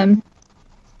 Anyway,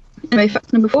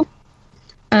 fact number 4.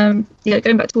 Going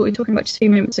back to what we were talking about just a few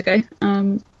moments ago.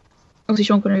 Obviously,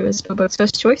 Sean Connery was Spielberg's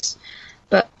first choice,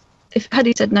 but had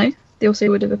he said no, they also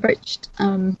would have approached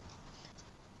John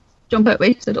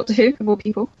Pertwee, so Doctor Who, of all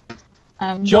people.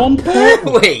 John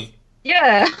Pertwee?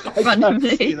 Yeah.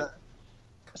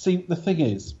 See, the thing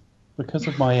is, because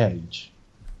of my age,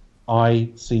 I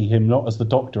see him not as the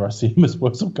Doctor, I see him as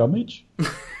Wurzel Gummidge.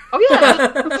 Oh,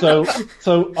 yeah.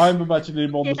 So I'm imagining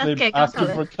him on the same cake, asking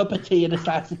I'll for a cup of tea and a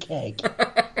slice of cake.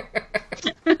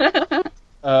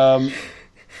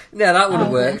 Yeah, that would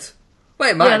have worked. Well,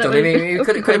 it might have done. I mean, it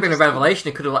could have been a revelation.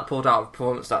 It could have pulled out a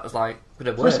performance that was could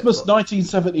have worked. Christmas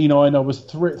 1979, I was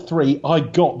 3. I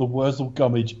got the Wurzel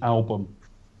Gummidge album.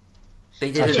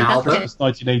 They did an album? Christmas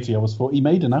 1980, I was 4. He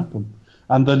made an album.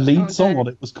 And the lead song on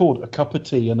it was called A Cup of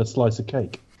Tea and a Slice of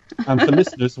Cake. And for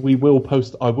listeners, I will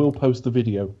post the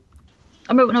video.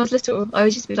 I remember when I was little, I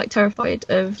was just be terrified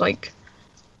of like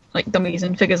dummies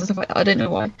and figures and stuff like that. I don't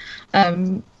know why.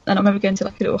 And I remember going to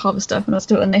a little harvester when I was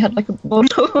little, and they had a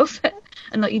model of it,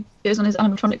 and it was on his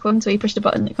animatronic one, so he pushed a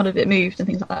button, it moved and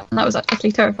things like that. And that was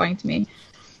actually terrifying to me.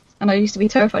 And I used to be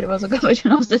terrified of Wurzel Gummidge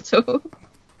when I was little.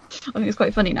 I think it's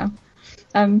quite funny now.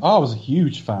 I was a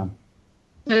huge fan.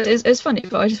 It's funny,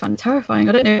 but I just found it terrifying.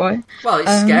 I don't know why. Well,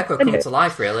 it's Scarecrow come to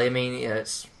life, really. I mean,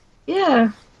 it's...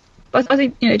 Yeah. But I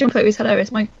think, John Pertwee was hilarious.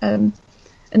 In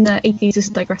the 80s, this is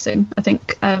digressing, I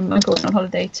think my uncle went on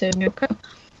holiday to Mallorca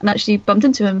and actually bumped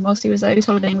into him whilst he was there. He was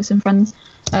holidaying with some friends.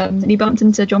 And he bumped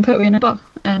into John Pertwee in a bar.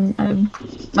 And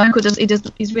my uncle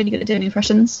he's really good at doing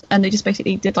impressions. And they just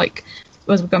basically did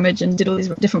Wurzel Gummidge and did all these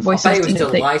different voices. I bet he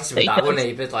was delighted with that, wouldn't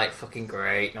he? He was fucking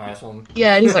great, nice one.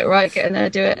 Yeah, and he's right, get in there,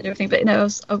 do it, and everything. But I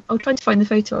was trying to find the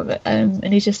photo of it,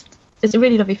 and he's just it's a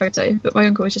really lovely photo, but my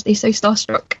uncle was he's so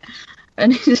starstruck,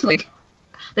 and he's just like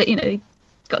that,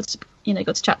 got to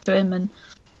chat to him and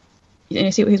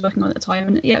see what he was working on at the time,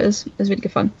 and yeah, it was really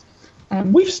good fun.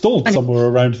 We've stalled somewhere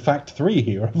around Fact 3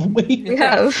 here, haven't we? We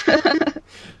have.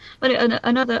 But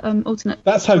another alternate.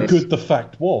 That's how good the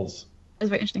fact was. It was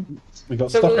very interesting. We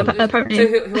got So, stuck. Apparently,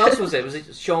 so who else was it? Was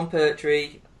it Sean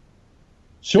Pertwee?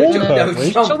 Sean No,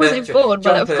 Pertwee? Sean wasn't born,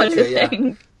 but that was kind of the yeah.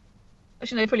 thing.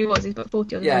 Actually, no, he probably was. He's about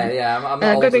 40 or something. Yeah, I'm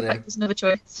not older Gregory than Peck him. was another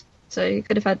choice, so you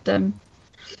could have had him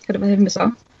as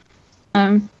well.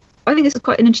 I think this is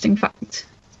quite an interesting fact.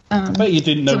 I bet you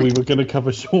didn't know we were going to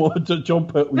cover John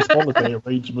Pertwee's holiday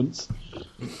arrangements,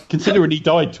 considering he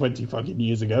died 20 fucking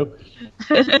years ago.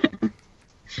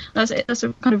 That's it. That's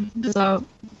a kind of bizarre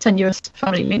tenuous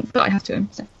family link, but I have to him,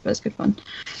 so that's good fun.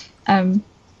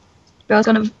 But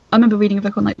I remember reading a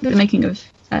book on the making of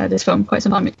this film quite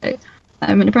some time ago,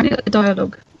 and apparently the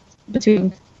dialogue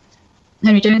between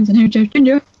Henry Jones and Henry Jones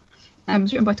Jr.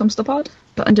 Was written by Tom Stoppard,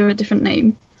 but under a different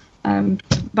name.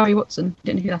 Barry Watson, I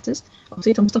don't know who that is.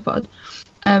 Obviously, Tom Stoppard.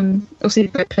 Obviously, the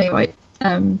great playwright.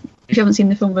 If you haven't seen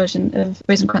the film version of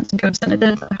Rosencrantz and Guildenstern,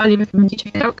 I highly recommend you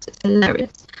check it out because it's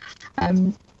hilarious.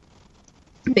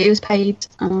 But he was paid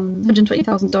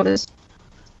 $120,000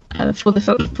 for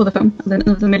the film, and then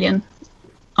another $1 million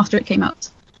after it came out.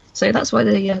 So that's why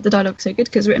the dialogue is so good,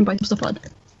 because it's written by Tom Stoppard.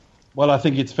 Well, I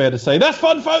think it's fair to say that's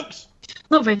fun, folks.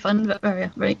 Not very fun, but very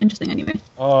very interesting anyway.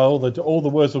 Oh, all the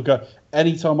words will go.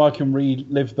 Anytime I can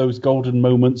relive those golden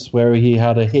moments where he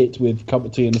had a hit with a cup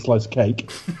of tea and a slice of cake,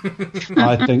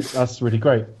 I think that's really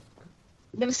great.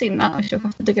 Never seen that. I shall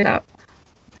have to dig it out.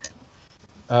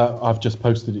 I've just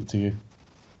posted it to you.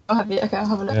 Oh, have you? Okay, I'll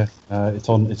have a look. Yeah, it's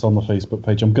on the Facebook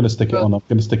page. I'm going to stick it on. I'm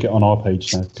going to stick it on our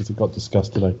page now because it got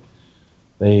discussed today.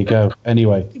 There you go.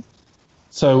 Anyway,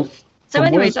 so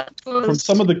anyway, from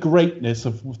some of the greatness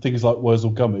of things like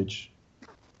Wurzel Gummidge,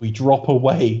 we drop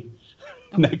away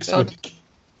next week.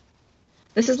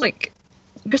 This is like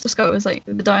Crystal Skull was like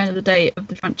the dying of the day of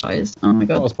the franchise. Oh my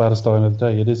god! Not as bad as dying of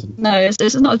the day. It isn't. No,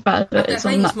 it's not as bad. But it's I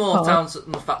on think that it's more par. down to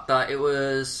the fact that it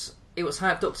was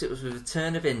hyped up because it was the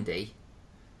return of indie,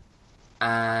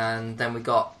 and then we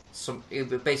got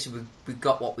basically we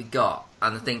got what we got,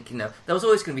 and I think there was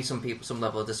always going to be some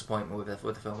level of disappointment with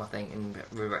the film. I think in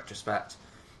retrospect,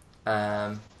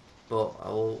 but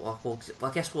I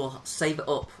guess we'll save it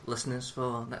up, listeners,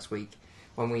 for next week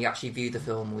when we actually view the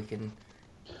film. We can.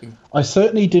 I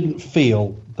certainly didn't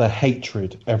feel the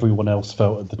hatred everyone else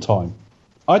felt at the time.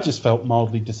 I just felt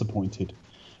mildly disappointed.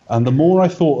 And the more I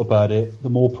thought about it, the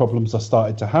more problems I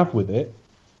started to have with it.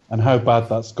 And how bad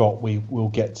that's got, we will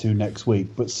get to next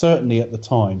week. But certainly at the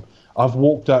time, I've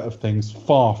walked out of things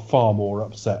far, far more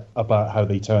upset about how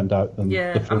they turned out than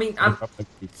the film.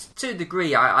 To a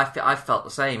degree, I felt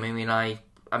the same. I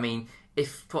mean,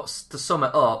 if to sum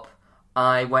it up,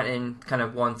 I went in kind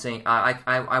of wanting.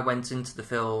 I went into the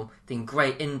film thinking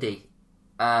great indie,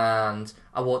 and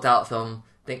I walked out of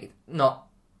the film not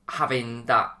having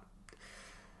that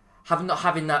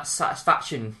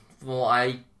satisfaction for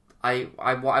what I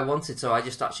wanted. So I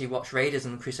just actually watched Raiders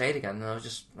and Crusade again, and I was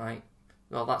just like,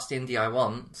 well, that's the indie I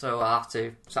want, so I have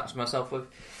to satisfy myself with.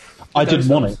 I didn't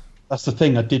want it. That's the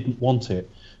thing. I didn't want it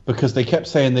because they kept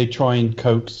saying they'd try and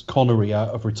coax Connery out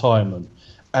of retirement.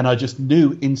 And I just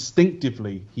knew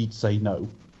instinctively he'd say no,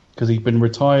 because he'd been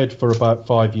retired for about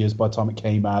 5 years by the time it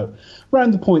came out.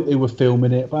 Around the point they were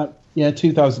filming it,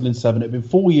 2007. It'd been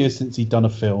 4 years since he'd done a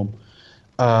film.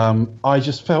 I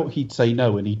just felt he'd say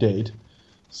no, and he did.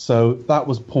 So that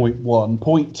was point one.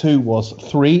 Point two was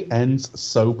 3 ends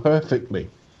so perfectly.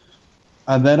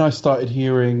 And then I started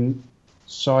hearing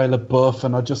Shia LaBeouf,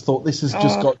 and I just thought this has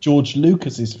just got George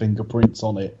Lucas's fingerprints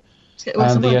on it.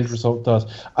 And the end result does.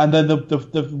 And then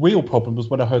the real problem was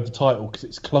when I heard the title, because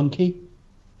it's clunky.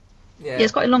 Yeah,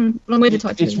 it's quite a long-winded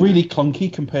title. It's really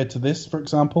clunky compared to this, for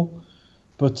example.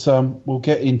 But we'll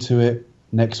get into it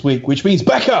next week, which means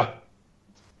Becca!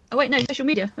 Oh, wait, no, social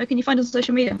media. Where can you find us on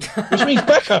social media? Which means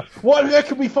Becca! Where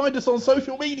can we find us on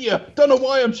social media? Don't know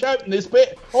why I'm shouting this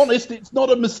bit. Honest, it's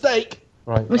not a mistake.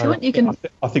 Right.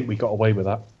 I think we got away with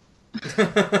that.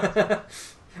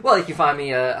 Well, you can find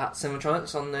me at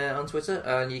Cinematronics on Twitter,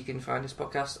 and you can find this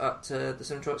podcast at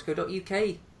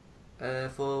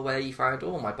thecinematronics.co.uk for where you find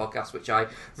all my podcasts, which I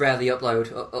rarely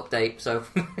update, so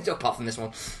apart from this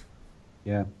one.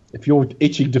 Yeah, if you're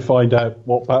itching to find out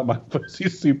what Batman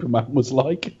vs Superman was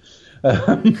like,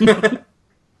 rubbish.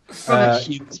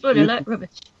 Spoiler alert, rubbish.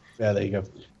 Yeah, there you go.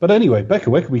 But anyway, Becca,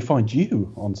 where can we find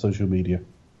you on social media?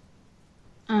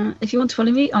 If you want to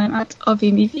follow me, I'm at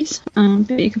RV Movies.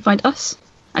 But you can find us.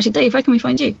 Actually, Dave, where can we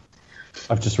find you?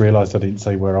 I've just realised I didn't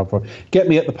say where I'm from. Get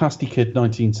me at the Pasty Kid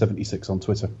 1976 on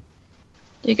Twitter. Do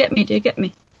you get me?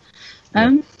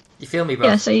 You feel me, bro?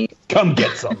 Yeah, so come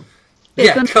get some.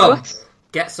 Yeah, come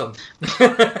get some.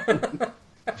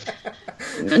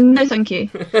 No, thank you.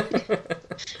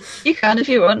 You can if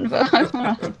you want, but I'm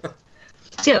alright.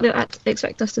 So yeah, we're at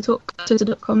Expect Us to Talk,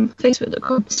 twitter.com,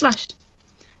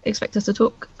 facebook.com/Expect Us to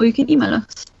Talk, or you can email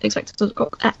us,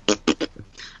 expectustotalk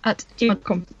at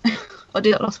gmail.com. I'll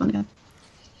do that last one again.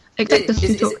 Expect Us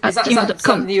to Talk at gmail.com. Is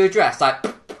that the new address? Like,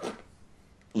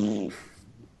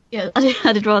 yeah,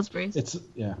 I did raspberries.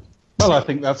 Yeah. Well, I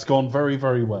think that's gone very,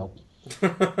 very well.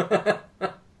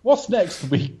 What's next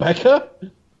week, Becca?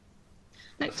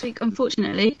 Next week,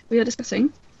 unfortunately, we are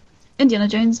discussing Indiana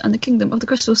Jones and the Kingdom of the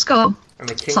Crystal Skull. And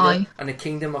the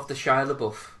Kingdom of the Shia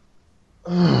LaBeouf.